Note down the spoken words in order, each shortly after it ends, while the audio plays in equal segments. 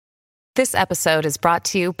This episode is brought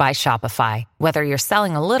to you by Shopify. Whether you're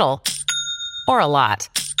selling a little or a lot,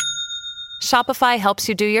 Shopify helps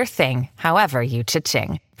you do your thing, however you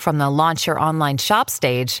cha-ching. From the launch your online shop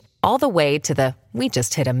stage, all the way to the we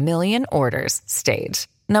just hit 1 million orders stage.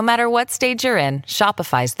 No matter what stage you're in,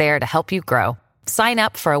 Shopify's there to help you grow. Sign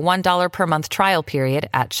up for a $1 per month trial period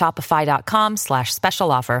at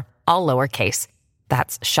shopify.com/special offer, all lowercase.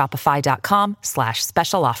 That's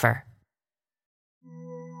shopify.com/special offer.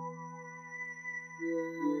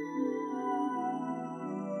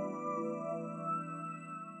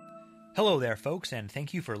 Hello there, folks, and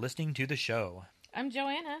thank you for listening to the show. I'm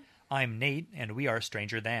Joanna. I'm Nate, and we are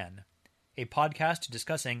Stranger Than, a podcast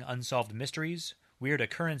discussing unsolved mysteries, weird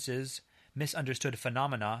occurrences, misunderstood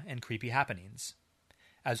phenomena, and creepy happenings.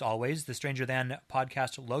 As always, the Stranger Than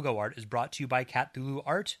podcast logo art is brought to you by Cthulhu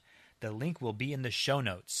Art. The link will be in the show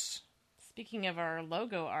notes. Speaking of our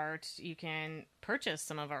logo art, you can purchase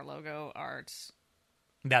some of our logo art.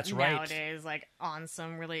 That's right. Nowadays, like on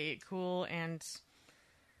some really cool and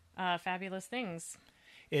fabulous things.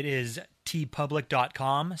 It is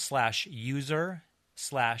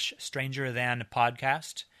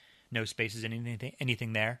tpublic.com/user/strangerthanpodcast. No spaces in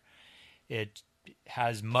anything there. It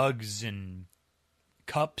has mugs and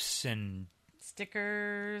cups and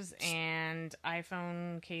stickers and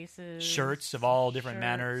iPhone cases, shirts of all different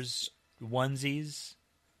manners, onesies,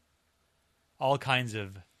 all kinds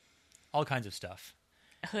of stuff,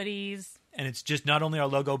 hoodies. And it's just not only our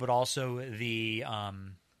logo but also the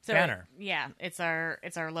banner. It's our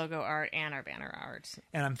logo art and our banner art.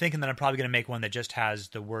 And I'm thinking that I'm probably going to make one that just has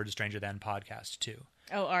the word Stranger Than podcast too.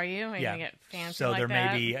 Oh, are you? Are you going to get fancy so like there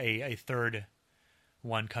that? may be a third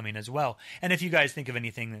one coming as well. And if you guys think of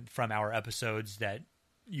anything from our episodes that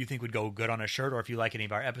you think would go good on a shirt, or if you like any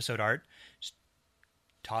of our episode art, just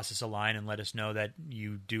toss us a line and let us know that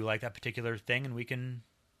you do like that particular thing, and we can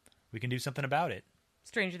do something about it.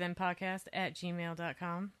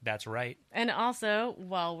 strangerthanpodcast@gmail.com. That's right. And also,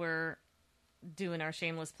 while we're doing our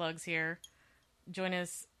shameless plugs here, join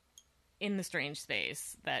us in the Strange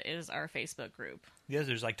Space. That is our Facebook group. Yes,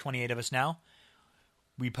 there's like 28 of us now.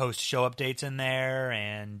 We post show updates in there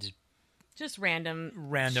and just random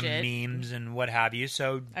shit. Memes and what have you.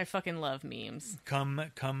 So I fucking love memes.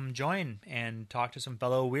 Come join and talk to some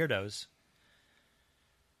fellow weirdos.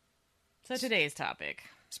 So today's topic.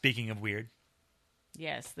 Speaking of weird.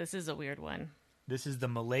 Yes, this is a weird one. This is the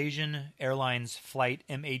Malaysian Airlines flight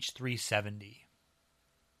MH370.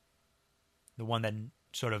 The one that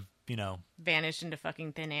sort of, vanished into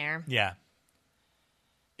fucking thin air. Yeah.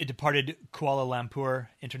 It departed Kuala Lumpur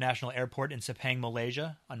International Airport in Sepang,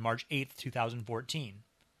 Malaysia on March 8th, 2014.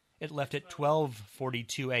 It left at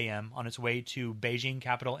 12:42 a.m. on its way to Beijing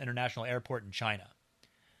Capital International Airport in China.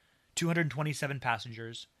 227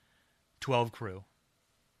 passengers, 12 crew.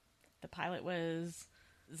 The pilot was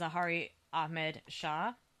Zahari Ahmed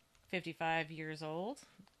Shah, 55 years old.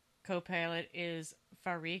 Co-pilot is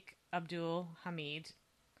Farik Abdul Hamid,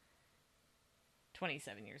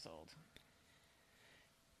 27 years old.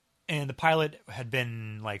 And the pilot had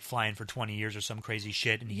been flying for 20 years or some crazy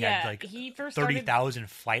shit, and he had he first 30,000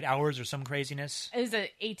 flight hours or some craziness. It was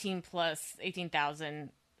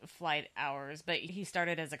 18,000 flight hours, but he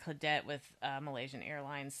started as a cadet with Malaysian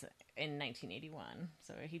Airlines in 1981.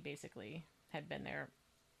 So he basically had been there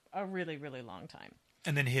a really, really long time.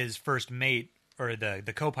 And then his first mate, or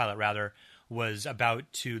the co-pilot rather, was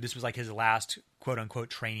this was like his last quote-unquote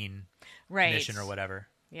training mission or whatever.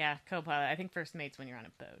 Yeah, co-pilot. I think first mate's when you're on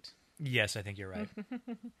a boat. Yes, I think you're right.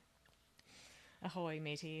 Ahoy,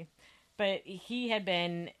 matey. But he had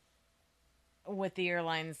been with the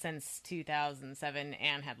airline since 2007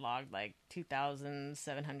 and had logged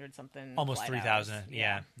 2,700 something. Almost 3,000.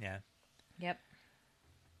 Yeah. Yep.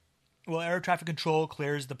 Well, air traffic control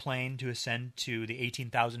clears the plane to ascend to the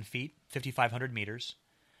 18,000 feet, 5,500 meters.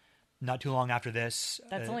 Not too long after this...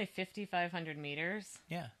 That's only 5,500 meters?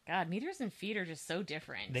 Yeah. God, meters and feet are just so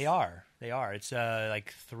different. They are. It's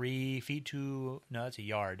 3 feet to... No, that's a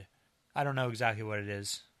yard. I don't know exactly what it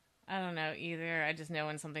is. I don't know either. I just know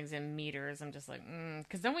when something's in meters, I'm just like,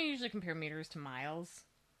 because don't we usually compare meters to miles?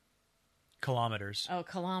 Kilometers. Oh,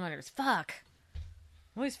 kilometers. Fuck.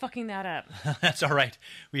 I'm always fucking that up. That's all right.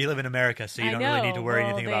 We live in America, so you don't really need to worry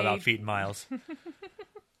anything about feet and miles.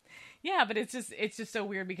 Yeah, but it's just so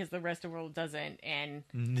weird because the rest of the world doesn't, and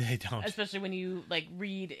they don't. Especially when you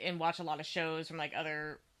read and watch a lot of shows from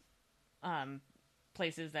other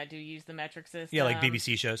places that do use the metric system. Yeah, like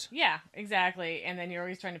BBC shows. Yeah, exactly. And then you're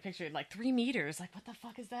always trying to picture it 3 meters. What the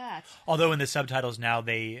fuck is that? Although in the subtitles now,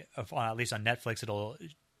 they, at least on Netflix, it'll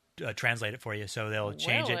translate it for you. So they'll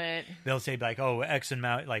change Will it. it? They'll say like, oh, X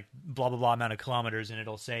amount, like blah blah blah amount of kilometers, and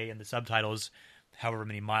it'll say in the subtitles however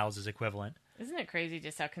many miles is equivalent. Isn't it crazy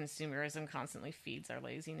just how consumerism constantly feeds our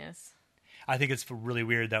laziness? I think it's really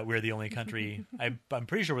weird that we're the only country. I'm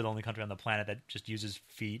pretty sure we're the only country on the planet that just uses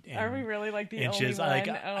feet. And Are we really like the inches? only one?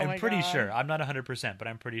 I'm pretty sure. I'm not 100%, but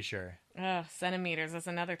I'm pretty sure. Oh, centimeters. That's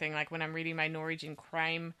another thing. Like when I'm reading my Norwegian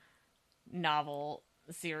crime novel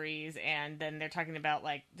series, and then they're talking about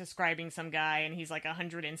like describing some guy, and he's like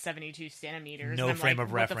 172 centimeters. No and I'm frame like,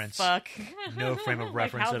 of what reference. The fuck? No frame of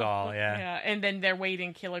reference how at the all. fuck- Yeah. And then they're weighed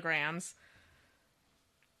in kilograms.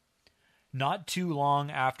 Not too long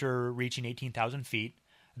after reaching 18,000 feet,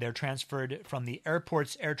 they're transferred from the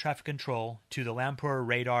airport's air traffic control to the Lampur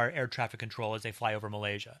radar air traffic control as they fly over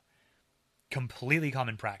Malaysia. Completely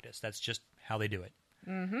common practice. That's just how they do it.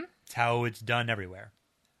 Mm-hmm. It's how it's done everywhere.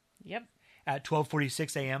 Yep. At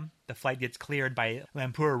 12:46 a.m., the flight gets cleared by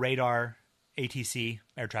Lampur radar ATC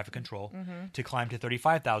air traffic control to climb to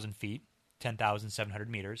 35,000 feet, 10,700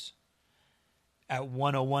 meters. At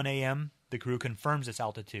 1:01 a.m., the crew confirms this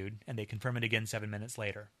altitude, and they confirm it again 7 minutes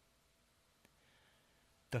later.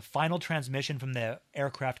 The final transmission from the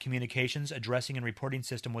aircraft communications addressing and reporting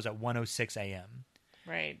system was at 1:06 a.m.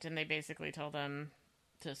 Right, and they basically told them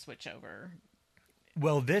to switch over.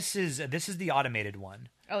 Well, this is the automated one.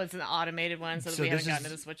 Oh, it's an automated one, so, So we haven't this gotten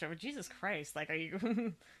is- to the switch over. Jesus Christ! Like, are you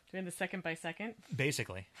doing the second by second?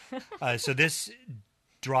 Basically. So this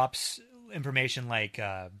drops information like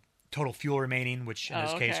total fuel remaining, which in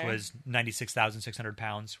this case okay. was 96,600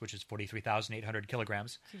 pounds, which is 43,800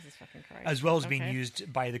 kilograms, Jesus fucking Christ! as well as being Okay.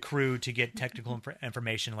 used by the crew to get technical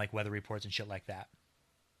information like weather reports and shit like that.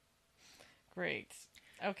 Great.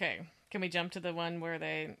 Okay, can we jump to the one where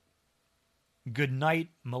they? Good night,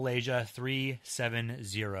 Malaysia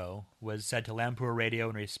 370 was said to Lampur radio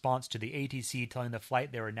in response to the ATC telling the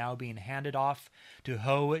flight they were now being handed off to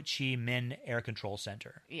Ho Chi Minh Air Control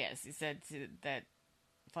Center. Yes, he said that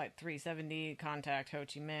flight 370 contact Ho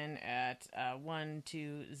Chi Minh at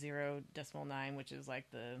 120.9, which is like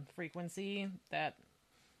the frequency that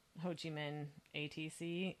Ho Chi Minh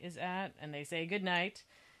ATC is at, and they say good night,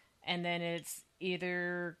 and then it's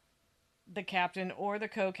either the captain or the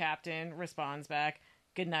co-captain responds back,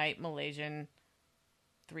 good night, Malaysian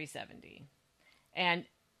 370. And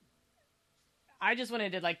I just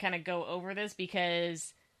wanted to like kind of go over this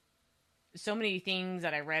because so many things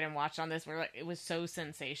that I read and watched on this were like, it was so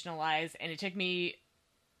sensationalized, and it took me,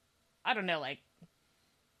 I don't know, like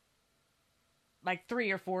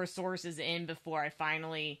 3 or 4 sources in before I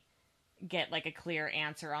finally get like a clear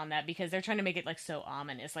answer on that, because they're trying to make it like so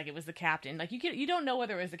ominous, like it was the captain. Like you don't know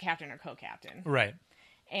whether it was the captain or co-captain. Right.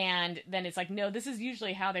 And then it's like, no, this is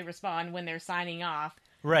usually how they respond when they're signing off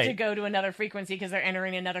Right. to go to another frequency because they're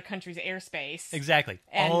entering another country's airspace. Exactly.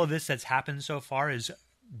 And all of this that's happened so far is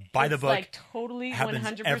by the It's book, like totally happens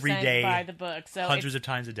 100% every day, by the book. So hundreds of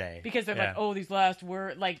times a day. because they're Yeah. like, oh, these last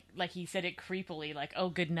word, like he said it creepily, like, oh,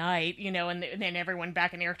 good night, you know, and then everyone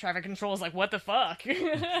back in air traffic control is like, what the fuck?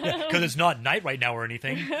 Because it's not night right now or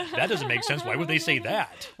anything. That doesn't make sense. Why would they say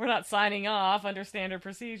that? We're not signing off under standard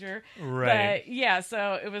procedure. Right. But yeah,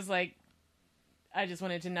 so it was like, I just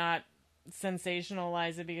wanted to not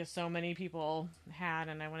sensationalize it because so many people had,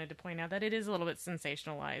 and I wanted to point out that it is a little bit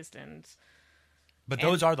sensationalized, and But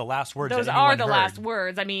those are the last words. those that are anyone the heard. last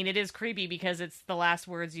words. I mean, it is creepy because it's the last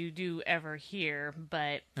words you do ever hear,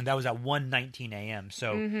 but And that was at 1:19 a.m.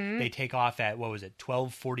 So they take off at, what was it,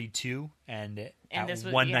 12:42? And at this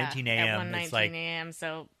was 1:19 at a.m. 1:19 it's like, a.m.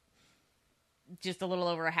 So just a little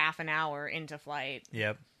over a half an hour into flight.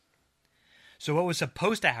 yep. So what was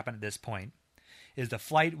supposed to happen at this point is the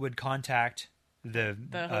flight would contact the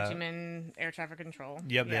The Ho Chi Minh air traffic control.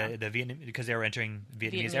 Yep, Yeah. the Vietnam, because they were entering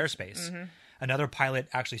Vietnamese Vietnamese, airspace. Another pilot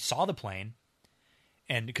actually saw the plane,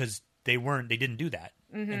 and because they didn't do that,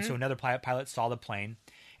 and so another pilot saw the plane,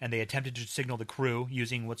 and they attempted to signal the crew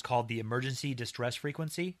using what's called the emergency distress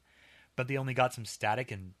frequency, but they only got some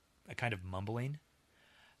static and a kind of mumbling.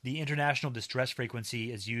 The international distress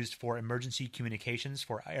frequency is used for emergency communications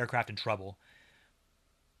for aircraft in trouble.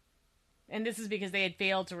 And this is because they had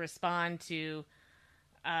failed to respond to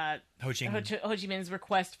Ho Chi Ho Minh. Chi Minh's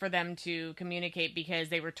request for them to communicate because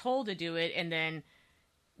they were told to do it, and then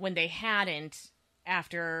when they hadn't,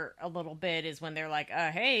 after a little bit, is when they're like,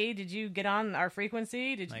 "Hey, did you get on our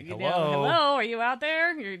frequency? Did Like, you hello? hello? Are you out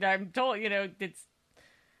there? I'm told,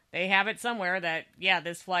 they have it somewhere that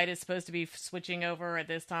this flight is supposed to be switching over at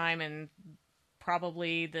this time, and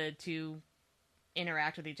probably the two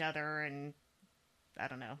interact with each other, and I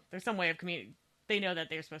don't know. There's some way of communicating. They know that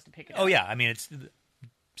they're supposed to pick it up. Oh yeah, I mean it's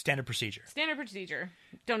standard procedure. Standard procedure.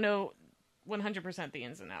 Don't know 100% the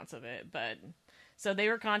ins and outs of it, but so they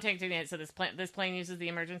were contacting it. So this plane uses the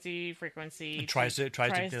emergency frequency. It tries to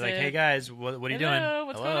like, hey guys, what are you doing?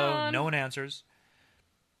 What's going on? No one answers.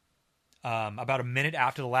 About a minute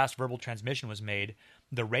after the last verbal transmission was made,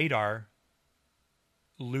 the radar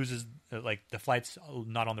loses, like the flight's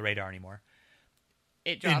not on the radar anymore.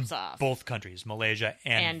 It drops off. Both countries, Malaysia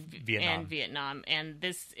and Vietnam. And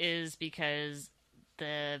this is because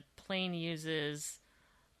the plane uses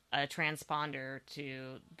a transponder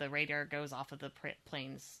the radar goes off of the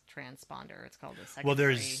plane's transponder. It's called the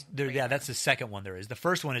secondary radar. That's the second one there is. The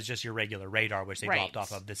first one is just your regular radar, which they dropped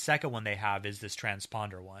off of. The second one they have is this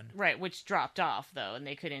transponder one. Right, which dropped off, though, and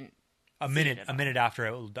they couldn't a minute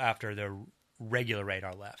after the regular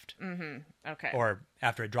radar left. Mm-hmm. Okay. Or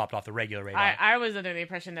after it dropped off the regular radar. I was under the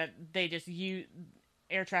impression that they just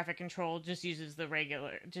air traffic control just uses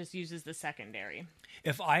the secondary.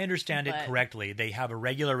 If I understand it correctly, they have a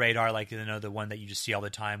regular radar, like the one that you just see all the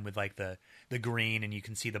time with like the green and you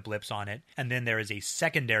can see the blips on it, and then there is a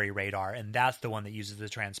secondary radar, and that's the one that uses the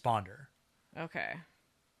transponder. Okay.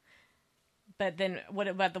 But then what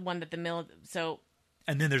about the one that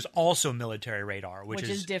and then there's also military radar, which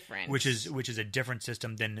is different. Which is a different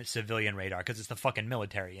system than civilian radar because it's the fucking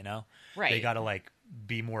military, you know? Right. They got to like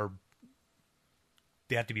be more.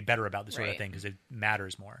 They have to be better about this sort of thing because it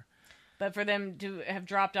matters more. But for them to have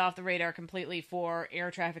dropped off the radar completely for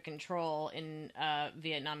air traffic control in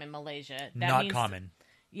Vietnam and Malaysia, not common.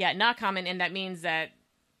 Yeah, not common, and that means that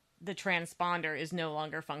the transponder is no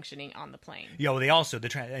longer functioning on the plane. Yeah, well, they also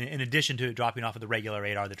in addition to dropping off of the regular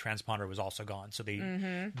radar, the transponder was also gone. So the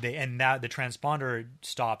transponder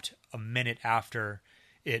stopped a minute after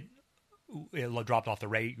it dropped off the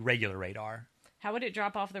regular radar. How would it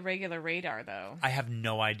drop off the regular radar, though? I have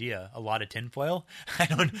no idea. A lot of tinfoil. I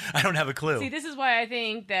don't have a clue. See, this is why I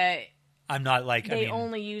think that I'm not like they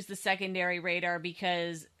only use the secondary radar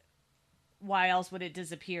because why else would it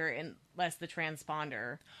disappear unless the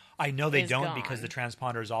transponder? I know they don't gone. because the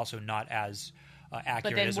transponder is also not as accurate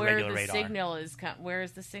but then as a regular radar. Where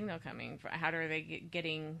is the signal coming from? How are they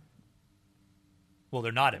getting? Well,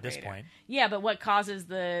 they're not at this point. Yeah, but what causes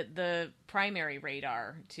the primary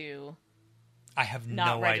radar to? I have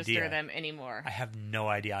not no register idea. them anymore. I have no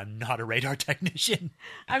idea. I'm not a radar technician.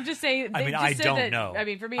 I'm just saying. I don't know. I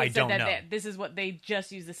mean, for me, it said that this is what they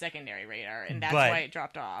just use the secondary radar, and that's why it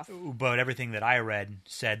dropped off. But everything that I read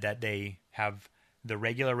said that they have the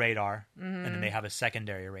regular radar, and then they have a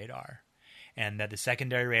secondary radar, and that the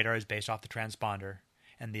secondary radar is based off the transponder,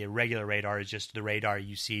 and the regular radar is just the radar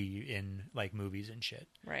you see in like movies and shit,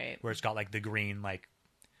 right? Where it's got like the green like.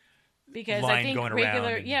 Because I think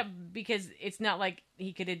because it's not like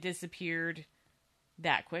he could have disappeared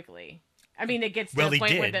that quickly. I mean, it gets to the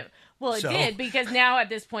point where it did because now at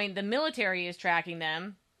this point the military is tracking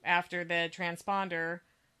them after the transponder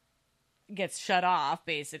gets shut off.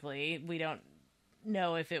 Basically, we don't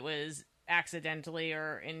know if it was accidentally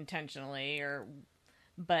or intentionally,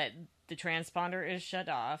 but the transponder is shut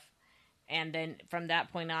off, and then from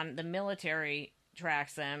that point on, the military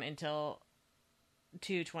tracks them until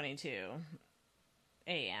 2:22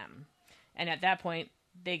 a.m. And at that point,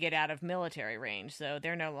 they get out of military range, so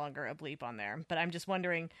they're no longer a bleep on there. But I'm just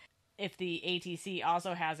wondering if the ATC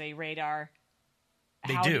also has a radar.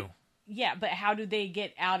 They do. Yeah, but how do they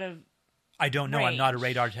get out of I don't know. range? I'm not a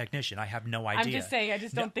radar technician. I have no idea. I'm just saying, I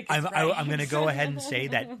just don't think it's right. I'm going to go ahead and say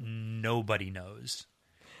that nobody knows.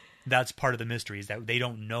 That's part of the mystery, is that they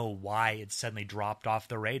don't know why it suddenly dropped off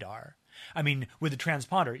the radar. I mean, with the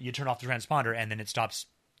transponder, you turn off the transponder and then it stops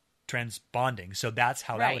transponding. So that's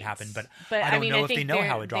how that would happen. But I don't know if they know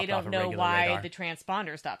how it dropped off a regular radar. They don't know why the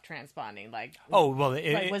transponder stopped transponding.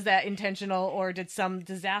 Was that intentional or did some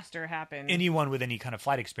disaster happen? Anyone with any kind of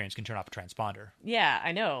flight experience can turn off a transponder. Yeah,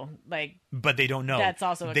 I know. But they don't know. That's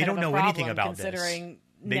also they don't know anything about considering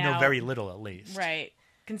this. They know very little, at least. Right.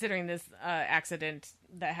 Considering this accident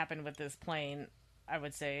that happened with this plane, I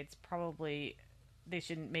would say it's probably they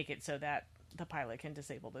shouldn't make it so that the pilot can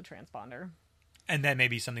disable the transponder. And that may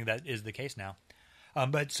be something that is the case now.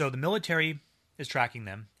 But so the military is tracking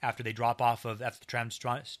them after they drop off of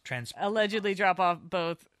allegedly drop off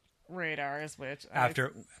both radars, which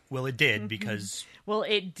it did because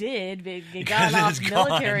it did. It got off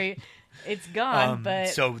military. It's gone, but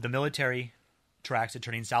so the military tracks it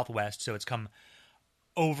turning southwest. So it's come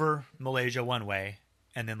over Malaysia one way,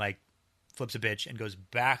 and then flips a bitch and goes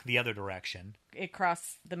back the other direction. It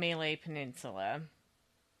crossed the Malay Peninsula.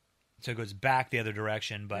 So it goes back the other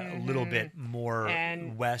direction, but a little bit more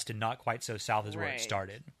west and not quite so south as where it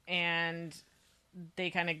started. And they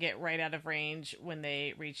kind of get right out of range when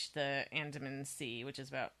they reach the Andaman Sea, which is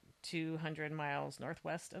about 200 miles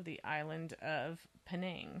northwest of the island of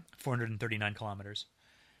Penang. 439 kilometers.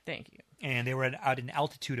 Thank you. And they were at an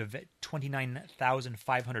altitude of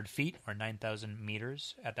 29,500 feet, or 9,000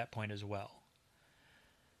 meters at that point as well.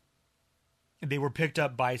 They were picked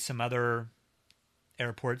up by some other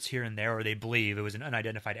airports here and there, or they believe it was an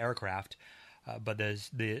unidentified aircraft. But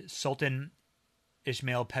the Sultan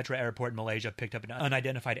Ismail Petra Airport in Malaysia picked up an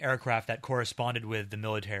unidentified aircraft that corresponded with the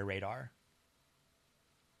military radar.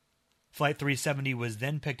 Flight 370 was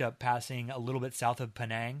then picked up passing a little bit south of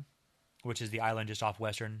Penang, which is the island just off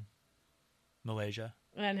western Malaysia.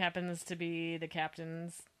 That happens to be the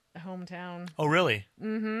captain's hometown. Oh, really?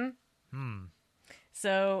 Mm-hmm.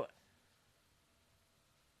 So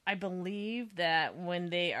I believe that when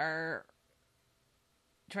they are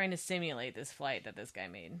trying to simulate this flight that this guy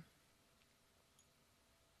made,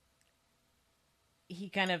 he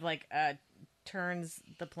kind of like turns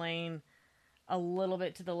the plane a little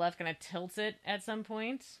bit to the left, kind of tilts it at some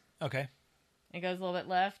point. Okay. It goes a little bit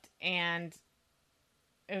left, and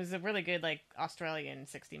it was a really good, like, Australian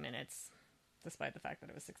 60 minutes, despite the fact that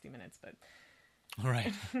it was 60 minutes, but... All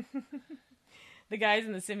right. The guy's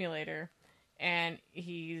in the simulator, and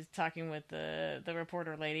he's talking with the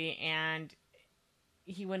reporter lady, and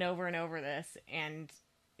he went over and over this, and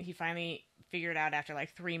he finally figured out after,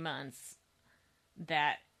 like, 3 months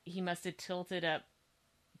that he must have tilted up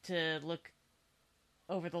to look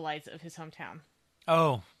over the lights of his hometown.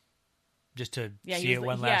 Oh, just to see it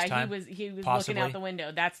one last time? Yeah, he was possibly looking out the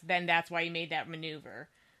window. That's why he made that maneuver.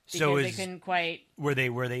 Because so they couldn't quite... Were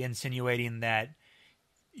they insinuating that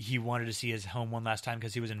he wanted to see his home one last time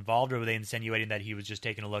because he was involved, or were they insinuating that he was just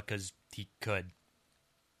taking a look because he could?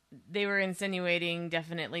 They were insinuating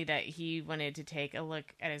definitely that he wanted to take a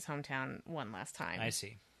look at his hometown one last time. I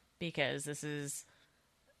see. Because this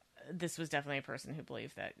was definitely a person who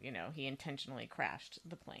believed that, you know, he intentionally crashed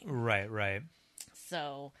the plane. Right.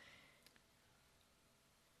 So,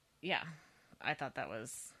 yeah, I thought that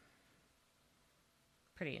was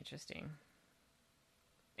pretty interesting.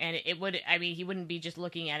 And he wouldn't be just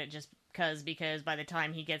looking at it just because by the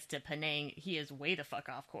time he gets to Penang, he is way the fuck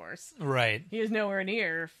off course. Right. He is nowhere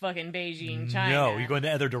near fucking Beijing, China. No, you're going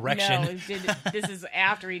the other direction. No, this is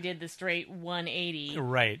after he did the straight 180.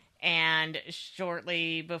 Right. And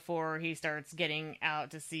shortly before he starts getting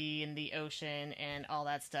out to sea in the ocean and all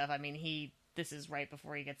that stuff. I mean, this is right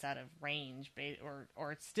before he gets out of range,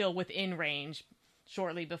 or still within range,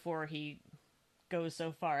 shortly before he goes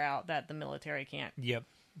so far out that the military can't. Yep,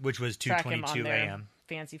 which was track him 2:22 on their a.m.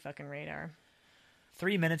 fancy fucking radar.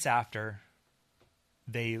 3 minutes after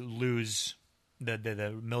they lose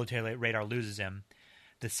the military radar loses him,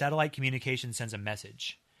 the satellite communication sends a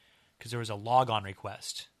message because there was a log-on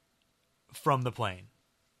request from the plane.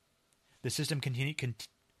 The system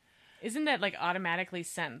Isn't that like automatically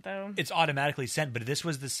sent though? It's automatically sent, but this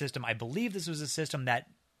was the system. I believe this was the system that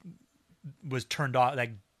was turned off, that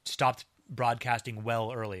stopped broadcasting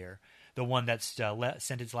well earlier. The one that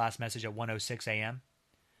sent its last message at 1:06 a.m.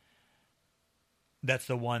 That's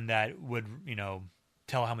the one that would,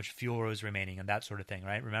 tell how much fuel was remaining and that sort of thing,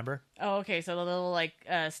 right? Remember? Oh, okay. So the little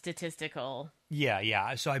statistical.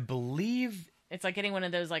 Yeah. So I believe it's like getting one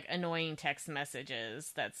of those like annoying text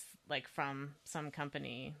messages that's like from some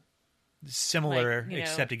company. Similar,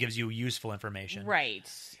 except it gives you useful information. Right.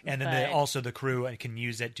 And then also the crew can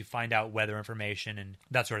use it to find out weather information and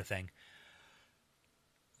that sort of thing.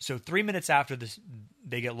 So 3 minutes after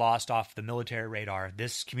they get lost off the military radar,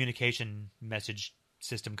 this communication message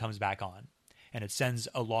system comes back on, and it sends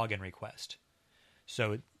a login request.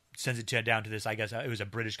 So it sends it down to this, I guess it was a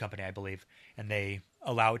British company, I believe, and they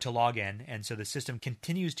allow it to log in, and so the system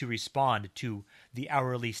continues to respond to the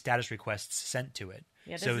hourly status requests sent to it.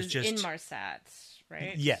 Yeah, this so is Inmarsat,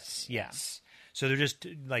 right? Yes. So they're just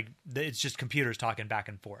it's just computers talking back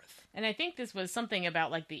and forth. And I think this was something about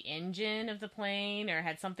like the engine of the plane, or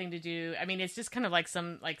had something to do. I mean, it's just kind of like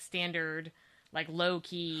some like standard, like low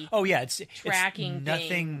key. Oh yeah, it's tracking it's nothing.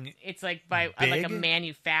 Thing. It's like by like a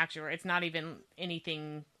manufacturer. It's not even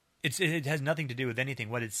anything. It has nothing to do with anything.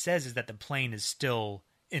 What it says is that the plane is still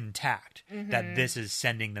intact. Mm-hmm. That this is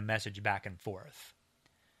sending the message back and forth.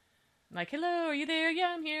 Like, hello, are you there?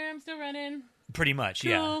 Yeah, I'm here. I'm still running. Pretty much,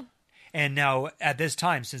 cool. Yeah. And now, at this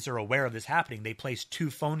time, since they're aware of this happening, they place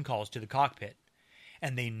 2 phone calls to the cockpit.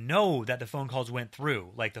 And they know that the phone calls went through.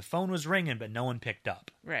 Like, the phone was ringing, but no one picked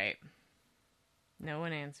up. Right. No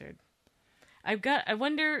one answered. I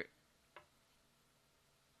wonder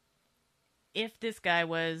if this guy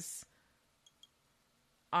was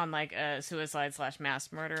on, like, a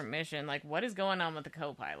suicide/mass murder mission. Like, what is going on with the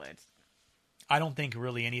co-pilot? I don't think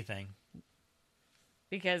really anything.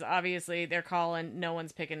 because obviously they're calling, no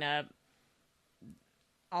one's picking up.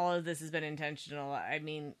 All of this has been intentional. I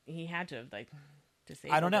mean, he had to have, like,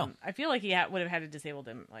 disabled I don't know. him. I feel like he would have had to disable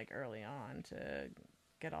him, like, early on to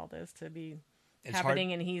get all this to be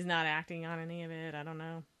happening, and he's not acting on any of it. I don't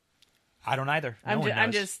know. I don't either. I'm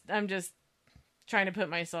just trying to put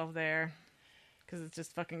myself there, because it's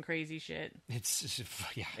just fucking crazy shit. It's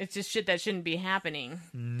just shit that shouldn't be happening.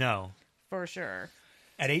 No. For sure.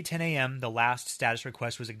 At 8:10 a.m., the last status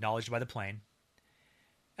request was acknowledged by the plane.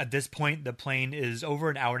 At this point, the plane is over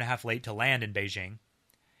an hour and a half late to land in Beijing.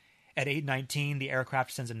 At 8:19, the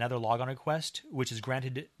aircraft sends another logon request, which is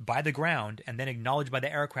granted by the ground and then acknowledged by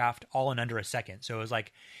the aircraft all in under a second. So it was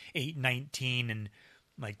like 8:19 and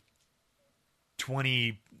like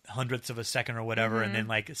 20 hundredths of a second or whatever, and then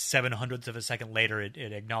like 7 hundredths of a second later, it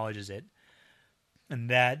acknowledges it. And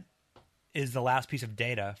that is the last piece of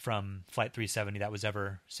data from Flight 370 that was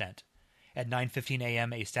ever sent. At 9:15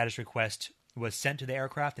 a.m., a status request was sent to the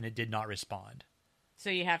aircraft, and it did not respond. So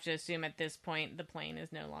you have to assume at this point the plane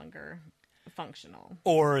is no longer functional.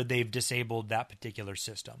 Or they've disabled that particular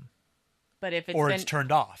system. But if it's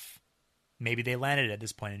turned off. Maybe they landed at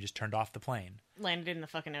this point and just turned off the plane. Landed in the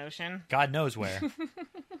fucking ocean. God knows where.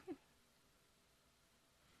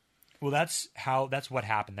 Well, that's what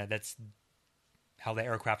happened. That's how the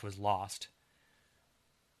aircraft was lost.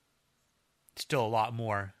 Still a lot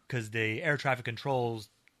more, because the air traffic controls...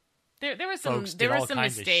 There were some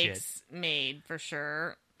mistakes made, for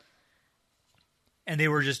sure. And they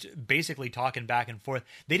were just basically talking back and forth.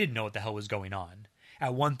 They didn't know what the hell was going on.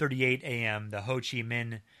 At 1:38 a.m., the Ho Chi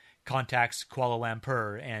Minh contacts Kuala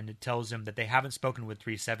Lumpur and tells him that they haven't spoken with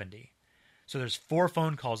 370. So there's 4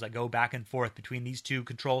 phone calls that go back and forth between these two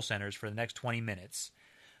control centers for the next 20 minutes.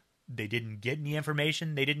 They didn't get any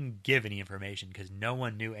information. They didn't give any information because no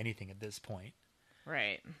one knew anything at this point.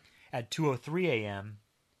 Right. At 2:03 a.m.,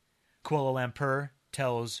 Kuala Lumpur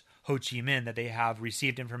tells Ho Chi Minh that they have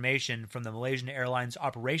received information from the Malaysian Airlines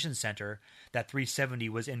Operations Center that 370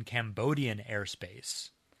 was in Cambodian airspace.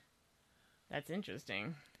 That's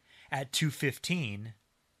interesting. At 2:15,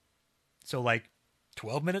 so like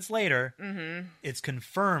 12 minutes later, it's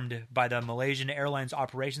confirmed by the Malaysian Airlines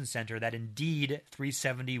Operations Center that indeed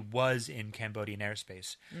 370 was in Cambodian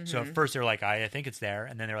airspace. So at first they're like, I think it's there.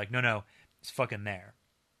 And then they're like, no, it's fucking there.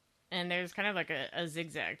 And there's kind of like a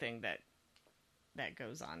zigzag thing that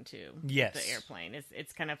goes on too. Yes. The airplane.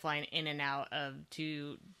 It's kind of flying in and out of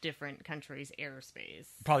 2 different countries' airspace.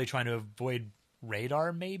 Probably trying to avoid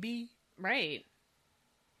radar, maybe? Right.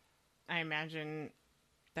 I imagine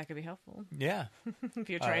that could be helpful. Yeah. If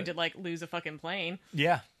you're trying to like lose a fucking plane.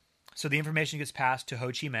 Yeah. So the information gets passed to Ho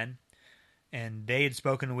Chi Minh, and they had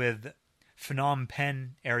spoken with Phnom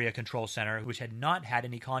Penh Area Control Center, which had not had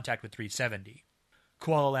any contact with 370.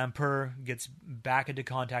 Kuala Lumpur gets back into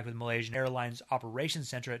contact with Malaysian Airlines Operations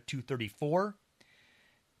Center at 2:34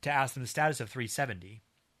 to ask them the status of 370.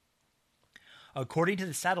 According to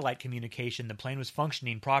the satellite communication, the plane was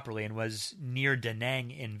functioning properly and was near Da Nang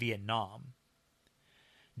in Vietnam.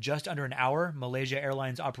 Just under an hour, Malaysia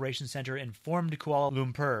Airlines Operations Center informed Kuala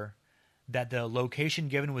Lumpur that the location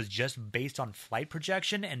given was just based on flight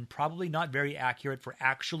projection and probably not very accurate for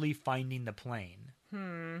actually finding the plane.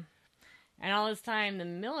 And all this time, the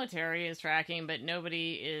military is tracking, but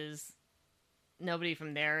nobody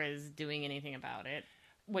from there is doing anything about it.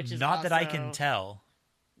 Which is not also, that I can tell.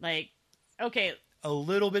 Like, okay, a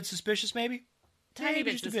little bit suspicious, maybe. Tiny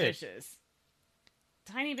bit suspicious.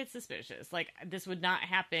 Tiny bit suspicious. Like, this would not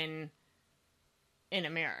happen in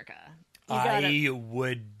America. I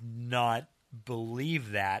would not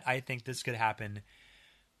believe that. I think this could happen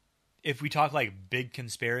if we talk like big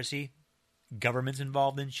conspiracy. Government's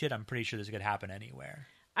involved in shit, I'm pretty sure this could happen anywhere.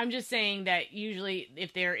 I'm just saying that usually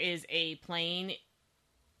if there is a plane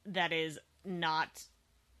that is not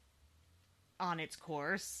on its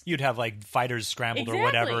course, you'd have like fighters scrambled or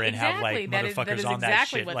whatever and have like motherfuckers on that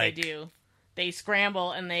shit. That is exactly what they do. They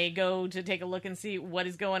scramble and they go to take a look and see what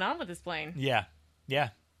is going on with this plane. Yeah. Yeah.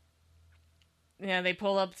 Yeah, they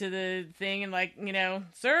pull up to the thing and like,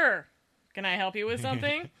 sir, can I help you with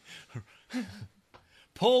something?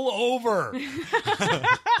 Pull over. It's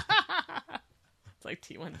like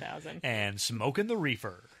T-1000. And smoking the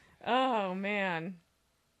reefer. Oh, man.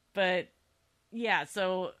 But, yeah,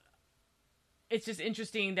 so it's just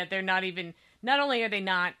interesting that they're not only are they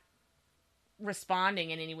not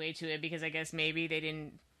responding in any way to it, because I guess maybe they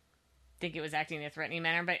didn't think it was acting in a threatening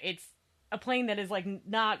manner, but it's a plane that is, like,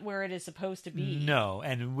 not where it is supposed to be. No,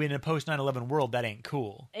 and in a post-9/11 world, that ain't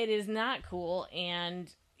cool. It is not cool,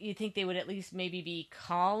 and you think they would at least maybe be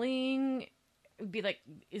calling be like,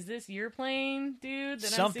 is this your plane, dude? That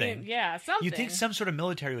Something. I'm seeing? Yeah, something. You'd think some sort of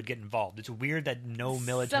military would get involved. It's weird that no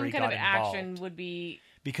military some kind got of involved. action would be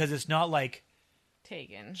Because it's not like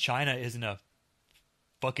taken. China isn't a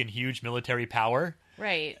fucking huge military power.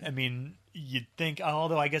 Right. I mean, you'd think,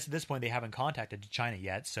 although I guess at this point they haven't contacted China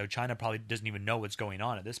yet, so China probably doesn't even know what's going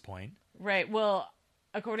on at this point. Right. Well,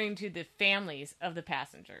 according to the families of the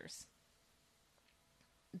passengers,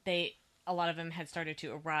 a lot of them had started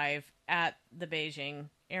to arrive at the Beijing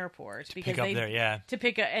airport To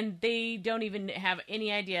pick up and they don't even have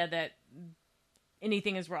any idea that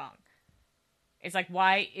anything is wrong. It's like,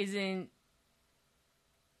 why isn't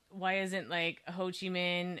like Ho Chi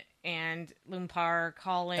Minh and Lumpur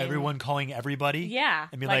calling everyone calling everybody? Yeah.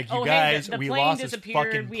 I mean, like you oh, guys, hey, the we plane lost this disappeared.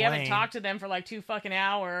 fucking We plane. haven't talked to them for like 2 fucking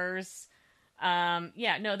hours.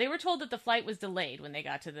 Yeah, no, they were told that the flight was delayed when they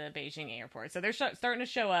got to the Beijing airport. So they're starting to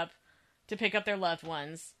show up to pick up their loved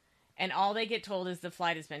ones, and all they get told is the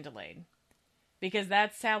flight has been delayed. Because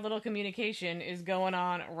that's how little communication is going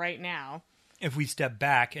on right now. If we step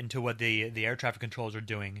back into what the air traffic controls are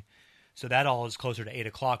doing, so that all is closer to 8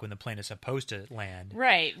 o'clock when the plane is supposed to land.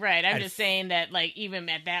 Right. I'm just saying that, like, even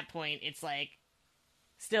at that point, it's like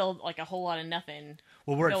still like a whole lot of nothing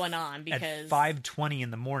going on because at 5:20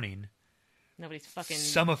 in the morning. Nobody's fucking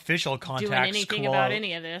some official contacts doing anything about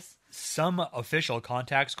any of this. Some official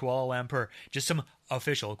contacts Kuala Lumpur, just some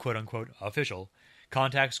official, quote unquote, official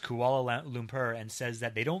contacts Kuala Lumpur and says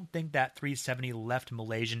that they don't think that 370 left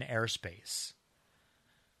Malaysian airspace.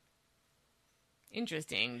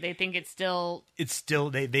 Interesting. They think it's still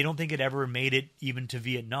they don't think it ever made it even to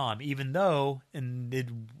Vietnam, even though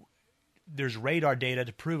there's radar data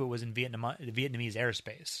to prove it was in Vietnamese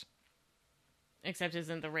airspace. Except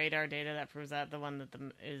isn't the radar data that proves that the one that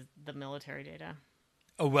is the military data?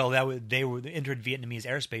 Oh well, they entered Vietnamese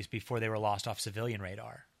airspace before they were lost off civilian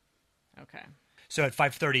radar. Okay. So at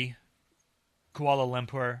 5:30, Kuala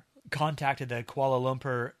Lumpur contacted the Kuala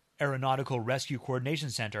Lumpur Aeronautical Rescue Coordination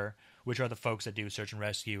Center, which are the folks that do search and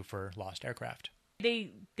rescue for lost aircraft.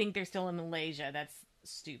 They think they're still in Malaysia. That's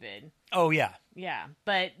stupid. Oh yeah. Yeah,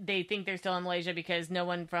 but they think they're still in Malaysia because no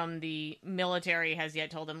one from the military has yet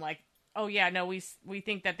told them, like, oh yeah, no, we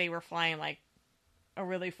think that they were flying like a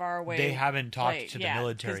really far away. They haven't talked to the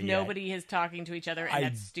military yet. Because nobody is talking to each other, and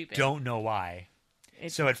that's stupid. I don't know why.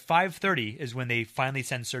 So at 5:30 is when they finally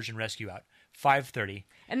send search and rescue out. 5:30.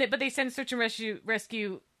 But they send search and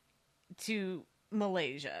rescue to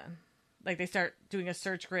Malaysia. Like they start doing a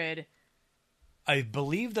search grid. I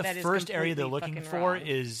believe the first area they're looking for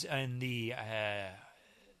is in the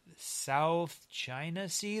South China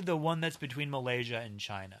Sea, the one that's between Malaysia and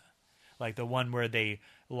China. Like the one where they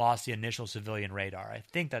lost the initial civilian radar. I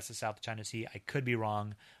think that's the South China Sea. I could be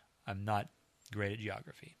wrong. I'm not great at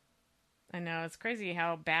geography. I know. It's crazy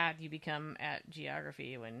how bad you become at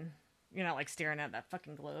geography when you're not like staring at that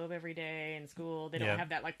fucking globe every day in school. They don't have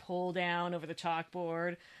that like pull down over the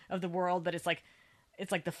chalkboard of the world, but it's like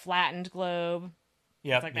the flattened globe.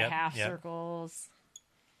 Yeah, it's like the half circles.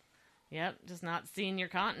 Yep, just not seeing your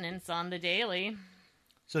continents on the daily.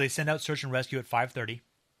 So they send out search and rescue at 5:30.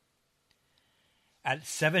 At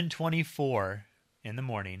 7:24 in the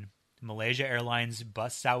morning, Malaysia Airlines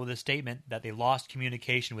busts out with a statement that they lost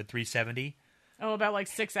communication with 370. Oh, about like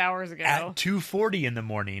 6 hours ago. At 2:40 in the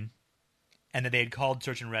morning, and that they had called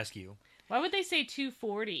search and rescue. Why would they say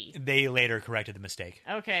 2:40? They later corrected the mistake.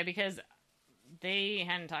 Okay, because they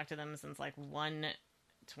hadn't talked to them since like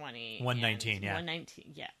 1:20. 1:19, yeah.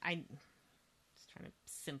 1:19, yeah. I'm just trying to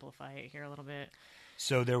simplify it here a little bit.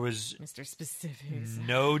 So there was Mr. Specifics.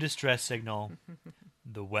 No distress signal.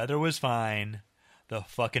 The weather was fine. The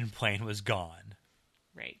fucking plane was gone.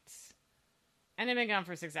 Right. And they've been gone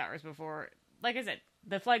for 6 hours before. Like I said,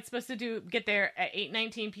 the flight's supposed to get there at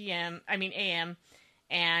 8:19 a.m.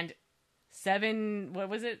 And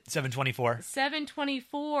 7:24.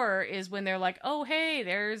 7:24 is when they're like, oh, hey,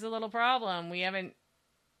 there's a little problem. We haven't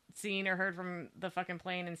seen or heard from the fucking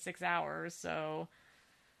plane in 6 hours. So,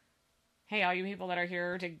 hey, all you people that are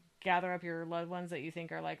here to gather up your loved ones that you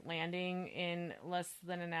think are like landing in less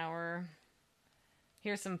than an hour,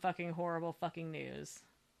 here's some fucking horrible fucking news.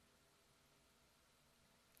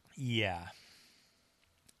 Yeah.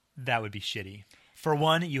 That would be shitty. For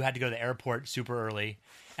one, you had to go to the airport super early,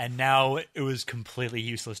 and now it was completely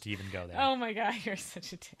useless to even go there. Oh my god, you're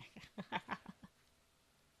such a dick.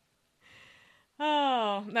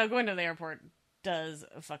 Oh, no, going to the airport does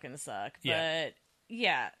fucking suck. But,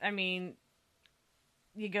 yeah, I mean,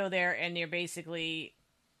 you go there and you're basically...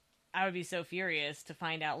 I would be so furious to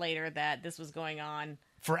find out later that this was going on...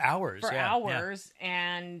 For hours.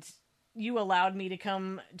 And you allowed me to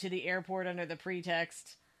come to the airport under the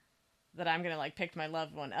pretext that I'm gonna like pick my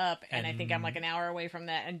loved one up, and I think I'm like an hour away from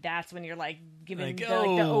that, and that's when you're like giving Like,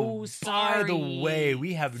 the sorry. by the way,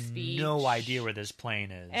 we have speech. no idea where this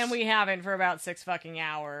plane is. And we haven't for about 6 fucking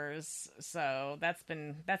hours. So that's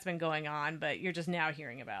been going on, but you're just now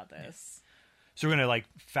hearing about this. So we're going to like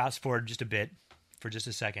fast forward just a bit for just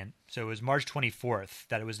a second. So it was March 24th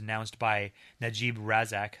that it was announced by Najib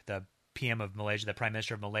Razak, the PM of Malaysia, the Prime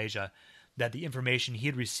Minister of Malaysia, that the information he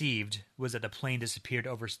had received was that the plane disappeared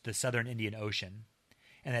over the southern Indian Ocean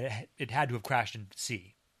and that it had to have crashed into the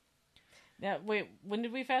sea. Now, wait, when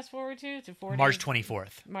did we fast forward to 4 March days?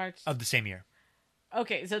 24th March of the same year.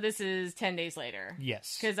 Okay, so this is 10 days later.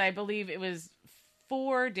 Yes. Because I believe it was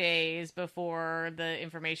 4 days before the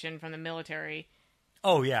information from the military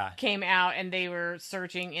Oh, yeah. came out, and they were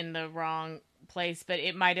searching in the wrong place, but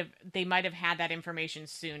they might have had that information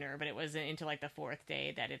sooner, but it wasn't until like the 4th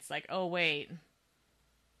day that it's like, oh wait,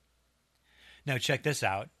 Now check this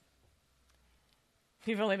out.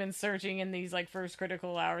 we've only been searching in these like first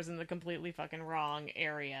critical hours in the completely fucking wrong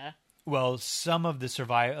area. Well, some of the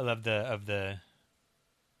survival of the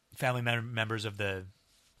family members of the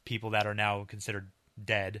people that are now considered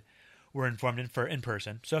dead were informed in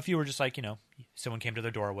person. So if you were just like, someone came to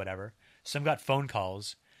their door or whatever, some got phone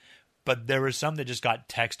calls, but there were some that just got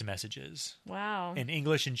text messages Wow. in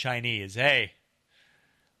English and Chinese. Hey,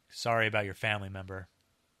 sorry about your family member.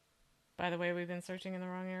 By the way, we've been searching in the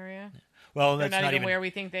wrong area. Well, They're that's not even where we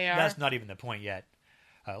think they are. That's not even the point yet.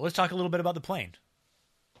 Let's talk a little bit about the plane.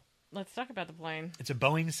 Let's talk about the plane. It's a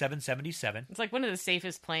Boeing 777. It's like one of the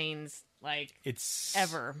safest planes like It's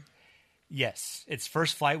ever. Yes, its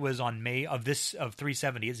first flight was on May of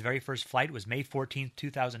 370. Its very first flight was May 14th,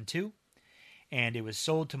 2002, and it was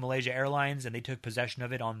sold to Malaysia Airlines, and they took possession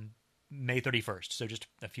of it on May 31st, so just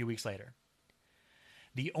a few weeks later.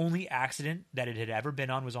 The only accident that it had ever been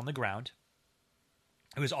on was on the ground.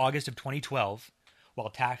 It was August of 2012, while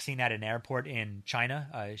taxiing at an airport in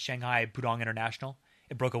China, Shanghai Pudong International.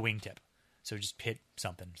 It broke a wingtip, so it just hit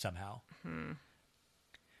something somehow.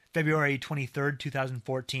 February 23rd,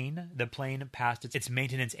 2014, the plane passed its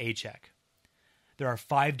maintenance A check. There are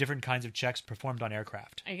 5 different kinds of checks performed on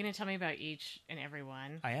aircraft. Are you going to tell me about each and every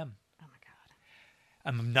one? I am. Oh my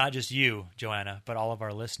god. I'm not just you, Joanna, but all of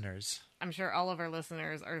our listeners. I'm sure all of our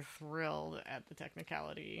listeners are thrilled at the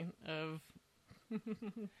technicality of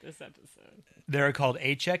this episode. They are called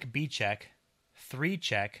A check, B check, 3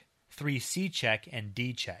 check, 3C check, and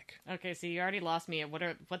D check. Okay, so you already lost me at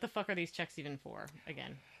what the fuck are these checks even for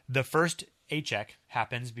again? The first A check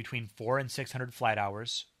happens between 400 and 600 flight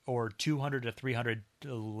hours, or 200 to 300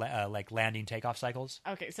 landing takeoff cycles.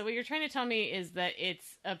 Okay, so what you're trying to tell me is that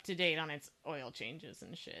it's up to date on its oil changes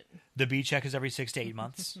and shit. The B check is every 6 to 8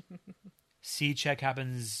 months. C check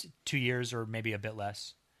happens 2 years or maybe a bit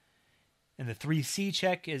less. And the 3C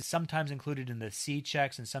check is sometimes included in the C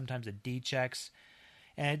checks and sometimes the D checks.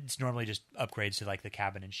 And it's normally just upgrades to like the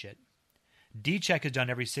cabin and shit. D check is done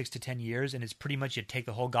every 6 to 10 years, and it's pretty much you take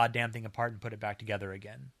the whole goddamn thing apart and put it back together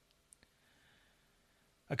again.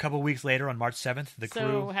 A couple weeks later, on March 7th, the crew...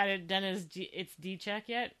 So, had it done its D check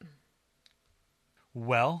yet?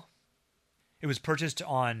 Well, it was purchased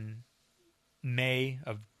on May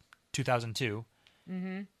of 2002.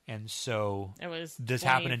 Mm-hmm. And so this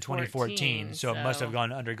happened in 2014, so it must have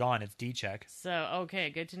undergone its D check. So, okay,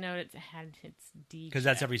 good to know it had its D check. Because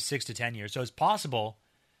that's every 6 to 10 years. So it's possible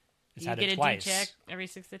it's had it twice. You get a D check every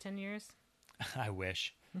 6 to 10 years? I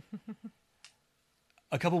wish.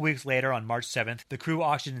 A couple weeks later, on March 7th, the crew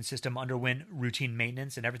oxygen system underwent routine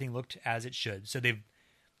maintenance and everything looked as it should. So the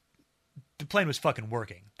plane was fucking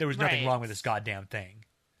working. There was nothing wrong with this goddamn thing.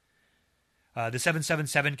 The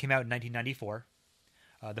 777 came out in 1994.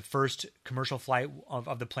 The first commercial flight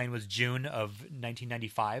of the plane was June of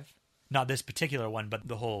 1995. Not this particular one, but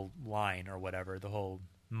the whole line or whatever, the whole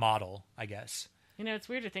model, I guess. It's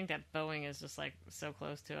weird to think that Boeing is just like so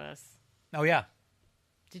close to us. Oh, yeah.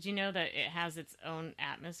 Did you know that it has its own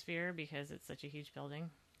atmosphere because it's such a huge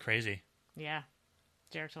building? Crazy. Yeah.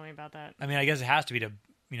 Jared told me about that. I mean, I guess it has to be to,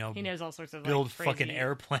 he knows all sorts of build crazy, fucking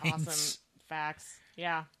airplanes. Awesome facts.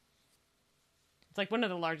 Yeah. It's like one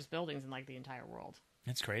of the largest buildings in the entire world.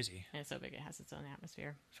 That's crazy. And it's so big it has its own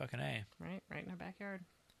atmosphere. Fucking A. Right in our backyard.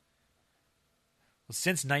 Well,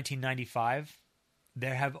 since 1995,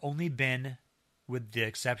 there have only been, with the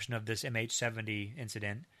exception of this MH70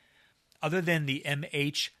 incident, other than the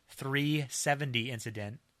MH370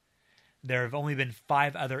 incident, there have only been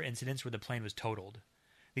 5 other incidents where the plane was totaled.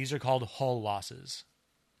 These are called hull losses.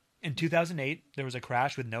 In 2008, there was a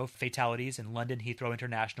crash with no fatalities in London Heathrow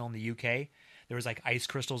International in the UK. There was ice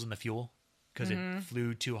crystals in the fuel. because it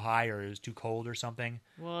flew too high or it was too cold or something.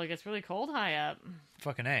 Well, it gets really cold high up.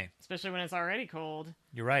 Fucking A. Especially when it's already cold.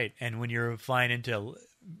 You're right. And when you're flying into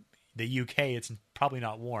the UK, it's probably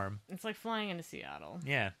not warm. It's like flying into Seattle.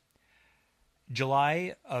 Yeah.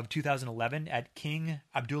 July of 2011 at King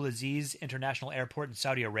Abdulaziz International Airport in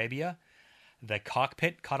Saudi Arabia, the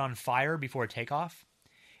cockpit caught on fire before takeoff.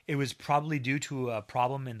 It was probably due to a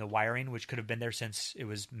problem in the wiring, which could have been there since it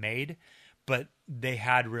was made, but they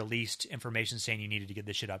had released information saying you needed to get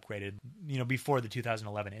this shit upgraded, before the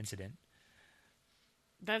 2011 incident.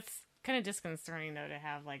 That's kind of disconcerting, though, to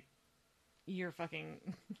have, like, your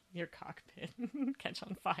cockpit catch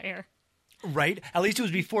on fire. Right? At least it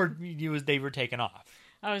was before they were taken off.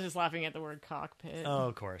 I was just laughing at the word cockpit. Oh,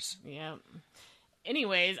 of course. Yeah.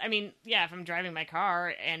 Anyways, I mean, yeah, if I'm driving my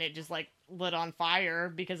car and it just, like, lit on fire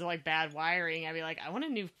because of, like, bad wiring, I'd be like, I want a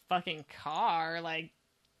new fucking car. Like,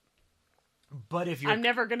 but if you're... I'm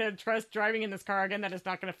never going to trust driving in this car again that it's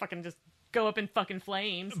not going to fucking just go up in fucking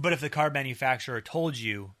flames. But if the car manufacturer told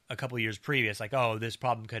you a couple of years previous, like, oh, this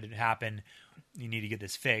problem could happen, you need to get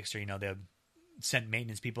this fixed, or, they sent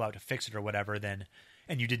maintenance people out to fix it or whatever, then,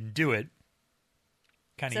 and you didn't do it,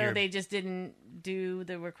 so they just didn't do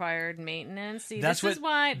the required maintenance. See, that's this is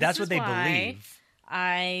why they believe.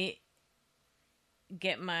 I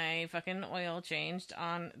get my fucking oil changed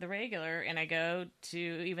on the regular, and I go to,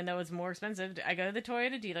 even though it's more expensive, I go to the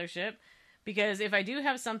Toyota dealership, because if I do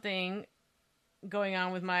have something going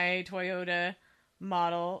on with my Toyota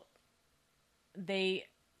model,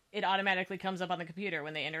 it automatically comes up on the computer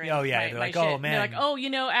when they enter in. Oh, yeah. They're like, oh, man. They're like,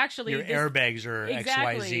 oh, actually... Your airbags are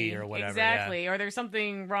XYZ or whatever. Exactly. Yeah. Or there's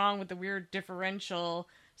something wrong with the weird differential.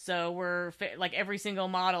 So we're... like, every single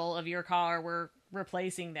model of your car, we're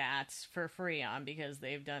replacing that for free on because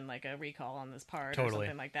they've done, like, a recall on this part or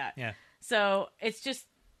something like that. Yeah. So it's just...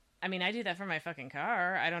 I mean, I do that for my fucking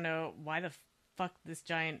car. I don't know why the fuck this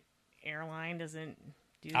giant airline doesn't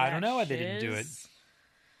do that. I don't know why they didn't do it.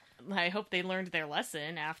 I hope they learned their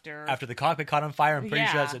lesson after the cockpit caught on fire. I'm pretty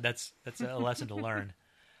sure that's a lesson to learn.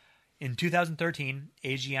 In 2013,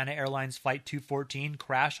 Asiana Airlines Flight 214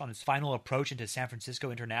 crashed on its final approach into San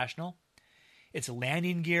Francisco International. Its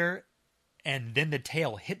landing gear and then the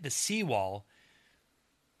tail hit the seawall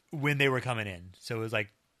when they were coming in. So it was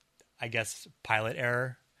like, I guess, pilot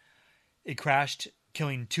error. It crashed,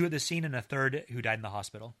 killing 2 at the scene and a third who died in the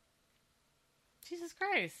hospital. Jesus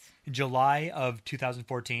Christ. In July of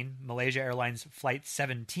 2014, Malaysia Airlines Flight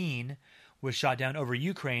 17 was shot down over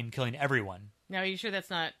Ukraine, killing everyone. Now, are you sure that's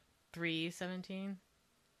not 317?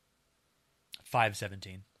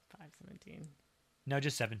 517. 517. No,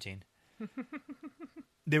 just 17.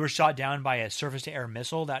 They were shot down by a surface-to-air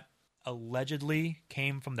missile that allegedly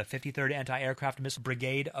came from the 53rd Anti-Aircraft Missile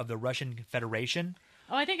Brigade of the Russian Federation.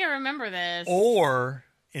 Oh, I think I remember this. Or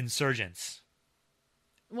insurgents.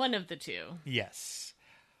 One of the two. Yes.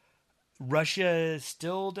 Russia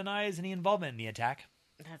still denies any involvement in the attack.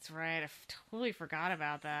 That's right. I totally forgot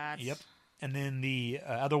about that. Yep. And then the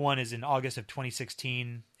other one is in August of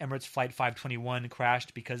 2016. Emirates Flight 521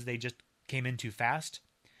 crashed because they just came in too fast.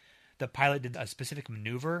 The pilot did a specific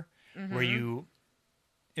maneuver where you,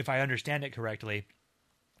 if I understand it correctly,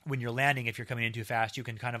 when you're landing, if you're coming in too fast, you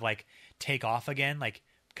can kind of like take off again, like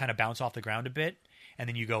kind of bounce off the ground a bit. And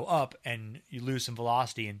then you go up and you lose some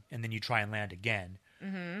velocity and then you try and land again.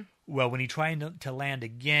 Mm-hmm. Well, when he tried to land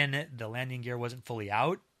again, the landing gear wasn't fully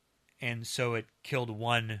out. And so it killed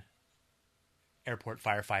one airport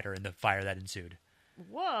firefighter in the fire that ensued.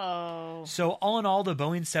 Whoa. So all in all, the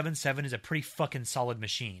Boeing 777 is a pretty fucking solid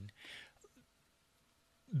machine.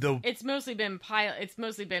 It's mostly been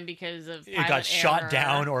because of it got shot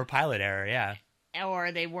down or pilot error, yeah.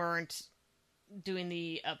 Or they weren't doing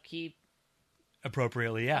the upkeep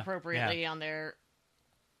appropriately on their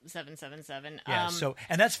 777. Yeah,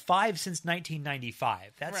 and that's 5 since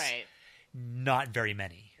 1995. That's right. Not very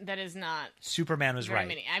many. That is not. Superman was right.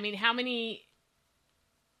 Many. I mean, how many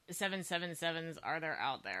 777s are there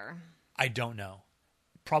out there? I don't know.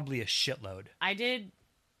 Probably a shitload. I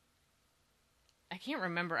can't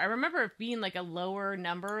remember. I remember it being like a lower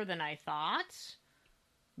number than I thought.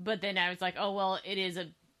 But then I was like, oh, well, it is a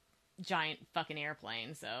giant fucking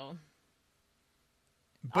airplane, so...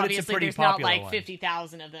 But obviously, it's a pretty there's popular not like one.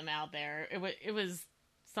 50,000 of them out there. It was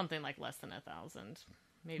something like less than 1,000,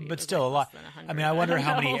 maybe. But still a lot. I mean, I wonder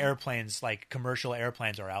how many airplanes, airplanes, like commercial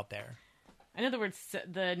airplanes, are out there. In other words,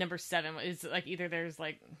 the number 7 is like either there's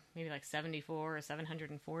like maybe like 74 or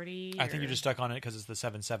 740. I think you're just stuck on it because it's the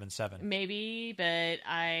 777. Maybe, but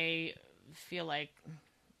I feel like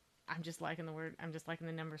I'm just liking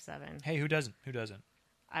the number 7. Hey, who doesn't? Who doesn't?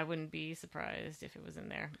 I wouldn't be surprised if it was in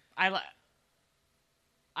there.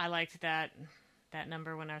 I liked that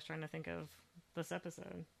number when I was trying to think of this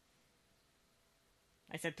episode.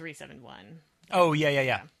 I said 371. Oh,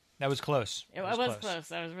 yeah. That was close. It was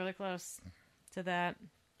close. I was really close to that.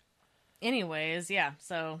 Anyways, yeah.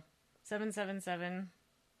 So 777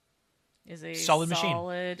 is a solid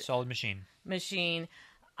machine.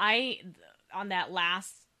 On that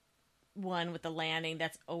last one with the landing,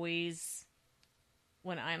 that's always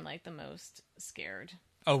when I'm like the most scared.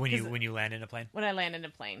 Oh, when you land in a plane? When I land in a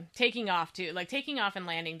plane. Taking off too. Like taking off and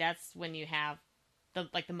landing, that's when you have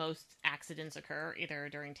the most accidents occur, either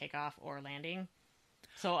during takeoff or landing.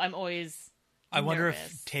 So I'm always I wonder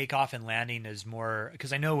nervous. if takeoff and landing is more,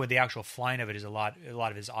 because I know with the actual flying of it is a lot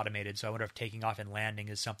of it is automated. So I wonder if taking off and landing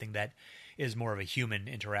is something that is more of a human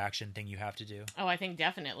interaction thing you have to do. Oh, I think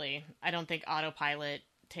definitely. I don't think autopilot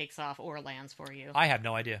takes off or lands for you. I have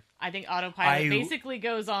no idea. I think autopilot basically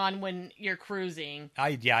goes on when you're cruising.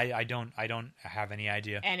 I don't have any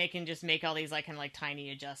idea. And it can just make all these like kind of like tiny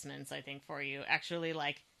adjustments, I think, for you. Actually,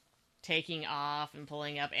 like taking off and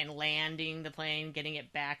pulling up and landing the plane, getting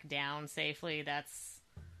it back down safely, that's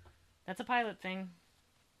a pilot thing.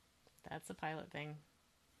 That's a pilot thing.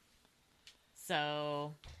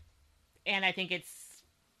 So, and I think it's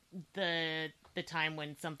the time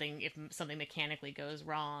when if something mechanically goes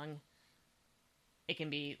wrong, it can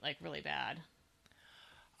be like really bad.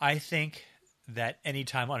 I think that any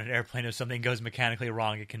time on an airplane if something goes mechanically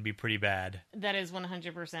wrong, it can be pretty bad. That is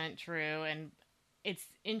 100% true, and it's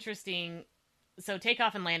interesting. So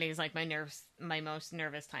takeoff and landing is like my most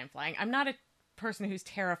nervous time flying. I'm not a person who's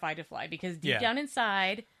terrified to fly because deep down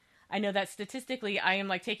inside, I know that statistically I am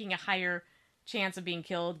like taking a higher chance of being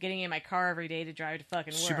killed getting in my car every day to drive to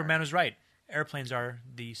fucking work. Superman was right. Airplanes are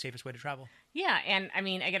the safest way to travel. Yeah, and I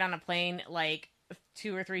mean, I get on a plane like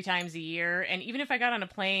 2 or 3 times a year, and even if I got on a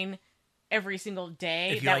plane every single day,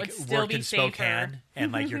 if you that like would still work be in safer. Spokane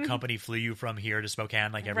and like your company flew you from here to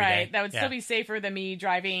Spokane like every day. Right, that would still be safer than me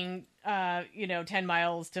driving 10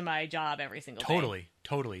 miles to my job every single day.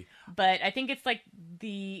 Totally. But I think it's like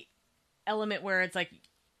the element where it's like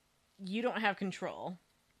you don't have control.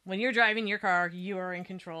 When you're driving your car, you are in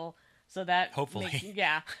control. So that hopefully.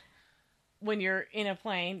 When you're in a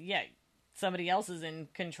plane, somebody else is in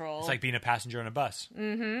control. It's like being a passenger on a bus.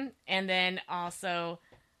 Mm-hmm. And then also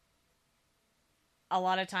a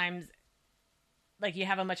lot of times, like, you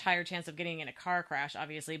have a much higher chance of getting in a car crash,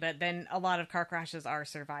 obviously, but then a lot of car crashes are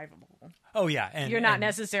survivable. Oh, yeah. And you're not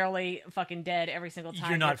necessarily fucking dead every single time.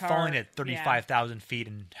 You're not falling at 35,000 feet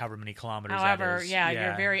and however many kilometers However, that is.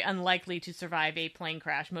 You're very unlikely to survive a plane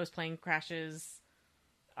crash. Most plane crashes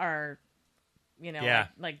are,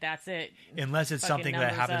 like that's it. Unless it's something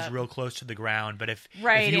that happens real close to the ground. But if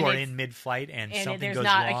you are in mid-flight and something goes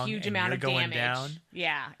not wrong a huge and amount you're of going damage. down,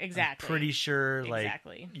 yeah, exactly. I'm pretty sure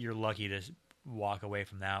you're lucky to walk away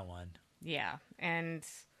from that one. Yeah, and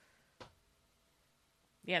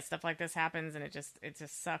stuff like this happens, and it just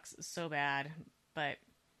sucks so bad. But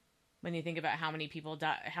when you think about how many people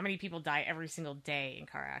die every single day in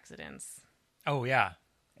car accidents. Oh yeah.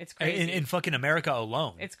 It's crazy. In fucking America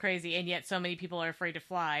alone. It's crazy, and yet so many people are afraid to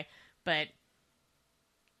fly, but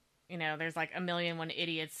there's like 1,000,001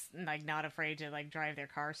 idiots like not afraid to like drive their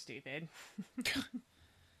car stupid.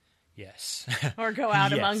 Yes. Or go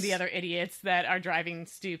out among the other idiots that are driving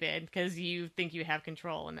stupid because you think you have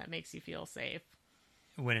control and that makes you feel safe.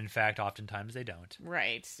 When in fact, oftentimes they don't.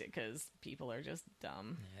 Right, because people are just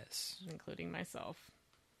dumb. Yes. Including myself.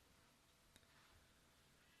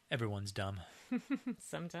 Everyone's dumb.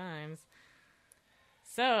 Sometimes.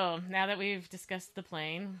 So, now that we've discussed the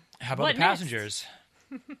plane, how about the passengers?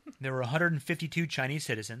 There were 152 Chinese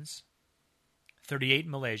citizens, 38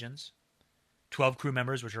 Malaysians, 12 crew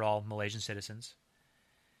members, which are all Malaysian citizens.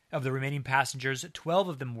 Of the remaining passengers, 12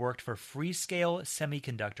 of them worked for Freescale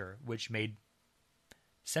Semiconductor, which made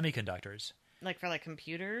semiconductors. Like for like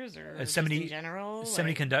computers or just in general?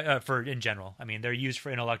 For in general. I mean, they're used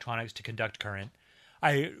in electronics to conduct current.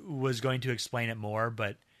 I was going to explain it more,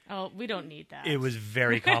 but... Oh, we don't need that. It was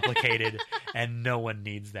very complicated, and no one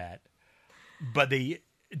needs that. But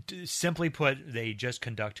simply put, they just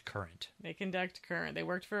conduct current. They conduct current. They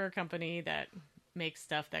worked for a company that makes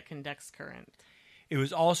stuff that conducts current. It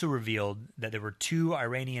was also revealed that there were 2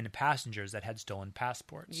 Iranian passengers that had stolen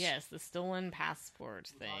passports. Yes, the stolen passport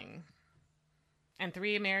thing. And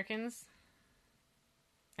 3 Americans?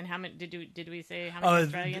 And how many did we say how many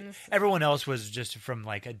Australians? Everyone else was just from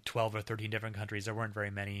like 12 or 13 different countries. There weren't very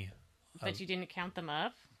many. But you didn't count them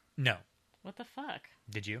up? No. What the fuck?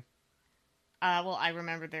 Did you? Well, I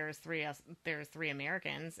remember there was 3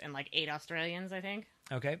 Americans and like 8 Australians, I think.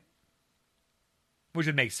 Okay. Which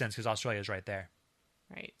would make sense because Australia's right there.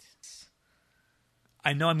 Right.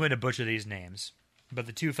 I know I'm going to butcher these names, but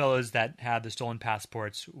the two fellows that had the stolen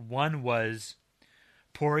passports, one was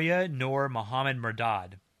Poria Noor Mohammed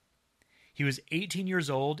Murdad. He was 18 years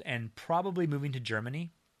old and probably moving to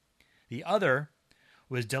Germany. The other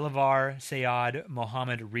was Delavar Sayad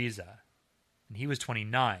Mohammed Riza, and he was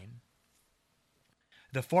 29.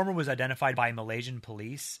 The former was identified by Malaysian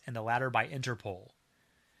police and the latter by Interpol.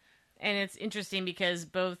 And it's interesting because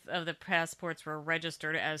both of the passports were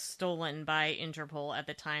registered as stolen by Interpol at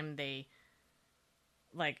the time they,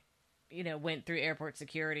 went through airport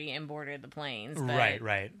security and boarded the planes. But,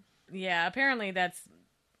 Right. Yeah, apparently that's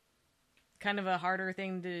kind of a harder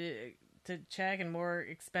thing to check and more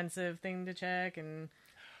expensive thing to check. And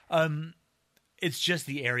it's just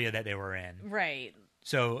the area that they were in. Right.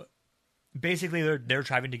 So basically they're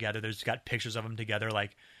driving together. There's got pictures of them together,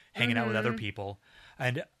 like hanging out with other people.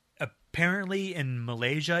 And apparently in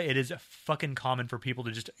Malaysia, it is fucking common for people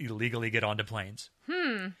to just illegally get onto planes.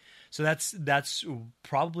 So that's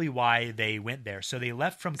probably why they went there. So they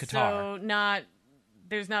left from Qatar. So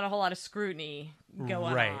there's not a whole lot of scrutiny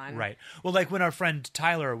going on. Right. Well, like when our friend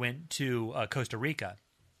Tyler went to Costa Rica,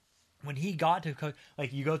 when he got to,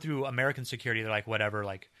 you go through American security, they're like, whatever,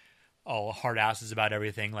 like, all hard asses about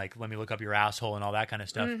everything, like, let me look up your asshole and all that kind of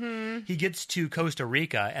stuff. He gets to Costa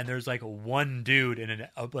Rica, and there's, like, one dude in an,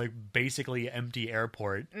 basically empty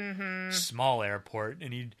airport, small airport,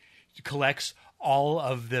 and he collects all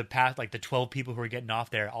of the the 12 people who are getting off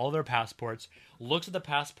there, all their passports, looks at the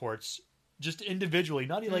passports just individually,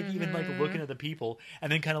 not even looking at the people,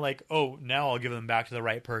 and then kind of like, oh, now I'll give them back to the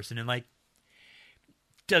right person, and like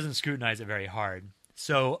doesn't scrutinize it very hard.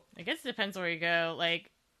 So I guess it depends where you go. Like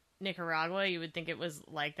Nicaragua, you would think it was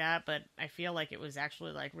like that, but I feel like it was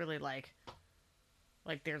actually like really like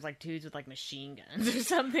there's like dudes with like machine guns or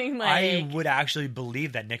something. Like I would actually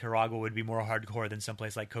believe that Nicaragua would be more hardcore than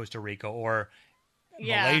someplace like Costa Rica or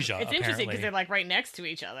Malaysia. It's interesting because they're like right next to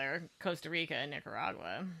each other, Costa Rica and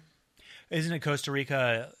Nicaragua. Isn't it Costa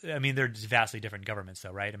Rica? I mean, they're vastly different governments,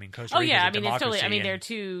 though, right? I mean, Costa Rica. Oh yeah, is a I mean it's totally. I mean, democracy they're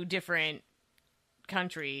two different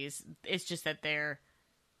countries. It's just that they're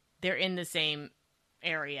in the same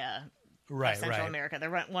area, right? Of Central America.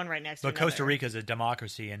 They're one right next to But another. Costa Rica is a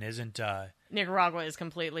democracy and isn't. Nicaragua is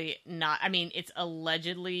completely not. I mean, it's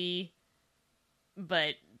allegedly,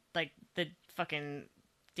 but like the fucking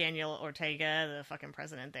Daniel Ortega, the fucking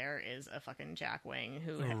president there, is a fucking jackwing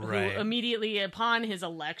who immediately upon his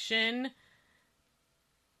election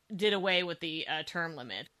did away with the term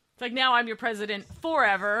limit. It's like, now I'm your president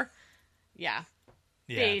forever. Yeah.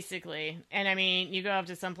 Basically. And I mean, you go up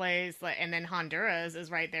to some place, and then Honduras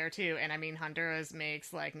is right there too. And I mean, Honduras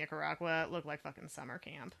makes like Nicaragua look like fucking summer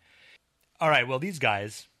camp. All right. Well, these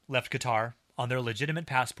guys left Qatar on their legitimate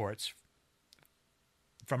passports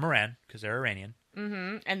from Iran because they're Iranian.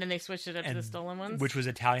 Mm-hmm. And then they switched it up to the stolen ones, which was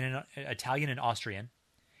Italian and Austrian.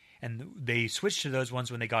 And they switched to those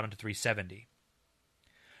ones when they got onto 370.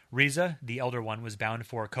 Riza, the elder one, was bound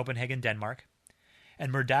for Copenhagen, Denmark.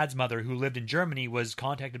 And Murdad's mother, who lived in Germany, was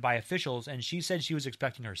contacted by officials, and she said she was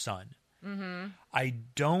expecting her son. Mm-hmm. I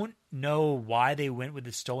don't know why they went with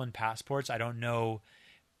the stolen passports. I don't know.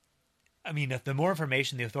 I mean, the more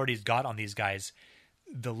information the authorities got on these guys,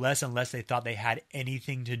 the less and less they thought they had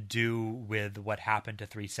anything to do with what happened to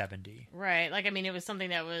 370. Right. Like, I mean, it was something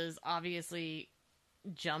that was obviously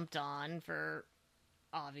jumped on for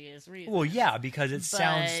obvious reasons. Well, yeah, because it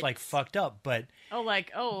sounds like fucked up, but...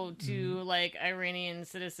 like Iranian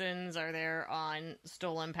citizens are there on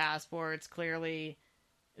stolen passports. Clearly,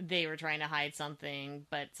 they were trying to hide something,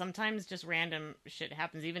 but sometimes just random shit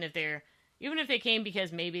happens, even if they came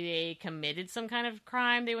because maybe they committed some kind of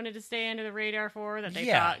crime they wanted to stay under the radar for that they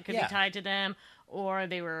thought could be tied to them, or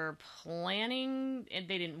they were planning and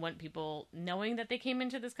they didn't want people knowing that they came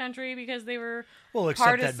into this country because they were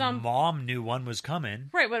part of some... mom knew one was coming.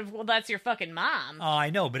 Right, well, that's your fucking mom. Oh, I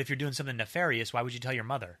know, but if you're doing something nefarious, why would you tell your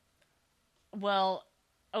mother? Well,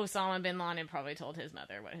 Osama bin Laden probably told his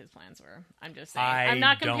mother what his plans were. I'm just saying. I'm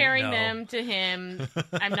not comparing them to him.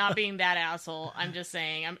 I'm not being that asshole. I'm just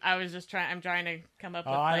saying. I'm trying to come up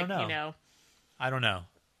with I don't know.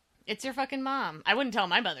 It's your fucking mom. I wouldn't tell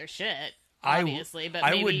my mother shit, obviously, but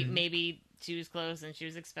maybe she was close and she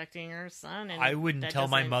was expecting her son. And I wouldn't tell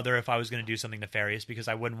my mother if I was going to do something nefarious because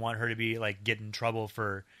I wouldn't want her to be like get in trouble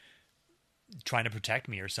for trying to protect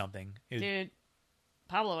me or something. Dude.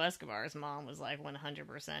 Pablo Escobar's mom was like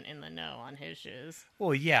 100% in the know on his shoes.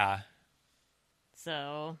 Well, yeah.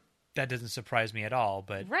 So that doesn't surprise me at all,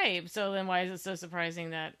 but right. So then, why is it so surprising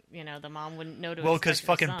that the mom wouldn't know to? Well, because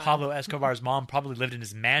fucking Pablo Escobar's mom probably lived in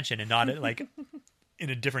his mansion and not in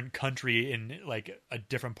a different country in like a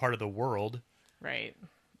different part of the world. Right.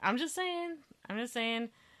 I'm just saying.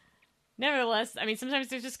 Nevertheless, I mean, sometimes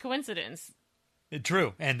there's just coincidence.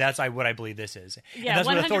 True, and that's what I believe this is. Yeah, and that's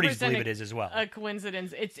what authorities 100% believe it is as well. A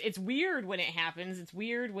coincidence. It's weird when it happens. It's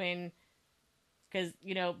weird when, because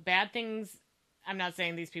bad things. I'm not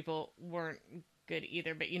saying these people weren't good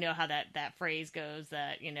either, but you know how that phrase goes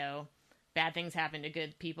that bad things happen to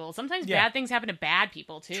good people. Sometimes bad things happen to bad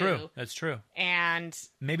people too. True, that's true. And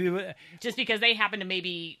maybe just because they happen to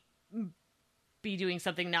maybe be doing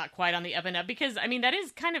something not quite on the up and up, because I mean that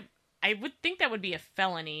is kind of, I would think that would be a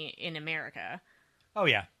felony in America. Oh,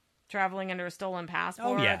 yeah. Traveling under a stolen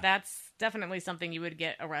passport. Oh, yeah. That's definitely something you would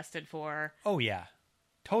get arrested for. Oh, yeah.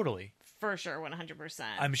 Totally. For sure, 100%.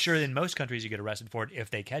 I'm sure in most countries you get arrested for it if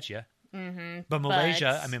they catch you. Mm-hmm. But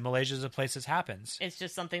Malaysia, Malaysia's a place this happens. It's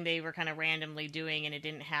just something they were kind of randomly doing, and it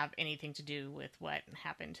didn't have anything to do with what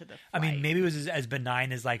happened to the flight. I mean, maybe it was as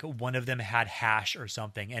benign as like one of them had hash or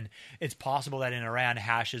something, and it's possible that in Iran,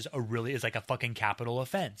 hash is like a fucking capital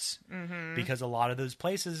offense, because a lot of those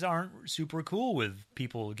places aren't super cool with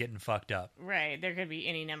people getting fucked up. Right, there could be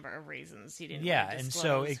any number of reasons he didn't. Yeah, want to and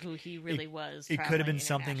so who he really was. It could have been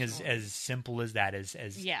something as simple as that, as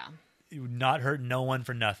yeah. Not hurt no one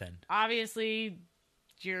for nothing. Obviously,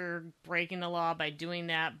 you're breaking the law by doing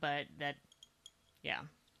that, but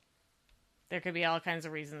there could be all kinds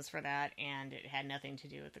of reasons for that, and it had nothing to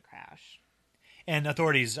do with the crash. And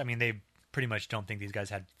authorities, I mean, they pretty much don't think these guys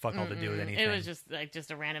had fuck all to do with anything. It was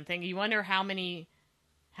just a random thing. You wonder how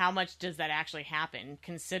much does that actually happen,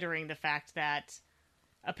 considering the fact that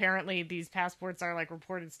apparently these passports are like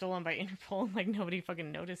reported stolen by Interpol, and like nobody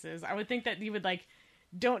fucking notices. I would think that you would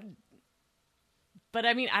don't. But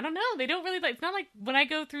I mean, I don't know. They don't really it's not like when I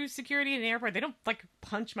go through security in the airport, they don't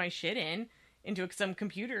punch my shit into some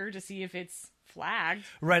computer to see if it's flagged.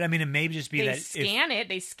 Right. I mean, it may just be they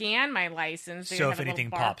scan my license. So if anything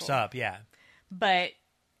pops up, yeah. But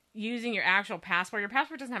using your actual passport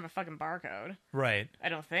doesn't have a fucking barcode. Right. I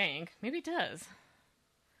don't think. Maybe it does.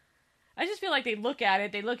 I just feel like they look at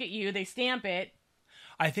it, they look at you, they stamp it.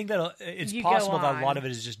 I think that it's possible that a lot of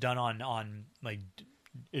it is just done on like,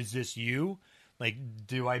 is this you? Like,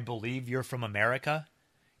 do I believe you're from America?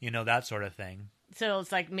 That sort of thing. So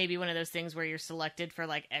it's like maybe one of those things where you're selected for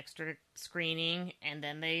like extra screening, and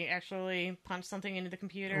then they actually punch something into the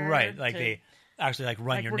computer. Right, like they actually like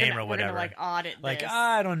run your name or whatever. We're gonna audit like, this.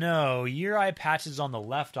 I don't know, your eye patch is on the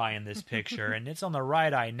left eye in this picture, and it's on the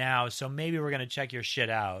right eye now, so maybe we're gonna check your shit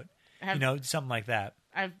out. Something like that.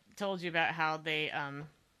 I've told you about how they,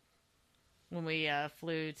 when we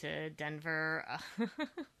flew to Denver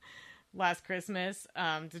last Christmas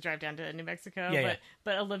to drive down to New Mexico,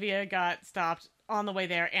 but Olivia got stopped on the way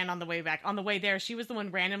there and on the way back. On the way there, she was the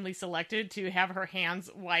one randomly selected to have her hands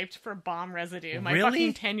wiped for bomb residue. My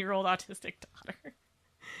fucking 10-year-old autistic daughter.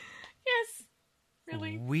 Yes.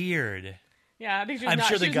 Really? Weird. Yeah, I think she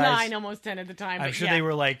was 9, almost 10 at the time. I'm sure they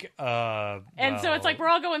were like, And so it's like we're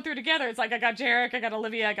all going through together. It's like I got Jarek, I got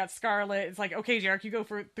Olivia, I got Scarlett. It's like, okay, Jarek, you go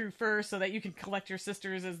through first so that you can collect your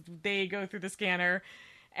sisters as they go through the scanner.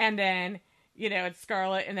 And then, it's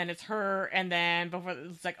Scarlett, and then it's her, and then before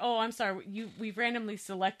it's like, oh, I'm sorry, we've randomly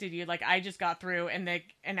selected you. Like, I just got through, and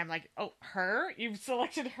I'm like, oh, her? You've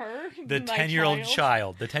selected her? The 10-year-old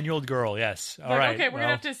child, the 10-year-old girl, yes. All right. Okay, we're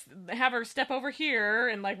gonna have to have her step over here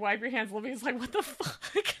and like wipe your hands. Olivia's like, what the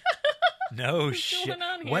fuck? No shit.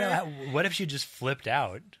 What if she just flipped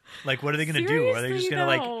out? Like, what are they gonna do? Are they just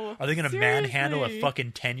gonna are they gonna manhandle a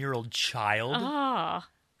fucking 10-year-old child? Ah.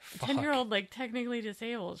 10-year-old, technically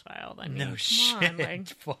disabled child. I mean, no come shit. On,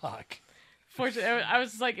 fuck. Fortunately, I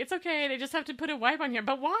was like, it's okay. They just have to put a wipe on here.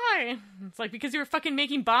 But why? It's like, because you were fucking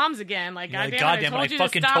making bombs again. Like, goddamn, I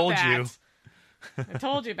fucking told you. I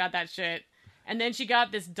told you about that shit. And then she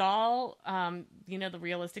got this doll, the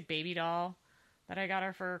realistic baby doll that I got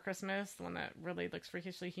her for Christmas, the one that really looks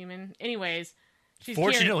freakishly human. Anyways,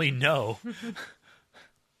 fortunately, no.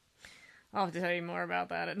 I'll have to tell you more about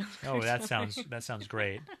that. That sounds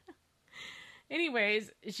great. Anyways,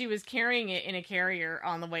 she was carrying it in a carrier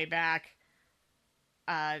on the way back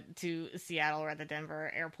to Seattle or at the Denver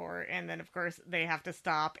airport, and then of course they have to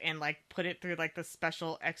stop and put it through the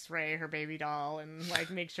special X-ray, her baby doll, and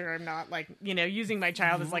make sure I'm not using my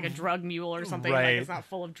child as a drug mule or something. Right. It's not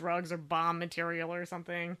full of drugs or bomb material or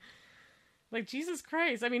something. Jesus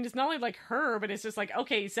Christ. I mean, it's not only her, but it's just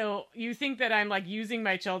okay, so you think that I'm using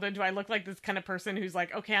my children? Do I look like this kind of person who's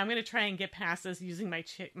okay, I'm going to try and get past this using my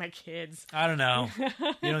kids? I don't know.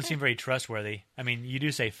 You don't seem very trustworthy. I mean, you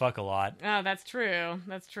do say fuck a lot. Oh, that's true.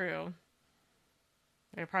 That's true.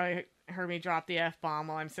 They probably heard me drop the F-bomb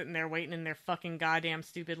while I'm sitting there waiting in their fucking goddamn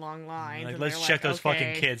stupid long lines. Let's check those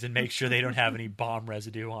fucking kids and make sure they don't have any bomb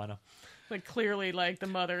residue on them. Like, clearly, like, the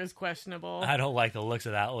mother is questionable. I don't like the looks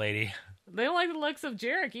of that lady. They don't like the looks of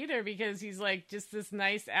Jarek either, because he's, like, just this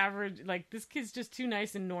nice average... Like, this kid's just too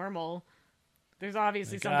nice and normal. There's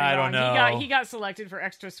obviously something I wrong. don't know. He got selected for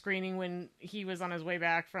extra screening when he was on his way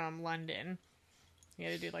back from London. He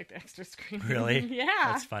had to do, like, the extra screening. Really? Yeah.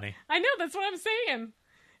 That's funny. I know, that's what I'm saying.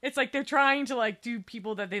 It's like they're trying to, like, do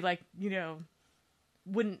people that they, like, you know,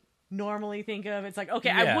 wouldn't normally think of. It's like, okay,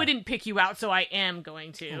 Yeah. I wouldn't pick you out, so I am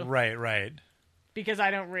going to. Right. Because I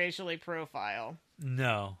don't racially profile.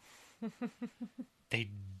 No. They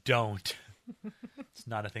don't. It's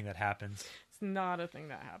not a thing that happens. It's not a thing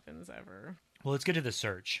that happens ever. Well, let's get to the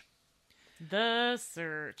search. The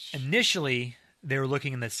search. Initially, they were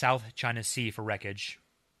looking in the South China Sea for wreckage,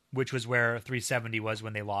 which was where 370 was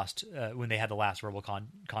when they when they had the last verbal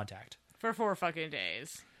contact. For 4 fucking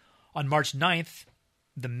days. On March 9th,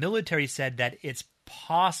 the military said that it's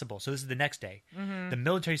possible. So this is the next day. Mm-hmm. The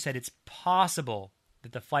military said it's possible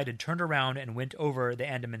that the flight had turned around and went over the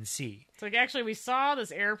Andaman Sea. So, like, actually, we saw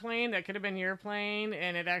this airplane that could have been your plane,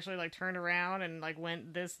 and it actually, like, turned around and, like,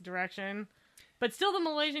 went this direction. But still, the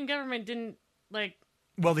Malaysian government didn't, like...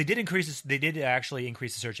 Well, they did actually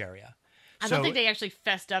increase the search area. I don't think they actually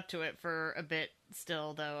fessed up to it for a bit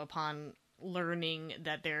still, though, upon learning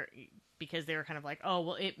that because they were kind of like, oh,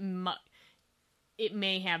 well, it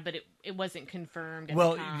may have, but it wasn't confirmed at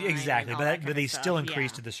the time, exactly, but they still stuff.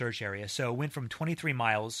 increased the search area. So it went from 23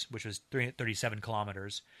 miles, which was 337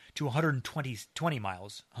 kilometers, to 120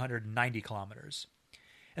 miles, 190 kilometers.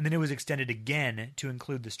 And then it was extended again to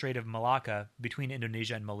include the Strait of Malacca between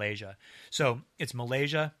Indonesia and Malaysia. So it's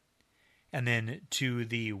Malaysia, and then to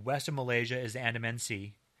the west of Malaysia is the Andaman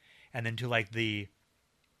Sea, and then to like the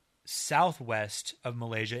southwest of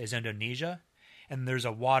Malaysia is Indonesia, and there's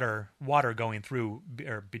a water going through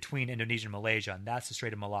or between Indonesia and Malaysia, and that's the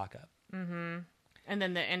Strait of Malacca. Mm-hmm. And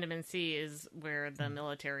then the Andaman Sea is where the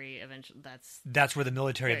military eventually... That's where the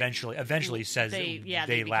military eventually says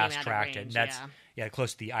they last tracked it. And that's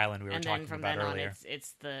close to the island we were talking about earlier. And then from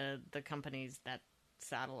it's the company's that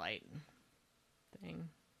satellite thing.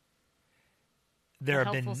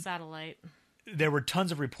 Satellite. There were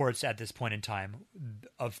tons of reports at this point in time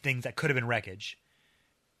of things that could have been wreckage.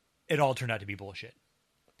 It all turned out to be bullshit.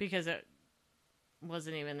 Because it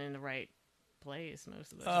wasn't even in the right place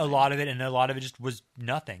most of the time. A lot of it just was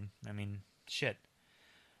nothing. I mean, shit.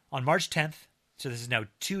 On March 10th, so this is now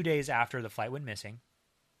 2 days after the flight went missing,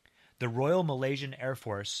 the Royal Malaysian Air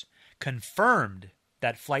Force confirmed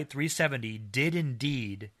that Flight 370 did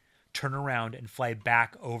indeed turn around and fly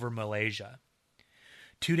back over Malaysia.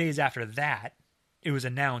 2 days after that, it was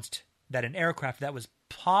announced that an aircraft that was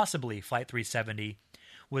possibly Flight 370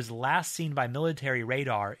 was last seen by military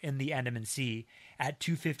radar in the Andaman Sea at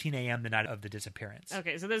 2:15 a.m. the night of the disappearance.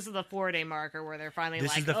 Okay, so this is the 4-day marker where they're finally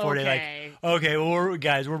this is the 4-day, okay, well,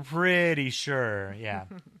 we're pretty sure, yeah.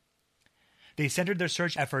 They centered their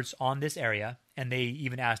search efforts on this area, and they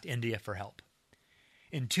even asked India for help.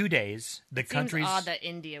 In 2 days, the countries... Seems odd that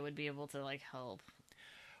India would be able to, like, help.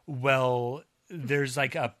 Well, there's,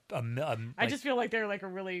 like, I just feel like they're, like, a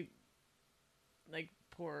really, like,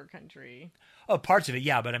 poor country. Oh, parts of it,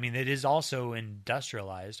 yeah, but I mean, it is also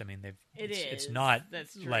industrialized. I mean, it's not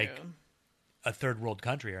like a third world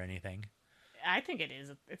country or anything. I think it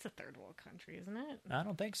is. It's a third world country, isn't it? I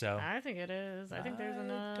don't think so. I think it is. I think there's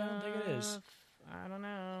enough. I don't think it is. I don't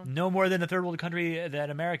know. No more than a third world country that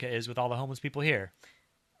America is with all the homeless people here.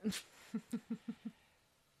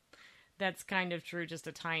 That's kind of true, just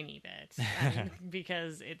a tiny bit,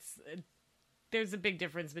 because there's a big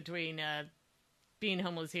difference between being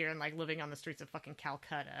homeless here and like living on the streets of fucking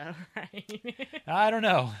Calcutta, right? I don't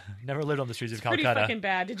know. Never lived on the streets of Calcutta. Pretty fucking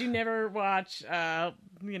bad. Did you never watch? What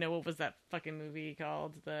was that fucking movie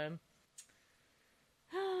called? God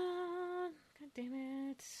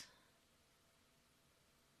damn it!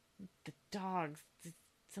 The dogs.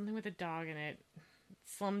 Something with a dog in it.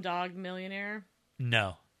 Slumdog Millionaire.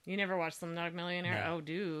 No. You never watched Slumdog Millionaire? No. Oh,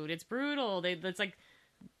 dude, it's brutal. It's like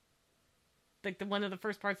one of the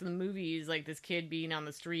first parts of the movie is like this kid being on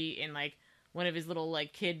the street and like one of his little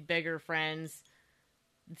like kid beggar friends.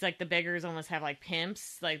 It's like the beggars almost have like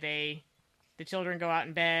pimps. Like the children go out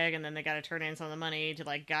and beg, and then they got to turn in some of the money to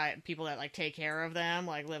like people that like take care of them,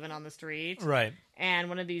 like living on the street. Right. And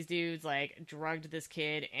one of these dudes like drugged this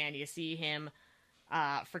kid, and you see him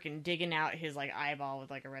freaking digging out his like eyeball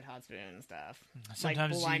with like a red hot spoon and stuff.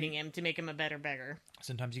 Sometimes like blinding him to make him a better beggar.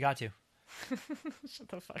 Sometimes you got to. Shut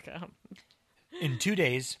the fuck up. In 2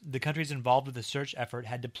 days, the countries involved with the search effort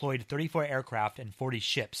had deployed 34 aircraft and 40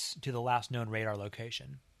 ships to the last known radar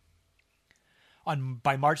location.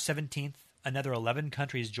 By March 17th, another 11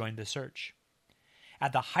 countries joined the search.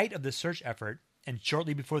 At the height of the search effort, and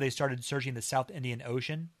shortly before they started searching the South Indian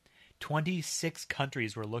Ocean, 26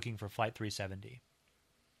 countries were looking for Flight 370.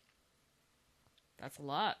 That's a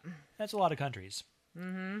lot. That's a lot of countries.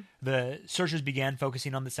 Mm-hmm. The searchers began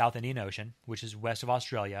focusing on the South Indian Ocean, which is west of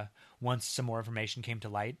Australia, once some more information came to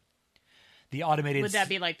light. The automated Would that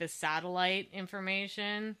be like the satellite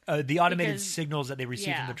information? The automated signals that they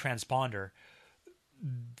received from the Yeah. transponder,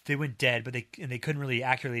 they went dead, but they couldn't really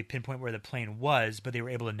accurately pinpoint where the plane was, but they were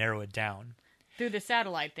able to narrow it down. Through the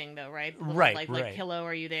satellite thing, though, right? Right, Like, right. hello,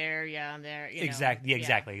 are you there? Yeah, I'm there. You know, Exactly, yeah.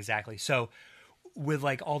 exactly. So, with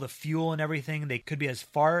like all the fuel and everything, they could be as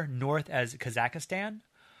far north as Kazakhstan,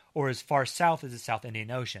 or as far south as the South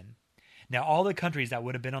Indian Ocean. Now, all the countries that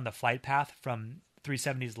would have been on the flight path from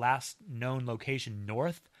 370's last known location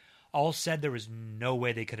north all said there was no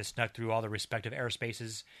way they could have snuck through all the respective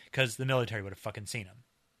airspaces because the military would have fucking seen them.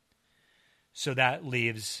 So that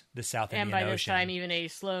leaves the South And Indian by Ocean. this time, even a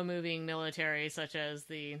slow-moving military, such as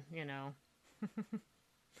the,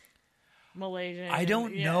 Malaysian. I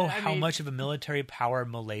don't know how mean, much of a military power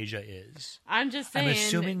Malaysia is. I'm just saying. I'm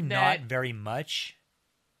assuming that not very much.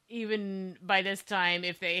 even by this time,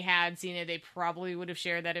 if they had seen it, they probably would have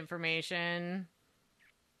shared that information.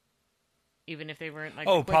 Even if they weren't the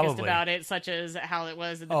quickest probably. about it, such as how it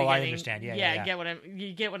was at the Oh, beginning. I understand. Yeah.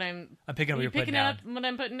 You get what I'm. I'm picking up what you you're putting picking down. up what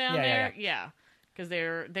I'm putting down Yeah, there? Yeah. Because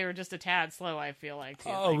they were just a tad slow, I feel like. To,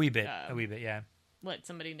 A wee bit, yeah. Let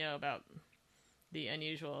somebody know about the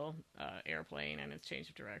unusual airplane and its change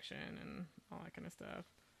of direction and all that kind of stuff.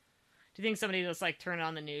 Do you think somebody just turn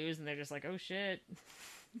on the news and they're just like, oh shit?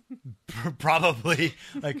 Probably.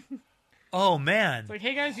 Oh man. It's like,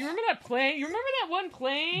 hey guys, you remember that plane? You remember that one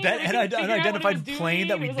plane? That we couldn't figure out what it unidentified was plane doing?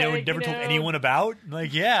 that we It was never told anyone about?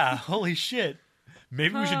 Yeah, holy shit.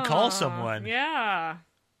 Maybe we should call someone. Yeah.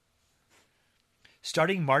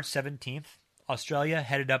 Starting March 17th, Australia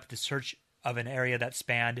headed up the search of an area that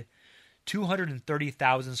spanned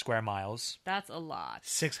 230,000 square miles, That's a lot.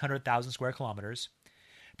 600,000 square kilometers,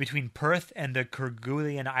 between Perth and the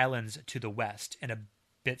Kerguelen Islands to the west and a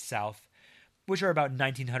bit south, which are about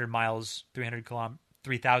 1,900 miles,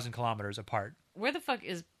 3,000 kilometers apart. Where the fuck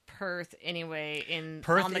is Perth anyway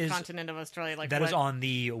Perth on the is- continent of Australia? That is on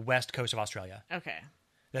the west coast of Australia. Okay.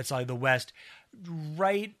 That's the west,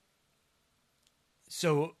 right?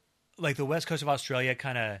 So, the west coast of Australia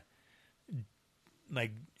kind of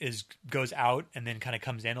goes out and then kind of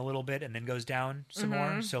comes in a little bit and then goes down some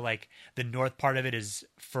more. So the north part of it is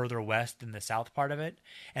further west than the south part of it,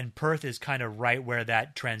 and Perth is kind of right where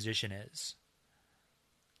that transition is.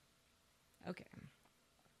 Okay.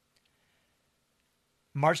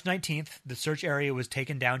 March 19th, the search area was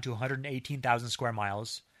taken down to 118,000 square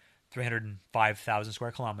miles, 305,000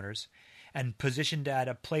 square kilometers, and positioned at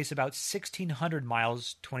a place about 1,600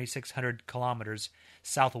 miles, 2,600 kilometers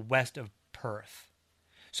southwest of Perth.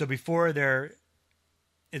 So before there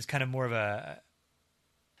is kind of more of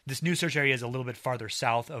this new search area is a little bit farther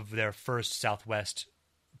south of their first southwest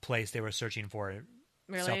place they were searching for.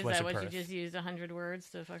 Really? Is Southwest that of what Perth. you just used 100 words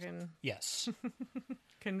to fucking Yes.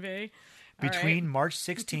 convey? All Between right. March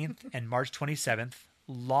 16th and March 27th,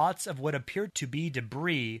 lots of what appeared to be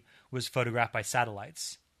debris was photographed by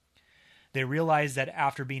satellites. They realized that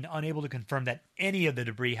after being unable to confirm that any of the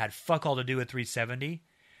debris had fuck all to do with 370,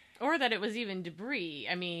 Or that it was even debris.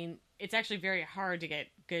 I mean, it's actually very hard to get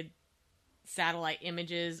good satellite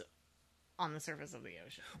images on the surface of the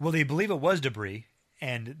ocean. well, they believe it was debris,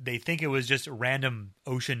 and they think it was just random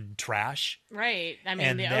ocean trash. Right. I mean,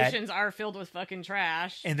 And the that- oceans are filled with fucking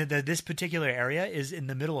trash. And that this particular area is in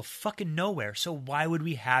the middle of fucking nowhere. So why would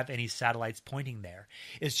we have any satellites pointing there?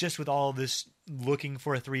 It's just with all this looking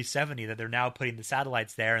for a 370 that they're now putting the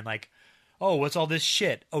satellites there and oh, what's all this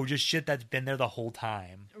shit? Oh, just shit that's been there the whole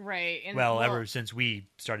time. Right. And Well, ever since we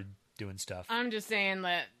started doing stuff. I'm just saying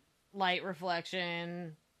that light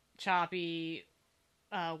reflection, choppy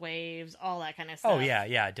waves, all that kind of stuff. Oh,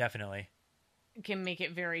 yeah, definitely. Can make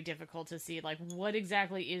it very difficult to see, what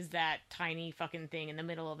exactly is that tiny fucking thing in the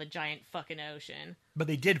middle of a giant fucking ocean. But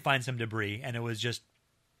they did find some debris, and it was just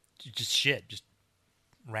shit, just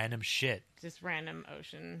random shit. Just random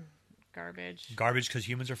ocean garbage. Garbage because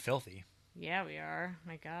humans are filthy. Yeah, we are.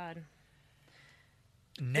 My God.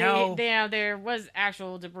 Now, There was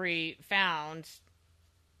actual debris found,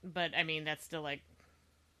 but I mean that's still 2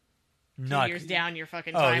 years down your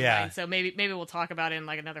fucking timeline. yeah. So maybe we'll talk about it in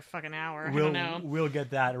another fucking hour. I don't know. We'll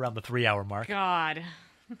get that around the 3-hour mark. God.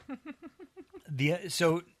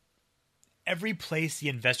 So every place the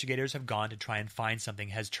investigators have gone to try and find something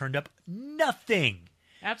has turned up nothing.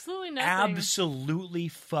 Absolutely nothing. Absolutely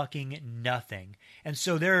fucking nothing. And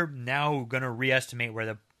so they're now going to reestimate where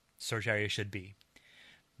the search area should be.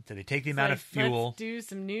 So they take the amount of fuel. Let's do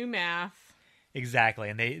some new math. Exactly.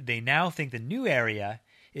 And they now think the new area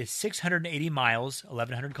is 680 miles,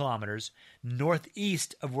 1,100 kilometers,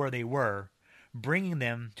 northeast of where they were, bringing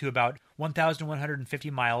them to about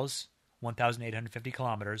 1,150 miles, 1,850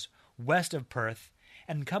 kilometers, west of Perth,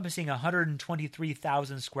 and encompassing a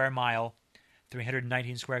 123,000 square mile,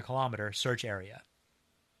 319 square kilometer search area.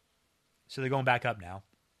 So they're going back up now.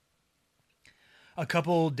 A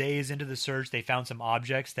couple days into the search, they found some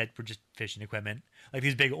objects that were just fishing equipment, like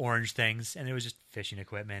these big orange things, and it was just fishing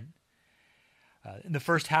equipment. In the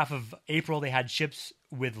first half of April, they had ships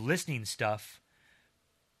with listening stuff,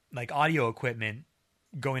 like audio equipment,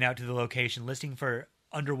 going out to the location, listening for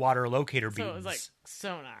underwater locator beams. So it was like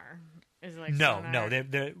sonar. Is it like no, sonar?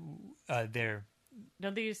 no, they're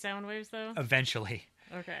Don't they use sound waves though? Eventually.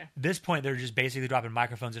 Okay. At this point, they're just basically dropping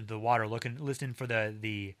microphones into the water, listening for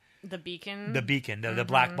the beacon. The beacon, the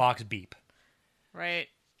black box beep. Right.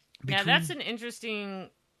 Now that's an interesting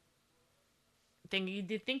thing.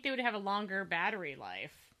 You'd think they would have a longer battery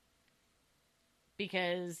life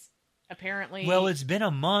because apparently. Well, it's been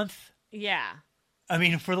a month. Yeah. I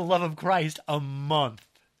mean, for the love of Christ, a month.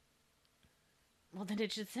 Well, then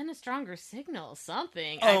it should send a stronger signal.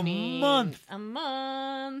 Something. A month.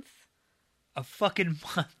 A fucking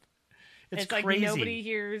month. It's like crazy. Nobody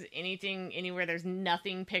hears anything anywhere. There's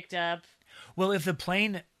nothing picked up. Well, if the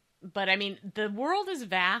plane... But, I mean, the world is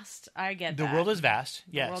vast. I get that. The world is vast,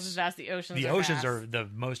 yes. The world is vast. The oceans are vast. The oceans are the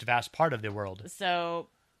most vast part of the world. So,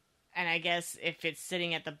 and I guess if it's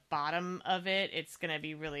sitting at the bottom of it, it's going to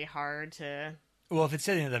be really hard to... Well, if it's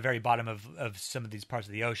sitting at the very bottom of some of these parts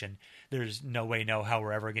of the ocean, there's no way, how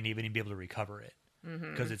we're ever going to even be able to recover it.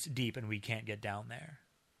 Because it's deep and we can't get down there.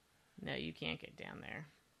 No, you can't get down there.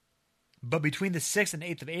 But between the 6th and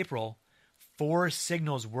 8th of April, 4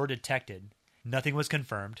 signals were detected. Nothing was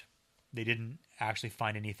confirmed. They didn't actually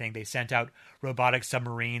find anything. They sent out robotic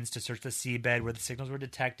submarines to search the seabed where the signals were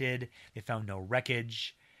detected. They found no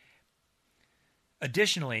wreckage.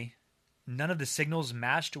 Additionally, none of the signals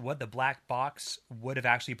matched what the black box would have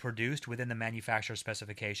actually produced within the manufacturer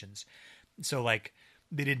specifications. So, like,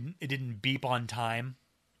 it didn't beep on time.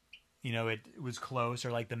 It was close,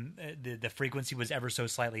 or like the frequency was ever so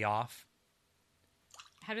slightly off.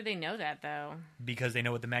 How do they know that, though? Because they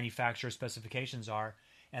know what the manufacturer specifications are,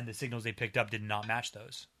 and the signals they picked up did not match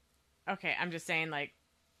those. Okay, I'm just saying, like,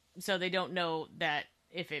 so they don't know that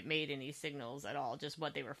if it made any signals at all, just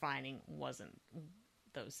what they were finding wasn't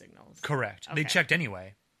those signals. Correct. Okay. They checked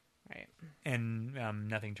anyway. Right. And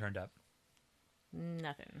nothing turned up.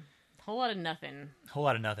 Nothing. Whole lot of nothing.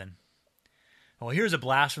 Well, here's a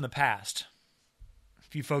blast from the past.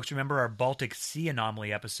 If you folks remember our Baltic Sea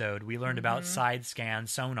anomaly episode, we learned about side scan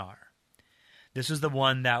sonar. This was the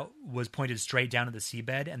one that was pointed straight down at the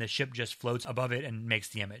seabed, and the ship just floats above it and makes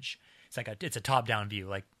the image. It's a top-down view,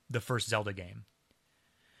 like the first Zelda game.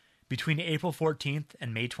 Between April 14th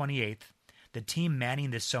and May 28th, the team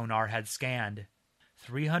manning this sonar had scanned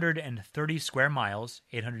 330 square miles,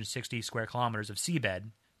 860 square kilometers of seabed.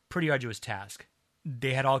 Pretty arduous task.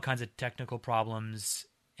 They had all kinds of technical problems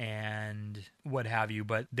and what have you,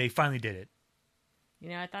 but they finally did it.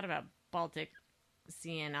 I thought about Baltic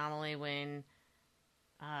Sea anomaly when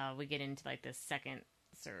we get into like the second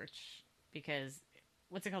search, because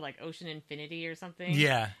what's it called, like Ocean Infinity or something?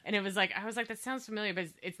 Yeah. And it was like, I was like, that sounds familiar, but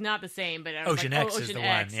it's not the same. But I was Ocean like, X is Ocean the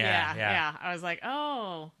X. one. Yeah. I was like,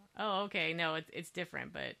 oh, okay. No, it's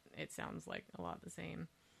different, but it sounds like a lot the same.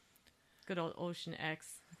 Good old Ocean X.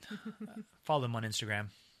 Follow them on Instagram.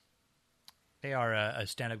 They are a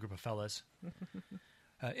stand-up group of fellas.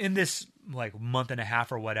 In this month and a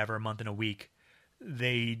half or whatever, month and a week,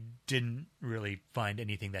 they didn't really find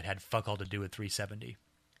anything that had fuck all to do with 370.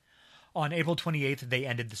 On April 28th, they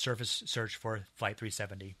ended the surface search for Flight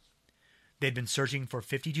 370. They'd been searching for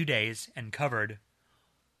 52 days and covered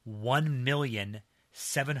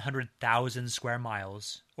 1,700,000 square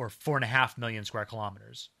miles, or 4.5 million square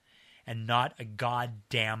kilometers. And not a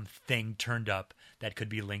goddamn thing turned up that could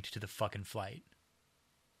be linked to the fucking flight.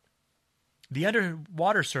 The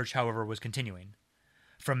underwater search, however, was continuing.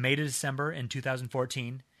 From May to December in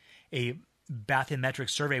 2014, a bathymetric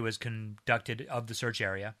survey was conducted of the search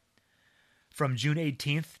area. From June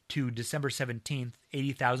 18th to December 17th,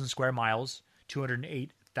 80,000 square miles,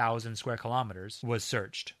 208,000 square kilometers, was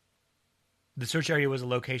searched. The search area was a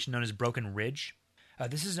location known as Broken Ridge.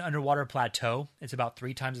 This is an underwater plateau. It's about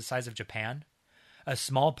 3 times the size of Japan. A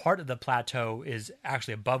small part of the plateau is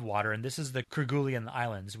actually above water, and this is the Kerguelen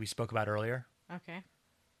Islands we spoke about earlier. Okay.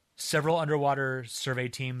 Several underwater survey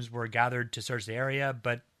teams were gathered to search the area,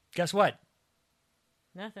 but guess what?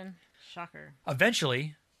 Nothing. Shocker.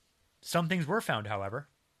 Eventually, some things were found, however.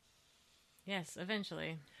 Yes,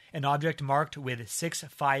 eventually. An object marked with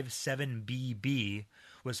 657BB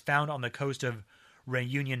was found on the coast of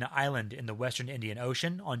Reunion Island in the western Indian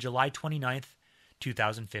Ocean on July 29th,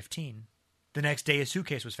 2015. The next day, a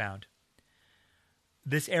suitcase was found.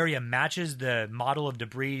 This area matches the model of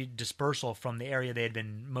debris dispersal from the area they had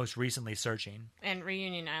been most recently searching. And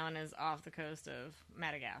Reunion Island is off the coast of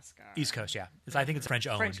Madagascar. East Coast, yeah. I think it's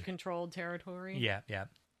French-owned. French-controlled territory. Yeah.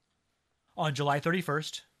 On July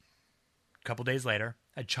 31st, a couple days later,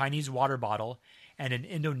 a Chinese water bottle and an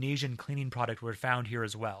Indonesian cleaning product were found here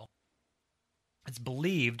as well. It's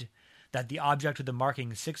believed that the object with the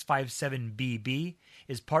marking 657BB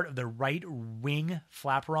is part of the right wing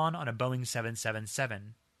flaperon on a Boeing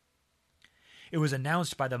 777. It was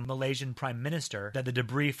announced by the Malaysian Prime Minister that the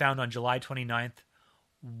debris found on July 29th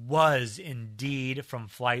was indeed from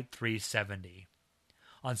Flight 370.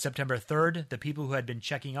 On September 3rd, the people who had been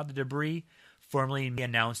checking out the debris formally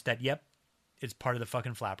announced that, yep, it's part of the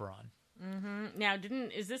fucking flaperon. Mm-hmm. Now,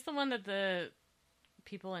 is this the one that the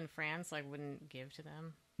people in France wouldn't give to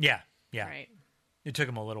them? Yeah. Right. It took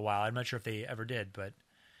them a little while. I'm not sure if they ever did, but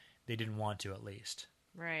they didn't want to, at least.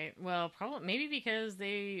 Right. Well, probably maybe because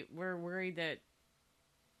they were worried that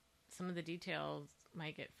some of the details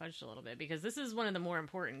might get fudged a little bit, because this is one of the more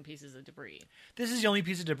important pieces of debris. This is the only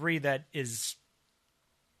piece of debris that is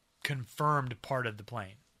confirmed part of the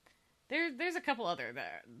plane. There's a couple other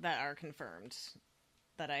that are confirmed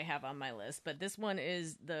that I have on my list, but this one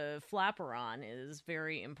is the flaperon is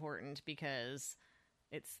very important because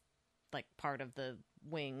it's part of the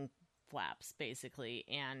wing flaps, basically,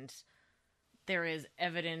 and there is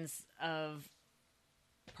evidence of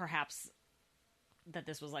perhaps that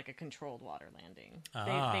this was a controlled water landing.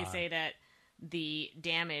 They say that the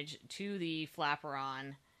damage to the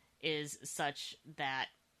flaperon is such that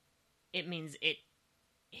it means it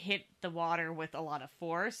hit the water with a lot of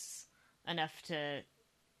force, enough to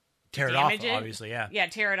tear it off, obviously, yeah. Yeah,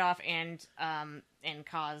 tear it off and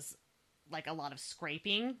cause a lot of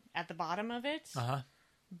scraping at the bottom of it. Uh-huh.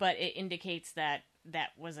 But it indicates that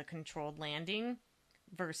was a controlled landing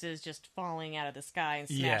versus just falling out of the sky and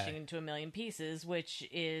smashing into a million pieces, which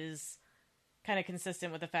is kind of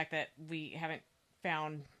consistent with the fact that we haven't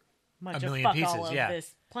found much of fuck all of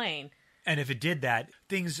this plane. And if it did that,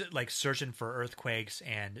 things like searching for earthquakes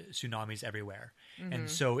and tsunamis everywhere. Mm-hmm. And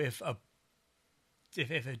so if a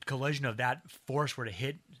collision of that force were to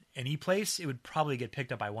hit any place, it would probably get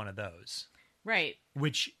picked up by one of those. Right.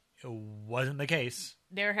 Which wasn't the case.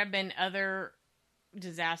 There have been other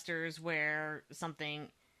disasters where something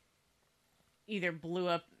either blew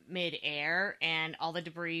up mid-air and all the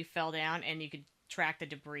debris fell down and you could track the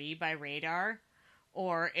debris by radar,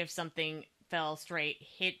 or if something fell straight,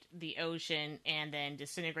 hit the ocean, and then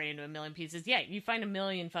disintegrated into a million pieces. Yeah, you find a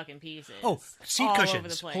million fucking pieces. Oh, seat all cushions. Over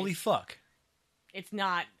the place. Holy fuck. It's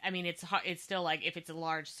not, it's still if it's a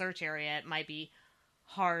large search area, it might be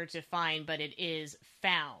hard to find, but it is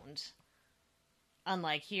found.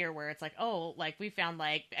 Unlike here, where it's we found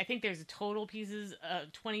I think there's a total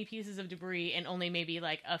 20 pieces of debris, and only maybe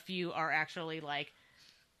a few are actually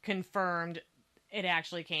confirmed it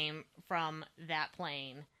actually came from that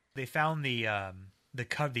plane. They found the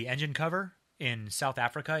engine cover in South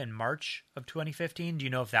Africa in March of 2015. Do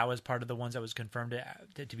you know if that was part of the ones that was confirmed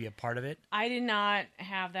to be a part of it? I did not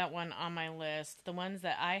have that one on my list. The ones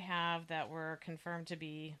that I have that were confirmed to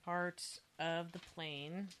be part of the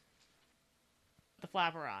plane, the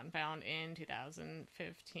flaperon, found in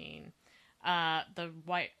 2015. The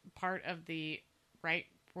white part of the right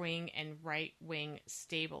wing and right wing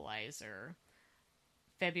stabilizer,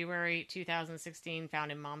 February 2016,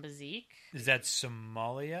 found in Mozambique. Is that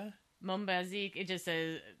Somalia? Mozambique, it just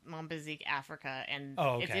says Mozambique, Africa, and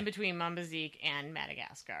it's in between Mozambique and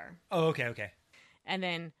Madagascar. Oh, okay. And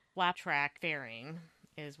then flap track fairing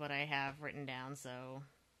is what I have written down, so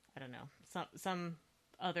I don't know. Some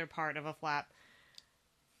other part of a flap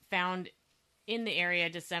found in the area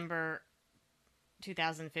December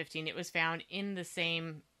 2015. It was found in the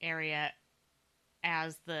same area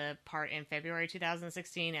as the part in February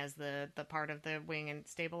 2016, as the part of the wing and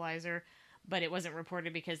stabilizer, but it wasn't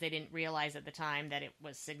reported because they didn't realize at the time that it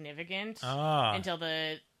was significant until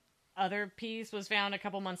the other piece was found a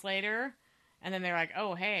couple months later, and then they're like,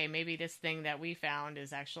 oh, hey, maybe this thing that we found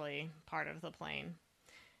is actually part of the plane.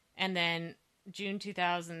 And then June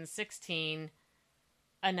 2016,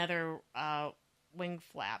 another wing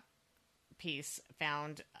flap piece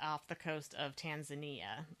found off the coast of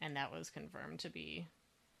Tanzania, and that was confirmed to be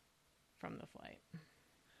from the flight.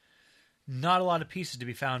 Not a lot of pieces to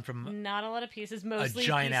be found from. Not a lot of pieces. Mostly a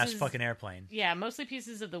giant ass fucking airplane. Yeah, mostly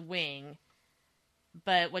pieces of the wing,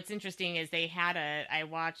 But what's interesting is I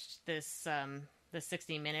watched this, the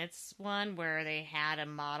 60 Minutes one where they had a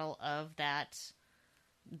model of that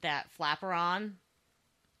flaperon.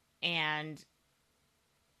 And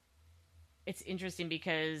it's interesting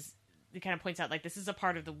because it kind of points out, like, this is a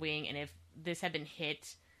part of the wing, and if this had been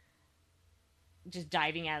hit just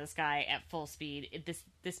diving out of the sky at full speed,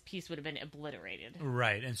 this piece would have been obliterated.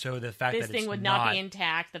 Right, and so the fact this that thing it's would not be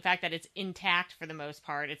intact, the fact that it's intact for the most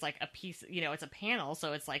part, it's like a piece, it's a panel,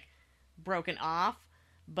 so it's like broken off,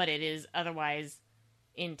 but it is otherwise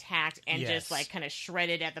intact and just like kind of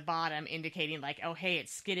shredded at the bottom, indicating like, oh, hey, it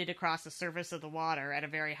skidded across the surface of the water at a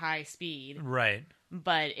very high speed. Right.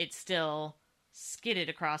 But it's still skidded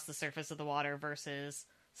across the surface of the water versus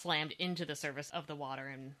slammed into the surface of the water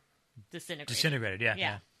and disintegrated.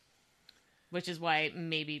 Yeah. Which is why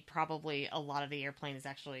probably a lot of the airplane is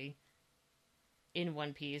actually in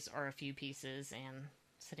one piece or a few pieces and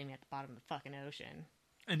sitting at the bottom of the fucking ocean.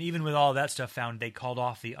 And even with all that stuff found, they called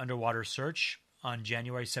off the underwater search on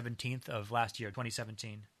January 17th of last year,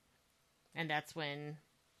 2017. And that's when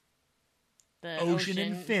the Ocean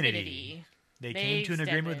Infinity. They came to an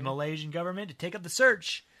agreement with the Malaysian government to take up the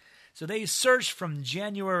search. So they searched from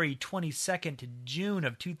January 22nd to June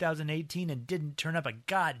of 2018 and didn't turn up a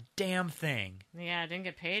goddamn thing. Yeah, didn't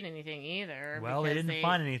get paid anything either. Well, they didn't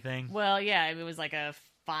find anything. Well, yeah, it was like a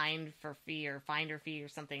finder fee or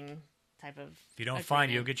something type of... If you don't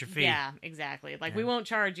find, you'll get your fee. Yeah, exactly. Like, we won't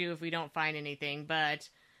charge you if we don't find anything, but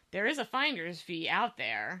there is a finder's fee out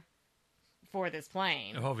there for this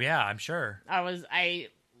plane. Oh, yeah, I'm sure. I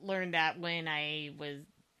learned that when I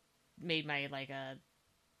made my, like, a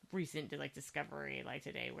recent discovery like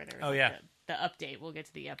today where there's the update. We'll get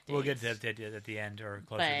to the update. We'll get to the update at the end or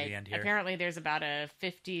closer to the end here. Apparently there's about a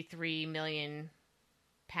 53 million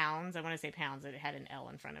pounds. I want to say pounds. It had an L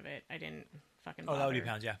in front of it. I didn't fucking bother. Oh, that would be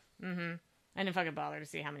pounds, yeah. Mm-hmm. I didn't fucking bother to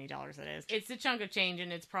see how many dollars it is. It's a chunk of change,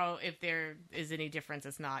 and it's if there is any difference,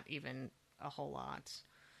 it's not even a whole lot.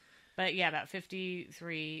 But yeah, about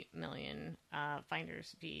 53 million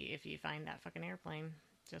finder's fee if you find that fucking airplane.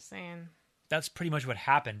 Just saying. That's pretty much what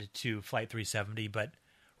happened to Flight 370, but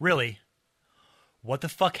really, what the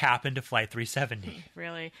fuck happened to Flight 370?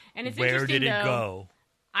 Really? And it's Where interesting, did it go?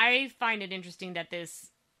 I find it interesting that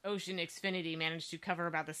this Ocean Xfinity managed to cover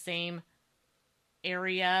about the same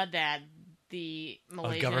area that the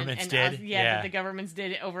Malaysian governments and did? that the governments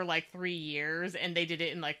did over like 3 years, and they did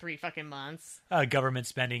it in like 3 fucking months. Government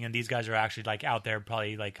spending, and these guys are actually like out there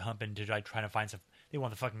probably like humping to like trying to find some. They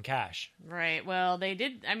want the fucking cash. Right. Well, they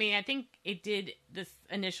did. I mean, I think it did. This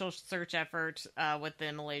initial search effort with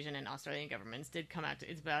the Malaysian and Australian governments did come out to,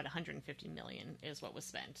 it's about 150 million is what was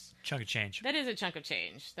spent. Chunk of change. That is a chunk of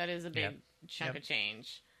change. That is a big chunk of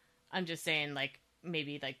change. I'm just saying, like,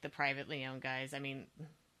 maybe like the privately owned guys. I mean,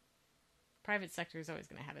 private sector is always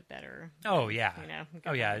going to have it better. Oh, yeah.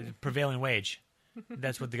 Oh, yeah. Prevailing wage.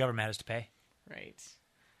 That's what the government has to pay. Right.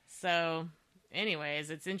 So, anyways,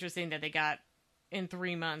 it's interesting that they got, in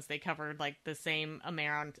 3 months, they covered like the same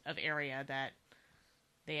amount of area that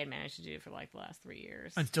they had managed to do for like the last 3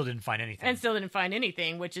 years. And still didn't find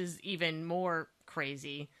anything. Which is even more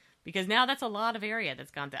crazy because now that's a lot of area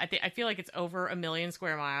that's gone through. I feel like it's over 1 million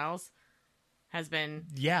square miles. Has been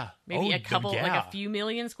maybe like a few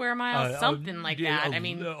million square miles, something like that. I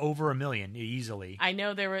mean, over 1 million easily. I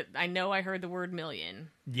heard the word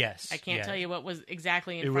million. Yes, I can't tell you what was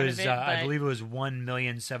exactly in front of it. I believe it was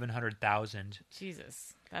 1,700,000.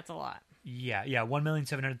 Jesus, that's a lot. Yeah,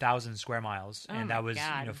 1,700,000 square miles, and that was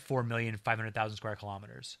 4,500,000 square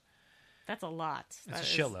kilometers. That's a lot. That's a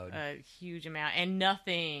shitload. A huge amount, and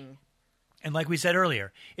nothing. And like we said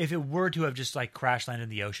earlier, if it were to have just like crash landed in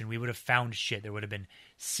the ocean, we would have found shit. There would have been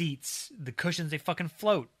seats, the cushions. They fucking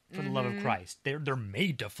float for the love of Christ. They're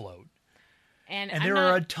made to float. And there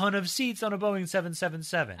are a ton of seats on a Boeing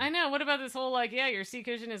 777. I know. What about this whole your seat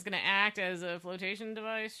cushion is going to act as a flotation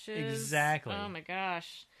device? Exactly. Oh my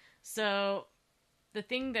gosh. So the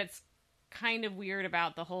thing that's kind of weird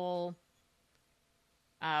about the whole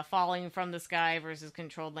falling from the sky versus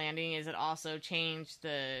controlled landing is it also changed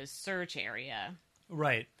the search area.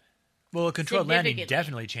 Right. Well, a controlled landing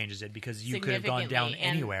definitely changes it because you could have gone down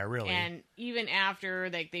anywhere, really. And even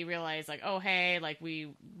after they realized, oh, hey,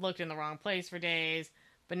 we looked in the wrong place for days,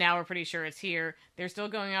 but now we're pretty sure it's here. They're still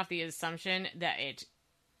going off the assumption that it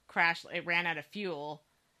crashed, it ran out of fuel,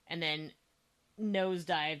 and then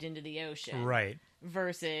nosedived into the ocean. Right.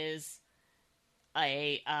 Versus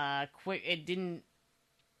it didn't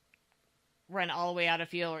run all the way out of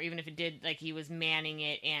fuel, or even if it did, he was manning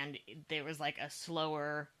it and there was a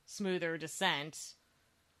slower, smoother descent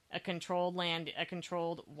a controlled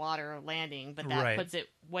water landing, but that Right. puts it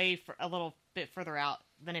a little bit further out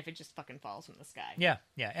than if it just fucking falls from the sky. Yeah,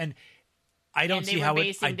 and I don't And they see were how it.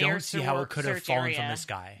 basing I don't their see how it could have search fallen from area- the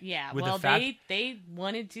sky. Yeah, With well, the fact, they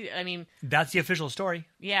wanted to. I mean, that's the official story.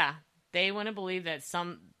 yeah, they want to believe that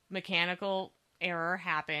some mechanical error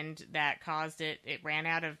happened that caused it. It ran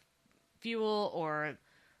out of fuel, or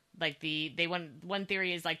like one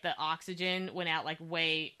theory is like the oxygen went out like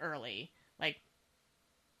way early, like,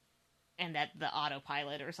 and that the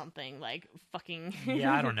autopilot or something like fucking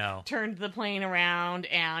Yeah, I don't know. turned the plane around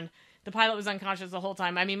and the pilot was unconscious the whole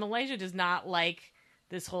time. I mean, Malaysia does not like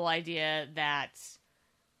this whole idea that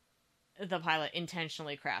the pilot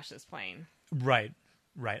intentionally crashed this plane. Right.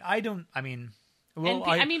 I don't. I mean, well,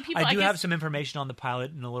 And people. I do guess, have some information on the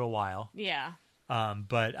pilot in a little while. Yeah.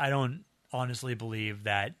 But I don't honestly believe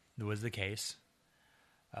that was the case.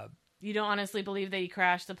 You don't honestly believe that he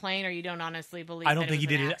crashed the plane, or you don't honestly believe I don't that think he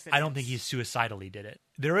was an did it. accident? I don't think he suicidally did it.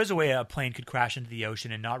 There is a way a plane could crash into the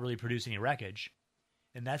ocean and not really produce any wreckage,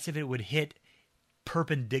 and that's if it would hit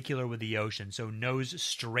perpendicular with the ocean, so nose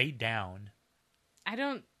straight down. I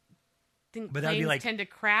don't think But that'd be planes like- tend to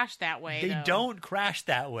crash that way. They though. don't crash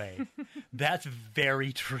that way. That's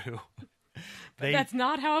very true. That's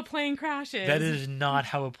not how a plane crashes. That is not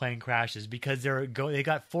how a plane crashes, because they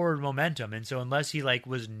got forward momentum, and so unless he like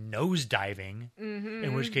was nose diving,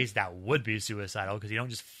 in which case that would be suicidal, because you don't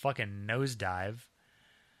just fucking nose dive.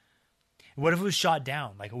 What if it was shot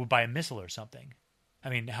down, like by a missile or something? I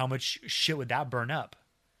mean, how much shit would that burn up?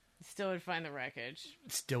 Still would find the wreckage.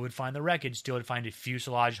 Still would find the wreckage. Still would find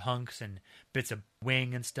fuselage hunks and bits of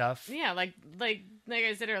wing and stuff. Yeah, like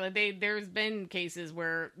I said earlier, there's been cases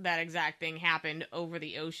where that exact thing happened over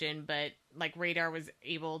the ocean, but like radar was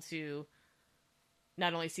able to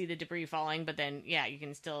not only see the debris falling, but then you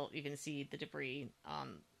can see the debris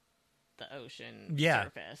on the ocean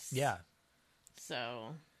surface. Yeah.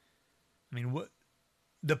 So, I mean,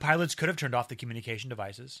 the pilots could have turned off the communication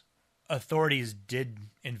devices. Authorities did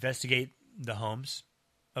investigate the homes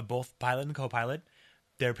of both pilot and co-pilot.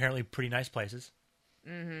 They're apparently pretty nice places.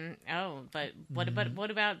 mm-hmm. Oh, but what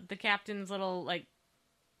about the captain's little like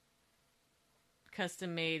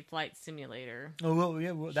custom-made flight simulator? Oh well,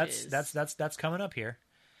 yeah, well, that's coming up here.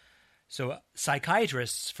 So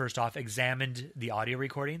psychiatrists first off examined the audio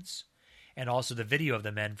recordings and also the video of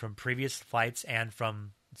the men from previous flights and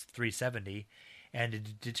from 370,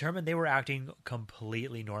 and determined they were acting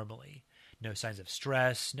completely normally. No signs of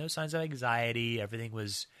stress, no signs of anxiety. Everything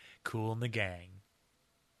was cool in the gang.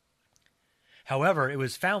 However, it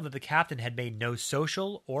was found that the captain had made no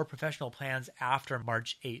social or professional plans after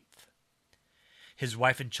March 8th. His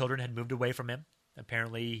wife and children had moved away from him.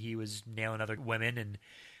 Apparently, he was nailing other women, and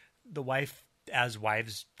the wife, as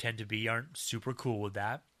wives tend to be, aren't super cool with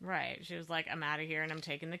that. Right. She was like, I'm out of here and I'm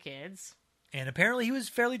taking the kids. And apparently he was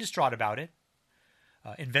fairly distraught about it.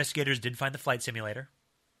 Investigators did find the flight simulator,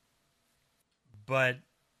 but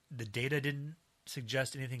the data didn't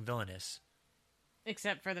suggest anything villainous.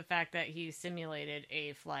 Except for the fact that he simulated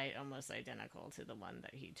a flight almost identical to the one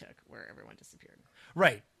that he took where everyone disappeared.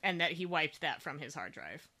 Right. And that he wiped that from his hard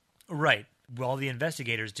drive. Right. Well, the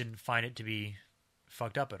investigators didn't find it to be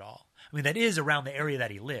fucked up at all. I mean, that is around the area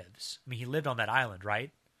that he lives. I mean, he lived on that island, right?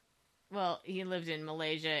 Well, he lived in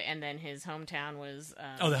Malaysia, and then his hometown was...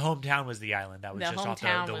 the hometown was the island. That was just off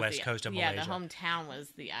the was west coast of Malaysia. Yeah, the hometown was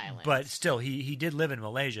the island. But still, he did live in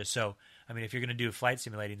Malaysia, so, I mean, if you're going to do flight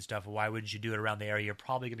simulating stuff, why wouldn't you do it around the area you're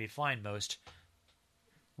probably going to be flying most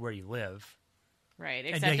where you live? Right,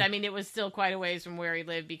 except, I mean, it was still quite a ways from where he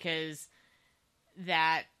lived because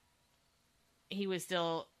that he was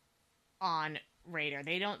still on radar.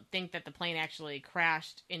 They don't think that the plane actually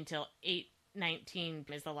crashed until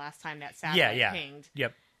 8:19 is the last time that satellite pinged.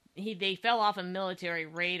 Yep. They fell off a military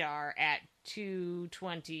radar at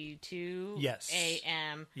 2:22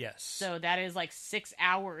 a.m. Yes. So that is like 6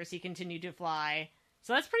 hours he continued to fly.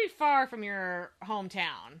 So that's pretty far from your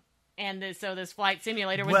hometown. And so this flight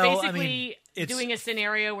simulator was basically doing a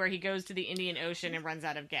scenario where he goes to the Indian Ocean and runs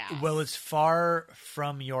out of gas. Well, it's far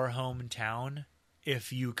from your hometown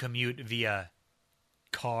if you commute via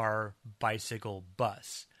car, bicycle,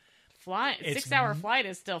 bus. 6 hour flight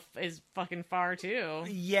is fucking far too.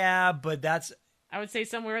 Yeah, but that's... I would say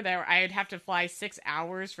somewhere that I'd have to fly 6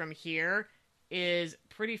 hours from here is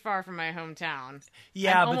pretty far from my hometown.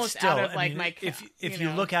 Yeah, I'm but almost still, out of, I like, mean, my, if you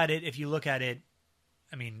look at it,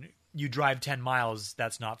 I mean, you drive 10 miles,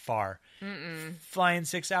 that's not far. Mm-mm. Flying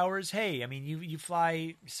 6 hours, hey, I mean, you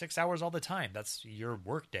fly 6 hours all the time. That's your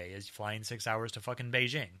work day, is flying 6 hours to fucking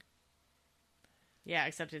Beijing. Yeah,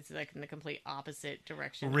 except it's like in the complete opposite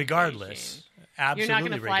direction. Regardless. Absolutely. You're not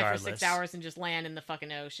going to fly regardless. for 6 hours and just land in the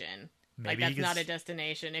fucking ocean. Maybe like, that's not a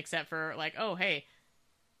destination, except for, like, oh, hey,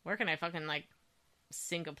 where can I fucking, like,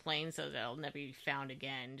 sink a plane so that it'll never be found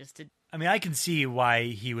again? Just to... I mean, I can see why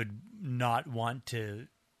he would not want to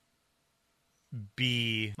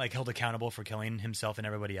be, like, held accountable for killing himself and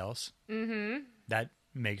everybody else. Mm-hmm. That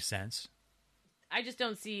makes sense. I just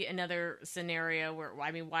don't see another scenario where,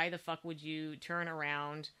 I mean, why the fuck would you turn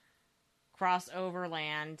around, cross over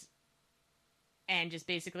land, and just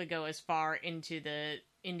basically go as far into the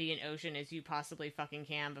Indian Ocean as you possibly fucking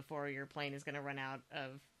can before your plane is going to run out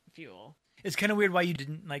of fuel? It's kind of weird why you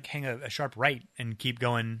didn't, like, hang a sharp right and keep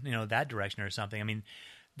going, that direction or something. I mean,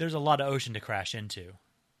 there's a lot of ocean to crash into.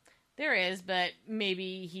 There is, but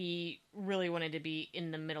maybe he really wanted to be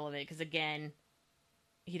in the middle of it, because, again,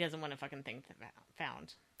 he doesn't want a fucking thing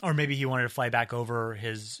found. Or maybe he wanted to fly back over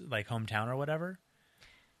his, like, hometown or whatever.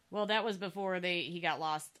 Well, that was before he got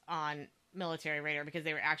lost on military radar, because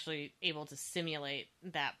they were actually able to simulate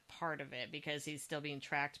that part of it, because he's still being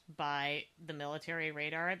tracked by the military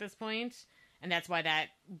radar at this point. And that's why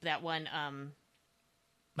that one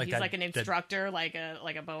he's like an instructor, like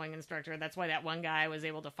a Boeing instructor. That's why that one guy was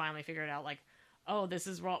able to finally figure it out, like, oh, this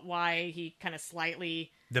is why he kind of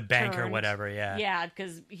slightly the bank turned. Or whatever, yeah. Yeah,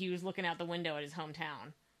 because he was looking out the window at his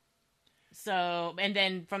hometown. So, and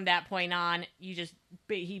then from that point on,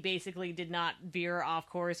 he basically did not veer off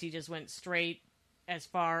course. He just went straight as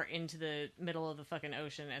far into the middle of the fucking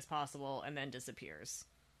ocean as possible, and then disappears.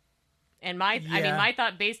 And my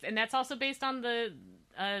thought and that's also based on the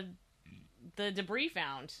debris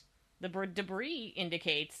found. The debris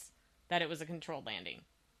indicates that it was a controlled landing.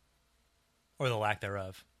 Or the lack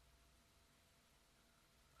thereof.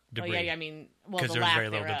 Debris. Well, yeah, I mean, the there was lack very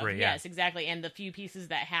little thereof. debris. Yeah. Yes, exactly. And the few pieces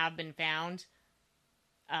that have been found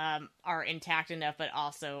are intact enough, but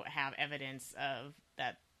also have evidence of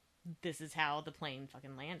that this is how the plane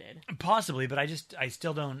fucking landed. Possibly, but I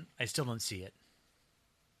still don't see it.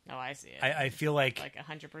 Oh, I see it. I feel like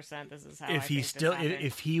 100%. This is how.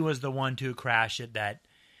 If he was the one to crash it,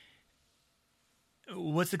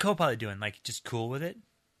 what's the co-pilot doing? Like, just cool with it?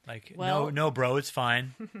 Like, no, bro, it's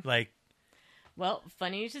fine. Like, well,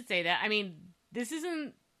 funny you should say that. I mean, this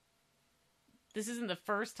isn't the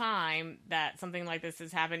first time that something like this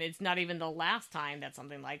has happened. It's not even the last time that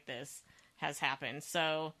something like this has happened.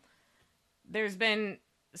 So there's been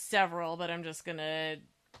several, but I'm just gonna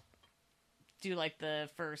do like the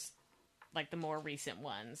first, like the more recent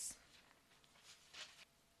ones.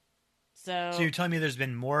 So you're telling me there's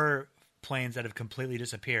been more planes that have completely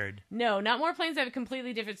disappeared? No, not more planes that have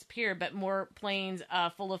completely disappeared, but more planes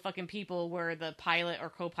full of fucking people where the pilot or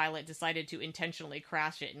co-pilot decided to intentionally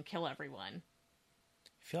crash it and kill everyone.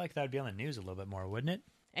 I feel like that would be on the news a little bit more, wouldn't it?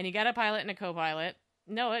 And you got a pilot and a co-pilot.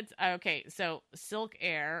 No, it's okay. So Silk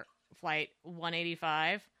Air flight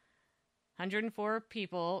 185, 104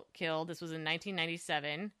 people killed. This was in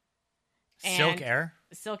 1997. Silk Air?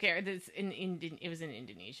 Silk Air. It was in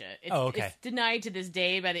Indonesia. Okay. It's denied to this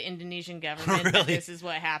day by the Indonesian government really? that this is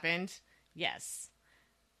what happened. Yes.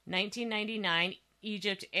 1999,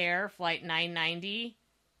 Egypt Air Flight 990.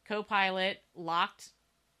 Co-pilot locked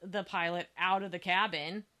the pilot out of the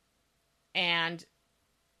cabin. And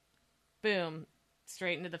boom,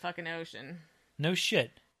 straight into the fucking ocean. No shit.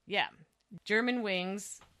 Yeah. German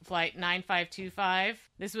Wings Flight 9525.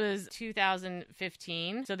 This was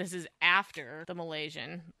 2015. So this is after the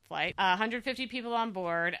Malaysian flight. 150 people on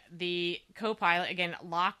board. The co-pilot, again,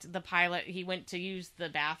 locked the pilot. He went to use the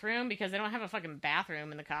bathroom because they don't have a fucking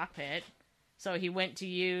bathroom in the cockpit. So he went to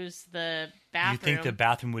use the bathroom. You think the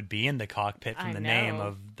bathroom would be in the cockpit from the name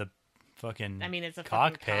of the fucking it's a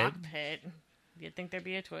cockpit. Fucking cockpit. You'd think there'd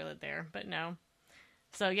be a toilet there, but no.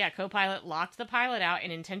 So, yeah, co-pilot locked the pilot out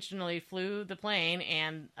and intentionally flew the plane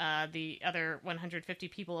and the other 150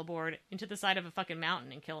 people aboard into the side of a fucking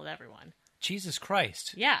mountain and killed everyone. Jesus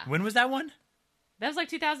Christ. Yeah. When was that one? That was like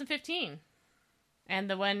 2015. And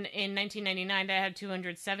the one in 1999 that had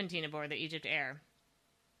 217 aboard, the Egypt Air.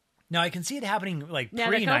 Now, I can see it happening, like,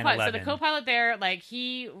 pre-9/11. So the co-pilot there, like,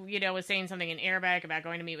 he, was saying something in Arabic about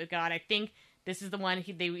going to meet with God. I think this is the one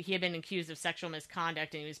he had been accused of sexual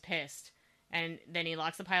misconduct and he was pissed. And then he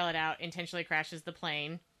locks the pilot out, intentionally crashes the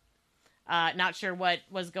plane. Not sure what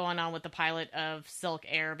was going on with the pilot of Silk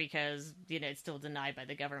Air because, it's still denied by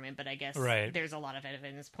the government. But I guess there's a lot of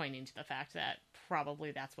evidence pointing to the fact that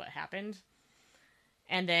probably that's what happened.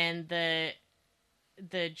 And then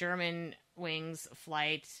the German Wings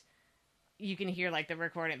flight, you can hear like the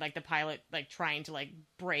recording, like the pilot like trying to like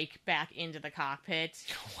break back into the cockpit.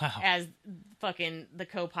 Wow. As fucking the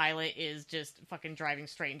co-pilot is just fucking driving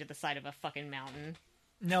straight into the side of a fucking mountain.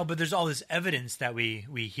 No, but there's all this evidence that we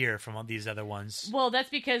hear from all these other ones. Well,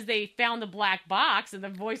 that's because they found the black box and the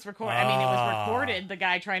voice record. I mean, it was recorded. The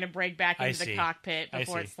guy trying to break back into the cockpit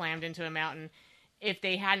before it slammed into a mountain. If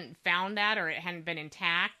they hadn't found that, or it hadn't been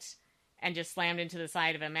intact and just slammed into the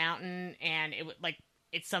side of a mountain, and it would like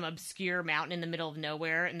it's some obscure mountain in the middle of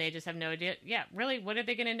nowhere, and they just have no idea. Yeah, really, what are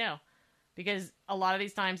they going to know? Because a lot of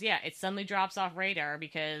these times, yeah, it suddenly drops off radar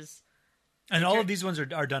because. And all of these ones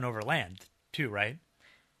are done over land too, right?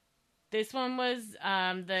 This one was,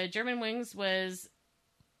 the German Wings was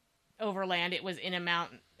overland. It was in a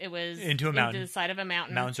mountain. It was into a mountain. Into the side of a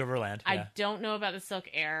mountain. Mountains over land. Yeah. I don't know about the Silk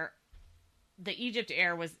Air. The Egypt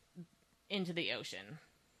Air was into the ocean.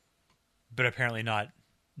 But apparently not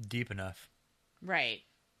deep enough. Right.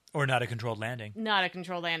 Or not a controlled landing. Not a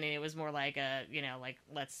controlled landing. It was more like a, like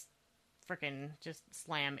let's frickin' just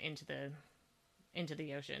slam into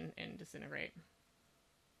the ocean and disintegrate.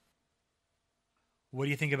 What do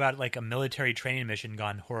you think about like a military training mission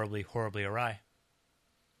gone horribly, horribly awry?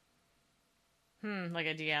 Like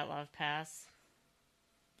a Dyatlov Pass.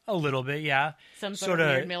 A little bit, yeah. Some sort of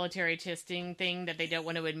weird military testing thing that they don't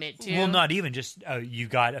want to admit to. Well, not even. Just you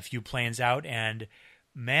got a few planes out, and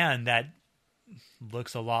man, that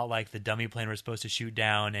looks a lot like the dummy plane we're supposed to shoot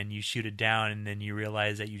down, and you shoot it down, and then you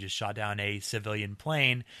realize that you just shot down a civilian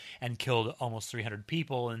plane and killed almost 300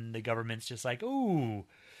 people, and the government's just like, ooh,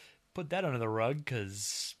 put that under the rug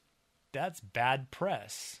because that's bad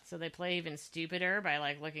press. So they play even stupider by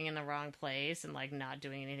like looking in the wrong place and like not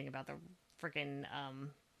doing anything about the freaking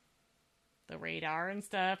the radar and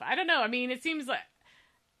stuff. I don't know. I mean, it seems like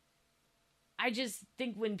I just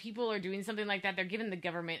think when people are doing something like that, they're giving the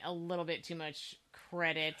government a little bit too much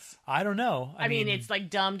credit. I don't know. I mean, it's like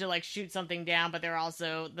dumb to like shoot something down, but they're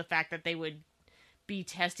also the fact that they would be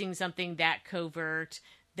testing something that covert.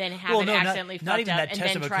 Then have it accidentally fucked up. Not even that and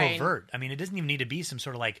test then of a covert. I mean, it doesn't even need to be some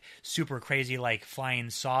sort of like super crazy like flying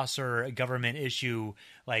saucer government issue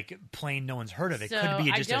like plane no one's heard of. It could be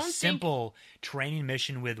just a simple training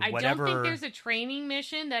mission with whatever. I don't think there's a training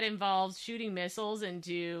mission that involves shooting missiles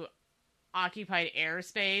into occupied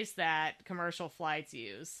airspace that commercial flights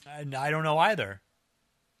use. I don't know either.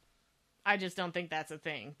 I just don't think that's a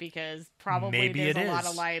thing because probably Maybe there's a lot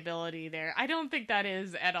of liability there. I don't think that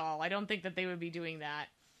is at all. I don't think that they would be doing that.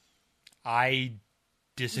 I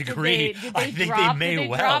disagree. Did I think they may did they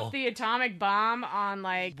well drop the atomic bomb on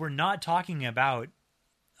like. We're not talking about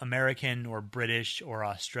American or British or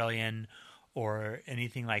Australian or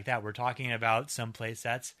anything like that. We're talking about someplace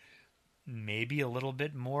that's maybe a little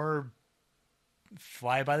bit more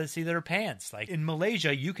fly by the seat of their pants. Like in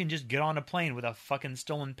Malaysia, you can just get on a plane with a fucking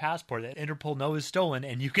stolen passport that Interpol knows is stolen,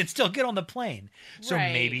 and you can still get on the plane. So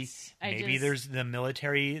right. maybe there's the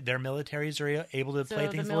military. Their militaries are able to play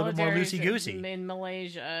things a little bit more loosey goosey. In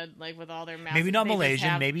Malaysia, like with all their massive, maybe not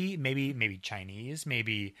Malaysian, maybe Chinese,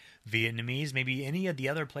 maybe Vietnamese, maybe any of the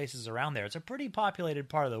other places around there. It's a pretty populated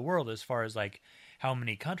part of the world as far as like how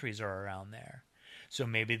many countries are around there. So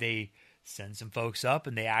maybe they send some folks up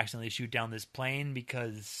and they accidentally shoot down this plane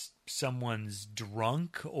because someone's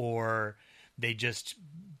drunk or they just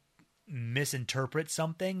misinterpret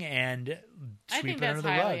something and sweep it under the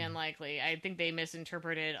rug. I think that's highly unlikely. I think they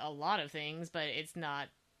misinterpreted a lot of things, but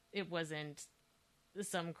it wasn't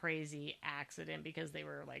some crazy accident because they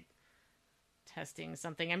were like testing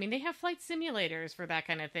something. I mean, they have flight simulators for that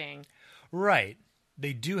kind of thing. Right.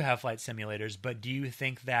 They do have flight simulators, but do you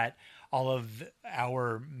think that all of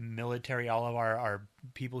our military, all of our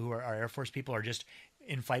people who are our Air Force people are just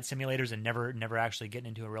in flight simulators and never actually getting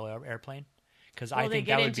into a real airplane? Because I think they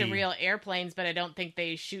get into real airplanes, but I don't think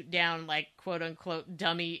they shoot down like quote unquote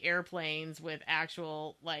dummy airplanes with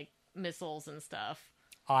actual like missiles and stuff.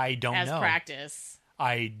 I don't know. As practice.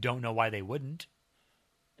 I don't know why they wouldn't.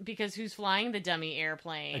 Because who's flying the dummy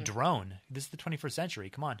airplane? A drone. This is the 21st century.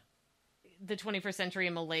 Come on. The 21st century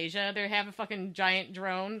in Malaysia, they have a fucking giant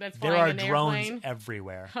drone that's flying an airplane. There are drones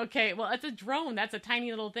everywhere. Okay, well, it's a drone. That's a tiny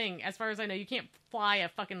little thing. As far as I know, you can't fly a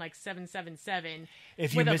fucking like 777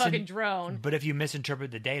 with a fucking drone. But if you misinterpret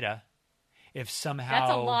the data, if somehow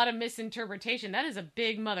that's a lot of misinterpretation. That is a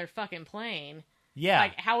big motherfucking plane. Yeah.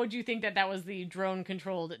 Like, how would you think that was the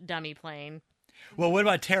drone-controlled dummy plane? Well, what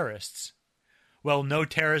about terrorists? Well, no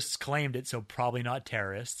terrorists claimed it, so probably not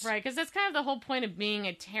terrorists. Right, because that's kind of the whole point of being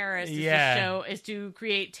a terrorist is to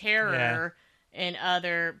create terror in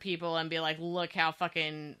other people and be like, look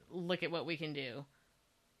at what we can do.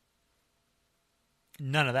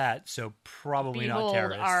 None of that, so probably Behold not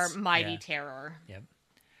terrorists. our mighty terror. Yep.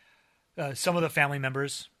 Some of the family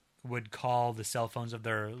members would call the cell phones of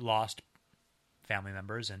their lost family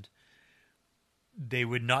members, and they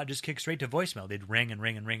would not just kick straight to voicemail. They'd ring and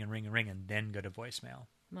ring and ring and ring and ring and then go to voicemail.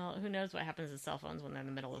 Well, who knows what happens to cell phones when they're in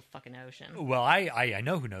the middle of the fucking ocean? Well, I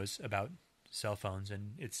know who knows about cell phones,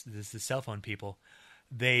 and it's the cell phone people.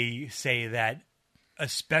 They say that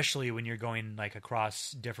especially when you're going like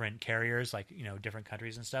across different carriers, like, you know, different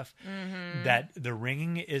countries and stuff, that the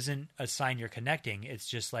ringing isn't a sign you're connecting. It's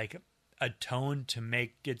just like a tone to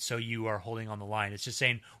make it so you are holding on the line. It's just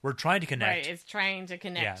saying we're trying to connect. Right, it's trying to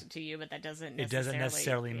connect to you, but that doesn't necessarily... It doesn't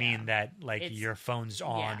necessarily mean that like It's- your phone's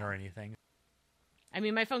on or anything. I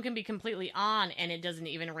mean, my phone can be completely on and it doesn't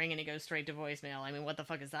even ring and it goes straight to voicemail. I mean, what the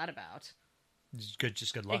fuck is that about?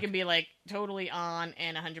 Just good luck. It can be like totally on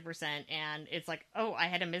and 100%, and it's like, oh, I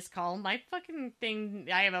had a missed call. My fucking thing,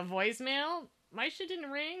 I have a voicemail. My shit didn't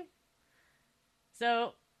ring.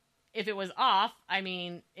 So if it was off, I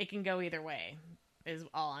mean, it can go either way, is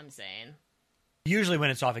all I'm saying. Usually when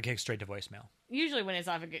it's off, it kicks straight to voicemail. Usually when it's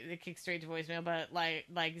off, it kicks straight to voicemail, but like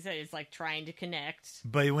you said, it's like trying to connect.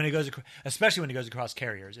 But when it goes, especially when it goes across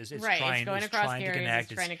carriers, it's right, trying, it's going across trying carriers, to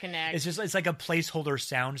connect. it's trying to connect. It's just, it's like a placeholder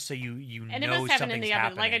sound, so you and know it must happen something's in the other.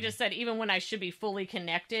 happening. Like I just said, even when I should be fully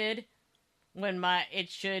connected, it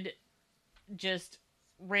should just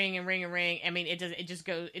ring and ring and ring. I mean, it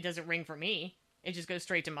doesn't ring for me. It just goes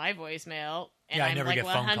straight to my voicemail, and Yeah, I I'm never like get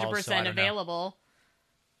phone calls, 100% so I don't know. available.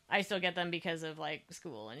 I still get them because of like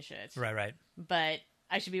school and shit. Right. But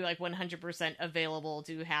I should be like 100% available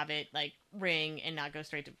to have it like ring and not go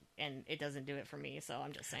straight to, and it doesn't do it for me. So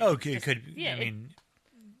I'm just saying. Oh, it's it just- could. Yeah, I mean,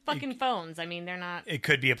 fucking phones. I mean, they're not. it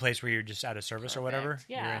could be a place where you're just out of service or whatever. Perfect,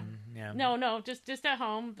 yeah. You're in, yeah. No, just at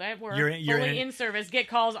home, at work, You're fully in- in service, get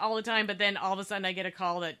calls all the time, but then all of a sudden I get a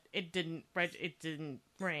call that it didn't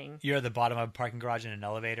ring. You're at the bottom of a parking garage in an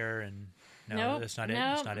elevator, and no, Nope, that's not it. nope,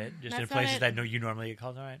 That's not it. Just in that's not places it. that you normally get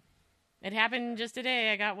calls. All right. It happened just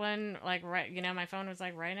today. I got one, like, right, my phone was,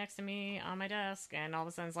 like, right next to me on my desk, and all of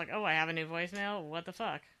a sudden it's like, oh, I have a new voicemail? What the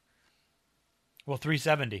fuck? Well,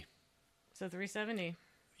 370. So 370.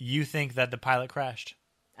 You think that the pilot crashed?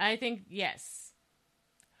 I think, yes.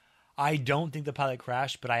 I don't think the pilot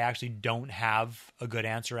crashed, but I actually don't have a good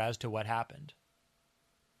answer as to what happened.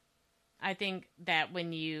 I think that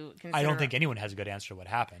when you consider... I don't think anyone has a good answer to what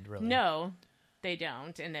happened, really. No, they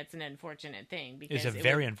don't, and that's an unfortunate thing. Because It's a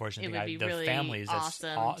very unfortunate It thing. would be The really families,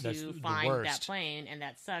 awesome that's to the find worst. that plane, and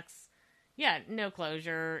that sucks. Yeah, no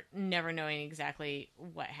closure, never knowing exactly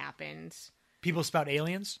what happened. People spout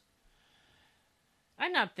aliens?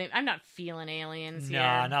 I'm not feeling aliens No,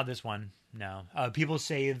 here. not this one. No. People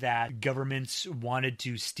say that governments wanted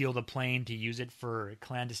to steal the plane to use it for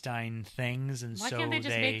clandestine things, and Why so can't they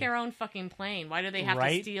just make their own fucking plane? Why do they have to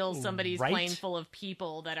Right, steal somebody's right. plane full of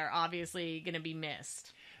people that are obviously going to be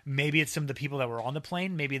missed? Maybe it's some of the people that were on the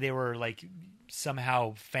plane. Maybe they were like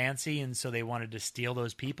somehow fancy, and so they wanted to steal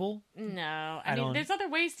those people. No. I I mean, don't- there's other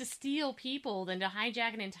ways to steal people than to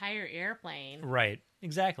hijack an entire airplane. Right.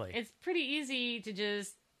 Exactly. It's pretty easy to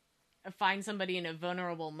just find somebody in a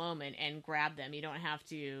vulnerable moment and grab them. You don't have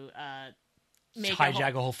to make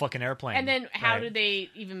hijack a whole fucking airplane. And then how Right. do they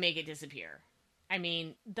even make it disappear? I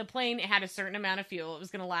mean, the plane had a certain amount of fuel. It was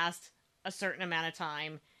going to last a certain amount of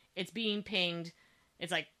time. It's being pinged.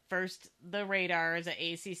 It's like first the radars, a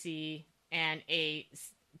ACC and a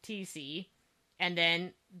TC, and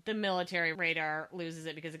then the military radar loses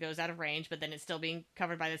it because it goes out of range, but then it's still being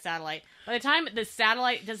covered by the satellite. By the time the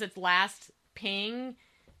satellite does its last ping,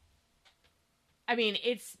 I mean,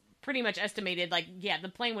 it's pretty much estimated, like, yeah, the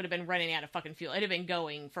plane would have been running out of fucking fuel. It'd have been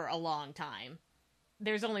going for a long time.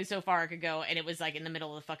 There's only so far it could go, and it was, like, in the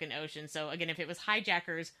middle of the fucking ocean. So, again, if it was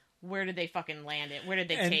hijackers, where did they fucking land it? Where did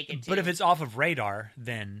they take it to? But if it's off of radar,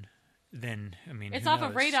 then I mean, It's who off of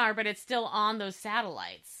knows? radar, but it's still on those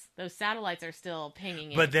satellites. Those satellites are still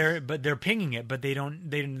pinging it. But they're pinging it, but they're not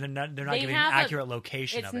giving an accurate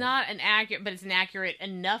location It's of it. not an accurate, but it's an accurate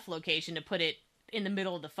enough location to put it in the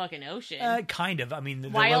middle of the fucking ocean. Kind of. I mean, the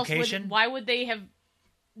why location. why would they have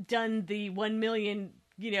done the 1 million,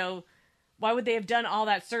 why would they have done all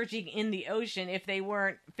that searching in the ocean if they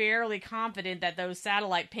weren't fairly confident that those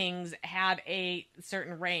satellite pings had a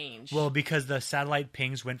certain range? Well, because the satellite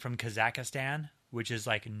pings went from Kazakhstan, which is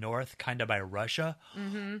like north, kind of by Russia,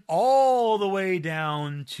 all the way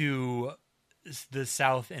down to the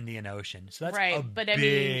South Indian Ocean. So that's Right, a but I mean,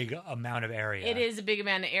 big amount of area. It is a big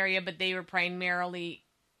amount of area, but they were primarily,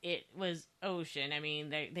 it was ocean. I mean,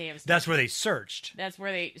 they have... That's where they searched. That's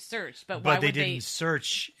where they searched, but why But they would didn't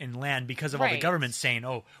search in land because of all the Right. government saying,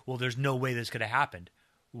 "Oh, well, there's no way this could have happened."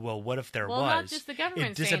 Well, what if there Well, was? not just the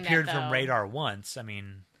government It saying that, disappeared from though. radar once. I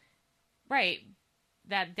mean, Right.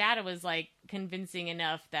 that data was like convincing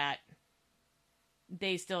enough that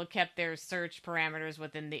they still kept their search parameters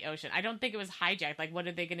within the ocean. I don't think it was hijacked. Like, what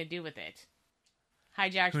are they going to do with it?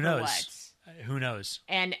 Hijacked Who for knows? what? Who knows?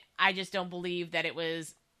 And I just don't believe that it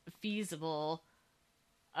was feasible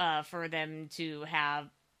for them to have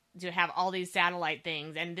all these satellite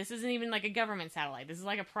things. And this isn't even like a government satellite. This is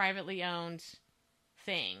like a privately owned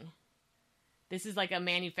thing. This is like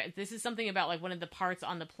this is something about like one of the parts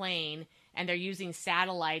on the plane, and they're using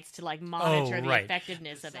satellites to like monitor the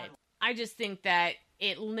effectiveness of it. I just think that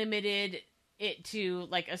it limited it to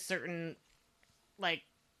like a certain, like,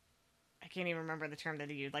 I can't even remember the term that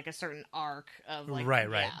they used, like a certain arc of like, right.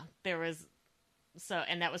 Yeah, there was,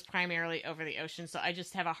 and that was primarily over the ocean. So I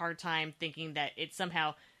just have a hard time thinking that it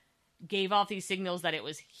somehow gave off these signals that it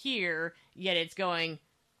was here, yet it's going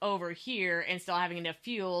over here and still having enough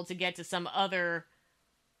fuel to get to some other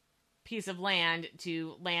piece of land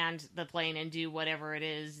to land the plane and do whatever it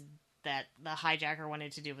is that the hijacker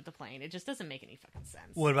wanted to do with the plane. It just doesn't make any fucking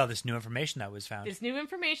sense. What about this new information that was found? This new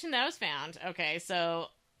information that was found. Okay, so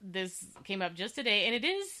this came up just today, and it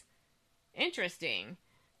is interesting.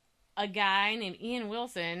 A guy named Ian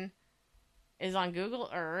Wilson is on Google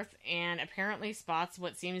Earth and apparently spots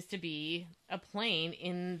what seems to be a plane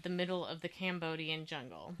in the middle of the Cambodian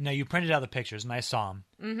jungle. Now, you printed out the pictures, and I saw them.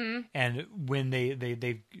 Mm-hmm. And when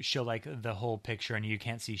they show, like, the whole picture, and you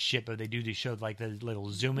can't see shit, but they show, like, the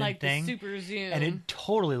little zoom-in like thing. Like the super zoom. And it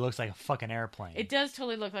totally looks like a fucking airplane. It does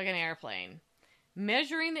totally look like an airplane.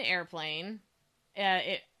 Measuring the airplane,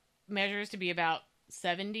 it measures to be about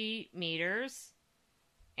 70 meters,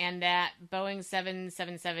 and that Boeing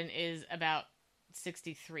 777 is about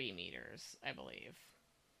 63 meters, I believe.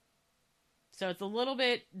 So it's a little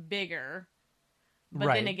bit bigger,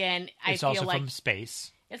 but then again, I feel like it's also from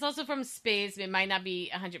space. It's also from space. It might not be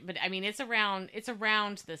 100, but I mean, it's around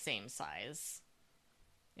the same size.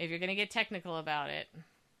 If you're gonna get technical about it,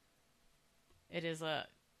 it is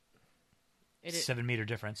 7 meter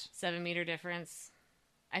difference. 7 meter difference.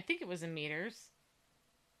 I think it was in meters.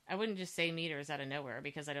 I wouldn't just say meters out of nowhere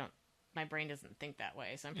because my brain doesn't think that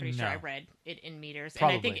way. So I'm pretty sure I read it in meters.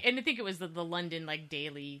 Probably. And I think it was the London like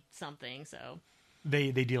daily something. So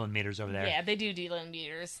they deal in meters over there. Yeah, they do deal in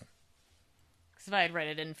meters. Because if I had read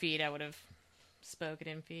it in feet, I would have spoken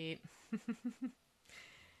in feet.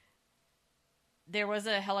 There was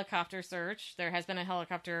a helicopter search. There has been a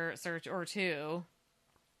helicopter search or two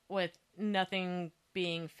with nothing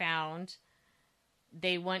being found.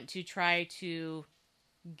 They want to try to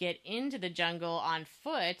get into the jungle on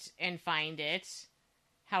foot and find it.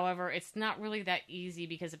 However, it's not really that easy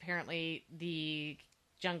because apparently the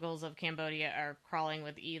jungles of Cambodia are crawling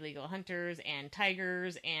with illegal hunters and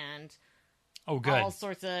tigers and all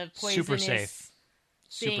sorts of poisonous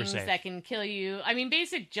things that can kill you. I mean,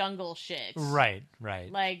 basic jungle shit. Right.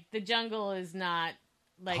 Like, the jungle is not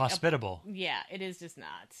like hospitable. Yeah, it is just not.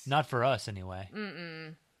 Not for us, anyway.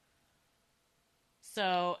 Mm-mm.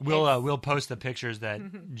 So we'll post the pictures that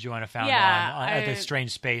Joanna found at the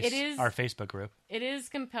Strange Space, our Facebook group. It is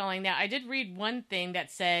compelling. Now, I did read one thing that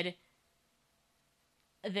said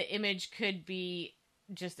the image could be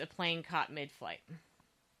just a plane caught mid-flight.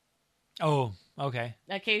 Oh, okay.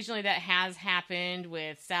 Occasionally that has happened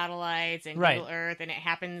with satellites and Google Earth, and it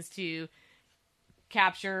happens to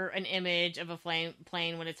capture an image of a plane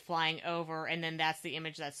when it's flying over, and then that's the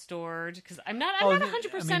image that's stored. Because I'm not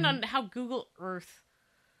 100% on how Google Earth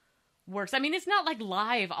works. I mean, it's not like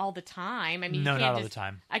live all the time. I mean, no, not all the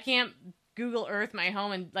time. I can't Google Earth my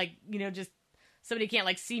home and just somebody can't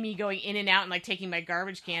like see me going in and out and like taking my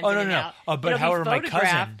garbage cans in and out. But however,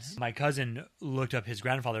 my cousin looked up his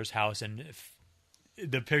grandfather's house, and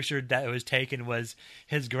the picture that was taken was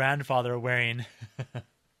his grandfather wearing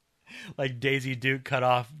like Daisy Duke cut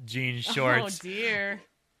off jean shorts. Oh dear.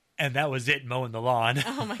 And that was it, mowing the lawn.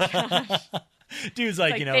 Oh my gosh. Dude's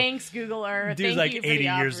like, thanks Google Earth. Dude's Thank like you 80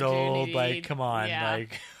 years old. Like, come on. Yeah.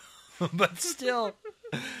 Like, but still.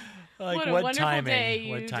 Like, what wonderful timing. day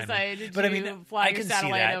you decided to fly your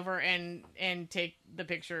satellite over and take the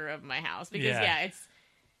picture of my house. Because, it's...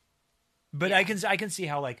 But I can see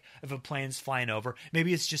how, like, if a plane's flying over,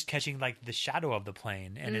 maybe it's just catching, like, the shadow of the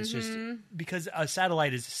plane. And it's just... Because a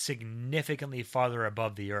satellite is significantly farther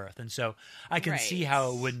above the Earth. And so I can see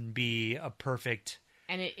how it wouldn't be a perfect...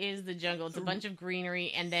 And it is the jungle. It's a bunch of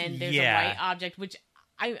greenery. And then there's a white object, which...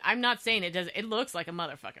 I'm not saying it does. It looks like a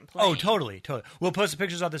motherfucking plane. Oh, totally. We'll post the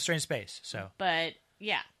pictures of the Strange Space. So, but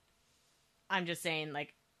yeah, I'm just saying,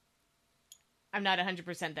 like, I'm not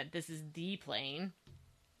 100% that this is the plane,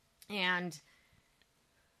 and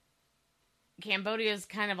Cambodia is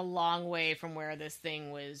kind of a long way from where this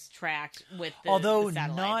thing was tracked with the although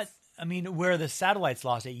satellites. I mean, where the satellites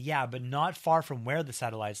lost it, yeah, but not far from where the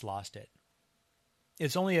satellites lost it.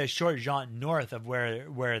 It's only a short jaunt north of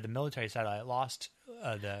where the military satellite lost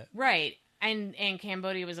the... Right. And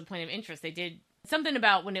Cambodia was a point of interest. They did something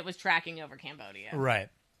about when it was tracking over Cambodia. Right.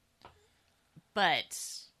 But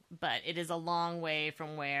it is a long way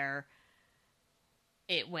from where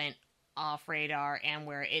it went off radar and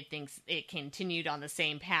where it thinks it continued on the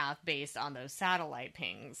same path based on those satellite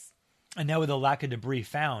pings. And now with the lack of debris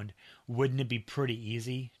found, wouldn't it be pretty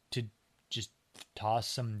easy to just toss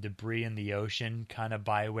some debris in the ocean kind of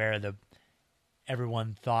by where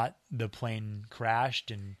everyone thought the plane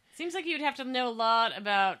crashed? And seems like you'd have to know a lot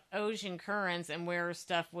about ocean currents and where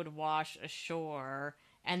stuff would wash ashore,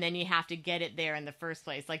 and then you have to get it there in the first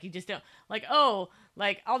place. Like, you just don't, like, oh,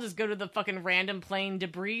 like, I'll just go to the fucking random plane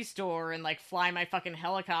debris store and, like, fly my fucking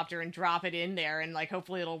helicopter and drop it in there, and, like,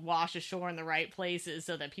 hopefully it'll wash ashore in the right places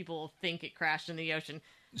so that people will think it crashed in the ocean.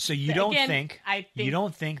 So you don't think you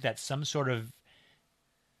don't think that some sort of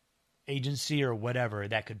agency or whatever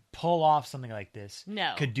that could pull off something like this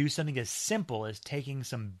could do something as simple as taking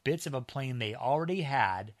some bits of a plane they already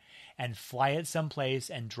had and fly it someplace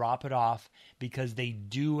and drop it off, because they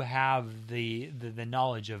do have the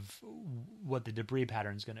knowledge of what the debris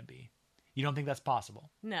pattern is going to be? You don't think that's possible?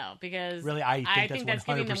 No, because really, I think that's 100%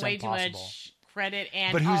 giving them way possible. Too much credit.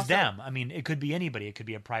 And but who's also, them? I mean, it could be anybody. It could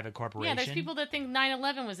be a private corporation. Yeah, there's people that think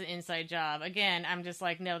 9/11 was an inside job. Again, I'm just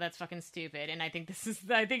like, no, that's fucking stupid. And I think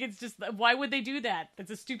it's just, why would they do that? That's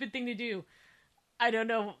a stupid thing to do. I don't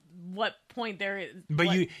know what point there is. But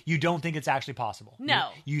you don't think it's actually possible? No.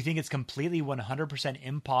 You think it's completely 100%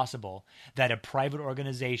 impossible that a private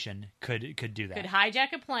organization could do that? Could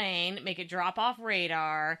hijack a plane, make it drop off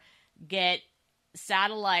radar, get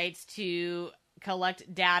satellites to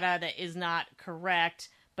collect data that is not correct,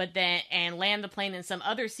 and land the plane in some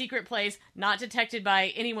other secret place not detected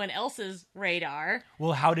by anyone else's radar.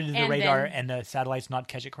 Well, how did the radar and the satellites not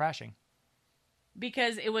catch it crashing?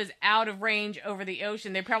 Because it was out of range over the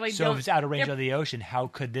ocean. They probably So if it's out of range of the ocean, how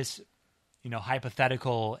could this,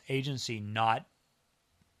 hypothetical agency not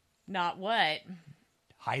what?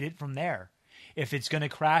 Hide it from there? If it's going to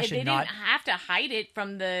crash They didn't have to hide it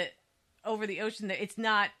from over the ocean.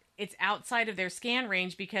 It's outside of their scan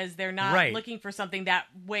range because they're not looking for something that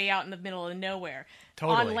way out in the middle of nowhere.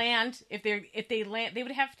 Totally. On land, if they land, they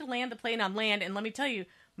would have to land the plane on land. And let me tell you,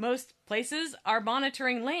 most places are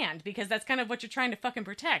monitoring land because that's kind of what you're trying to fucking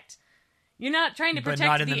protect. You're not trying to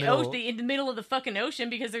protect in the middle of the fucking ocean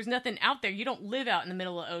because there's nothing out there. You don't live out in the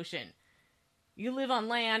middle of the ocean. You live on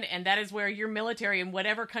land, and that is where your military in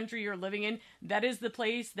whatever country you're living in, that is the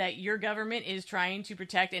place that your government is trying to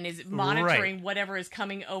protect and is monitoring whatever is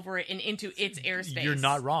coming over and into its airspace. You're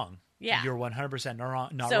not wrong. Yeah. You're 100% not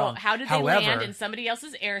wrong. So how did they land in somebody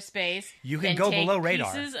else's airspace? You can go below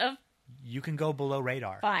radar. You can go below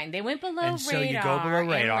radar. Fine. They went below radar. So you go below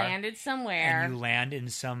radar and landed somewhere. And you land in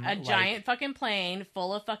a giant fucking plane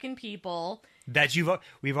full of fucking people. That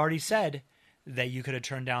we've already said that you could have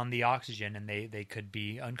turned down the oxygen and they could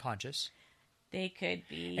be unconscious. They could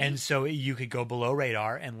be. And so you could go below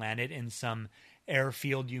radar and land it in some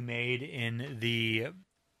airfield you made in the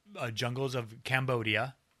jungles of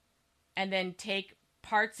Cambodia. And then take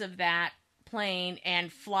parts of that plane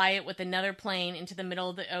and fly it with another plane into the middle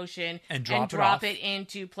of the ocean and drop it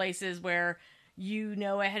into places where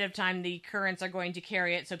ahead of time the currents are going to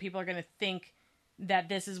carry it, so people are going to think that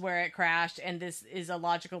this is where it crashed and this is a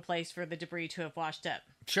logical place for the debris to have washed up.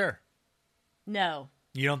 Sure. No.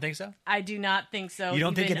 You don't think so? I do not think so. You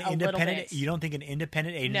don't think an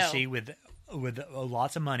independent agency with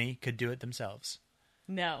lots of money could do it themselves?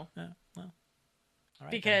 No. Oh, well. All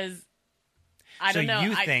right, because then. I don't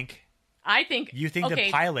know. I think the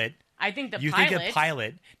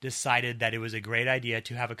pilot decided that it was a great idea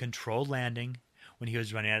to have a controlled landing when he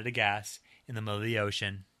was running out of gas in the middle of the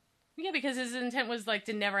ocean. Yeah, because his intent was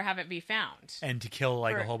to never have it be found. And to kill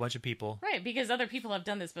a whole bunch of people. Right, because other people have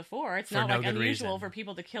done this before. It's not unusual for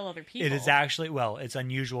people to kill other people. It is actually, it's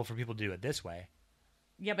unusual for people to do it this way.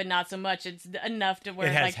 Yeah, but not so much. It's enough to where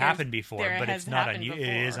it has happened before, but it's not unusual.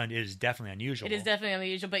 It is definitely unusual. It is definitely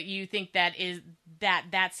unusual, but you think that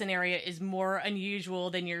scenario is more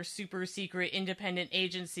unusual than your super secret independent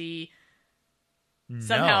agency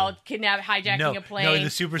somehow hijacking a plane,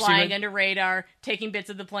 flying under radar, taking bits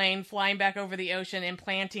of the plane, flying back over the ocean, and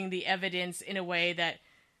planting the evidence in a way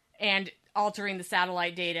and altering the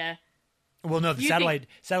satellite data. Well, no, the satellite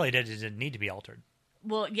data didn't need to be altered.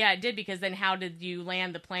 Well, yeah, it did, because then how did you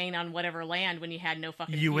land the plane on whatever land when you had no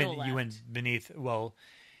fucking fuel left? You went beneath,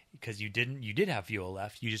 because you did have fuel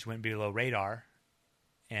left. You just went below radar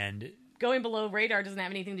and going below radar doesn't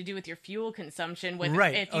have anything to do with your fuel consumption. With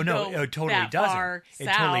right. If you no, go it totally that doesn't. Far it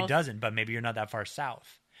south, totally doesn't, but maybe you're not that far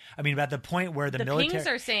south. I mean, at the point where the military... pings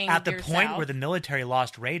are saying at the you're point south. where the military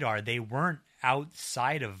lost radar, they weren't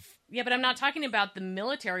outside of... Yeah, but I'm not talking about the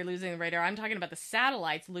military losing the radar. I'm talking about the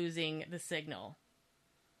satellites losing the signal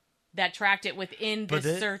that tracked it within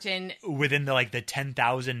this certain... Within the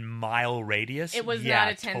 10,000 mile radius? It was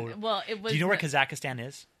not a 10... Well, it was... Do you know where Kazakhstan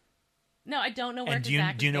is? No, I don't know where and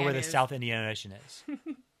Kazakhstan is. Do you know where the South Indian Ocean is?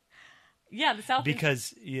 Yeah, the South...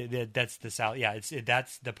 Because that's the South... Yeah,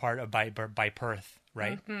 that's the part of by Perth,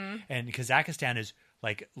 right? Mm-hmm. And Kazakhstan is,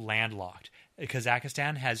 landlocked.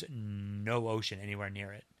 Kazakhstan has no ocean anywhere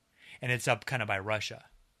near it. And it's up kind of by Russia.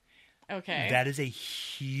 Okay. That is a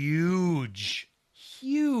huge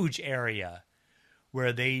area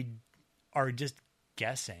where they are just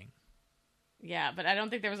guessing. Yeah, but I don't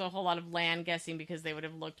think there was a whole lot of land guessing because they would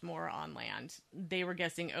have looked more on land. They were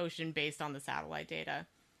guessing ocean based on the satellite data.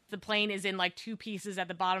 The plane is in 2 pieces at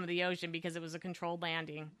the bottom of the ocean because it was a controlled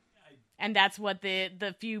landing. And that's what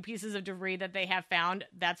the few pieces of debris that they have found,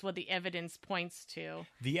 that's what the evidence points to.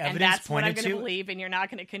 The evidence and that's what I'm pointed going to to... believe, and you're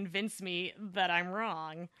not going to convince me that I'm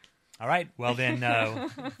wrong. All right. Well, then,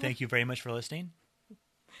 thank you very much for listening.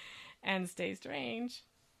 And stay strange.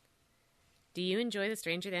 Do you enjoy the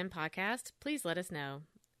Stranger Than podcast? Please let us know.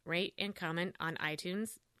 Rate and comment on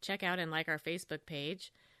iTunes. Check out and like our Facebook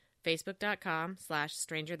page,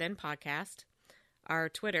 facebook.com/strangerthanpodcast. Our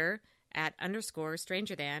Twitter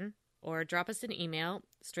 @_strangerthan, or drop us an email,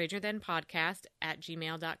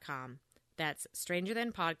 strangerthanpodcast@gmail.com. That's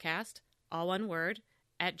strangerthanpodcast, all one word,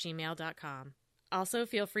 @gmail.com. Also,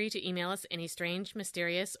 feel free to email us any strange,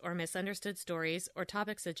 mysterious, or misunderstood stories or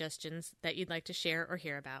topic suggestions that you'd like to share or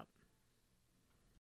hear about.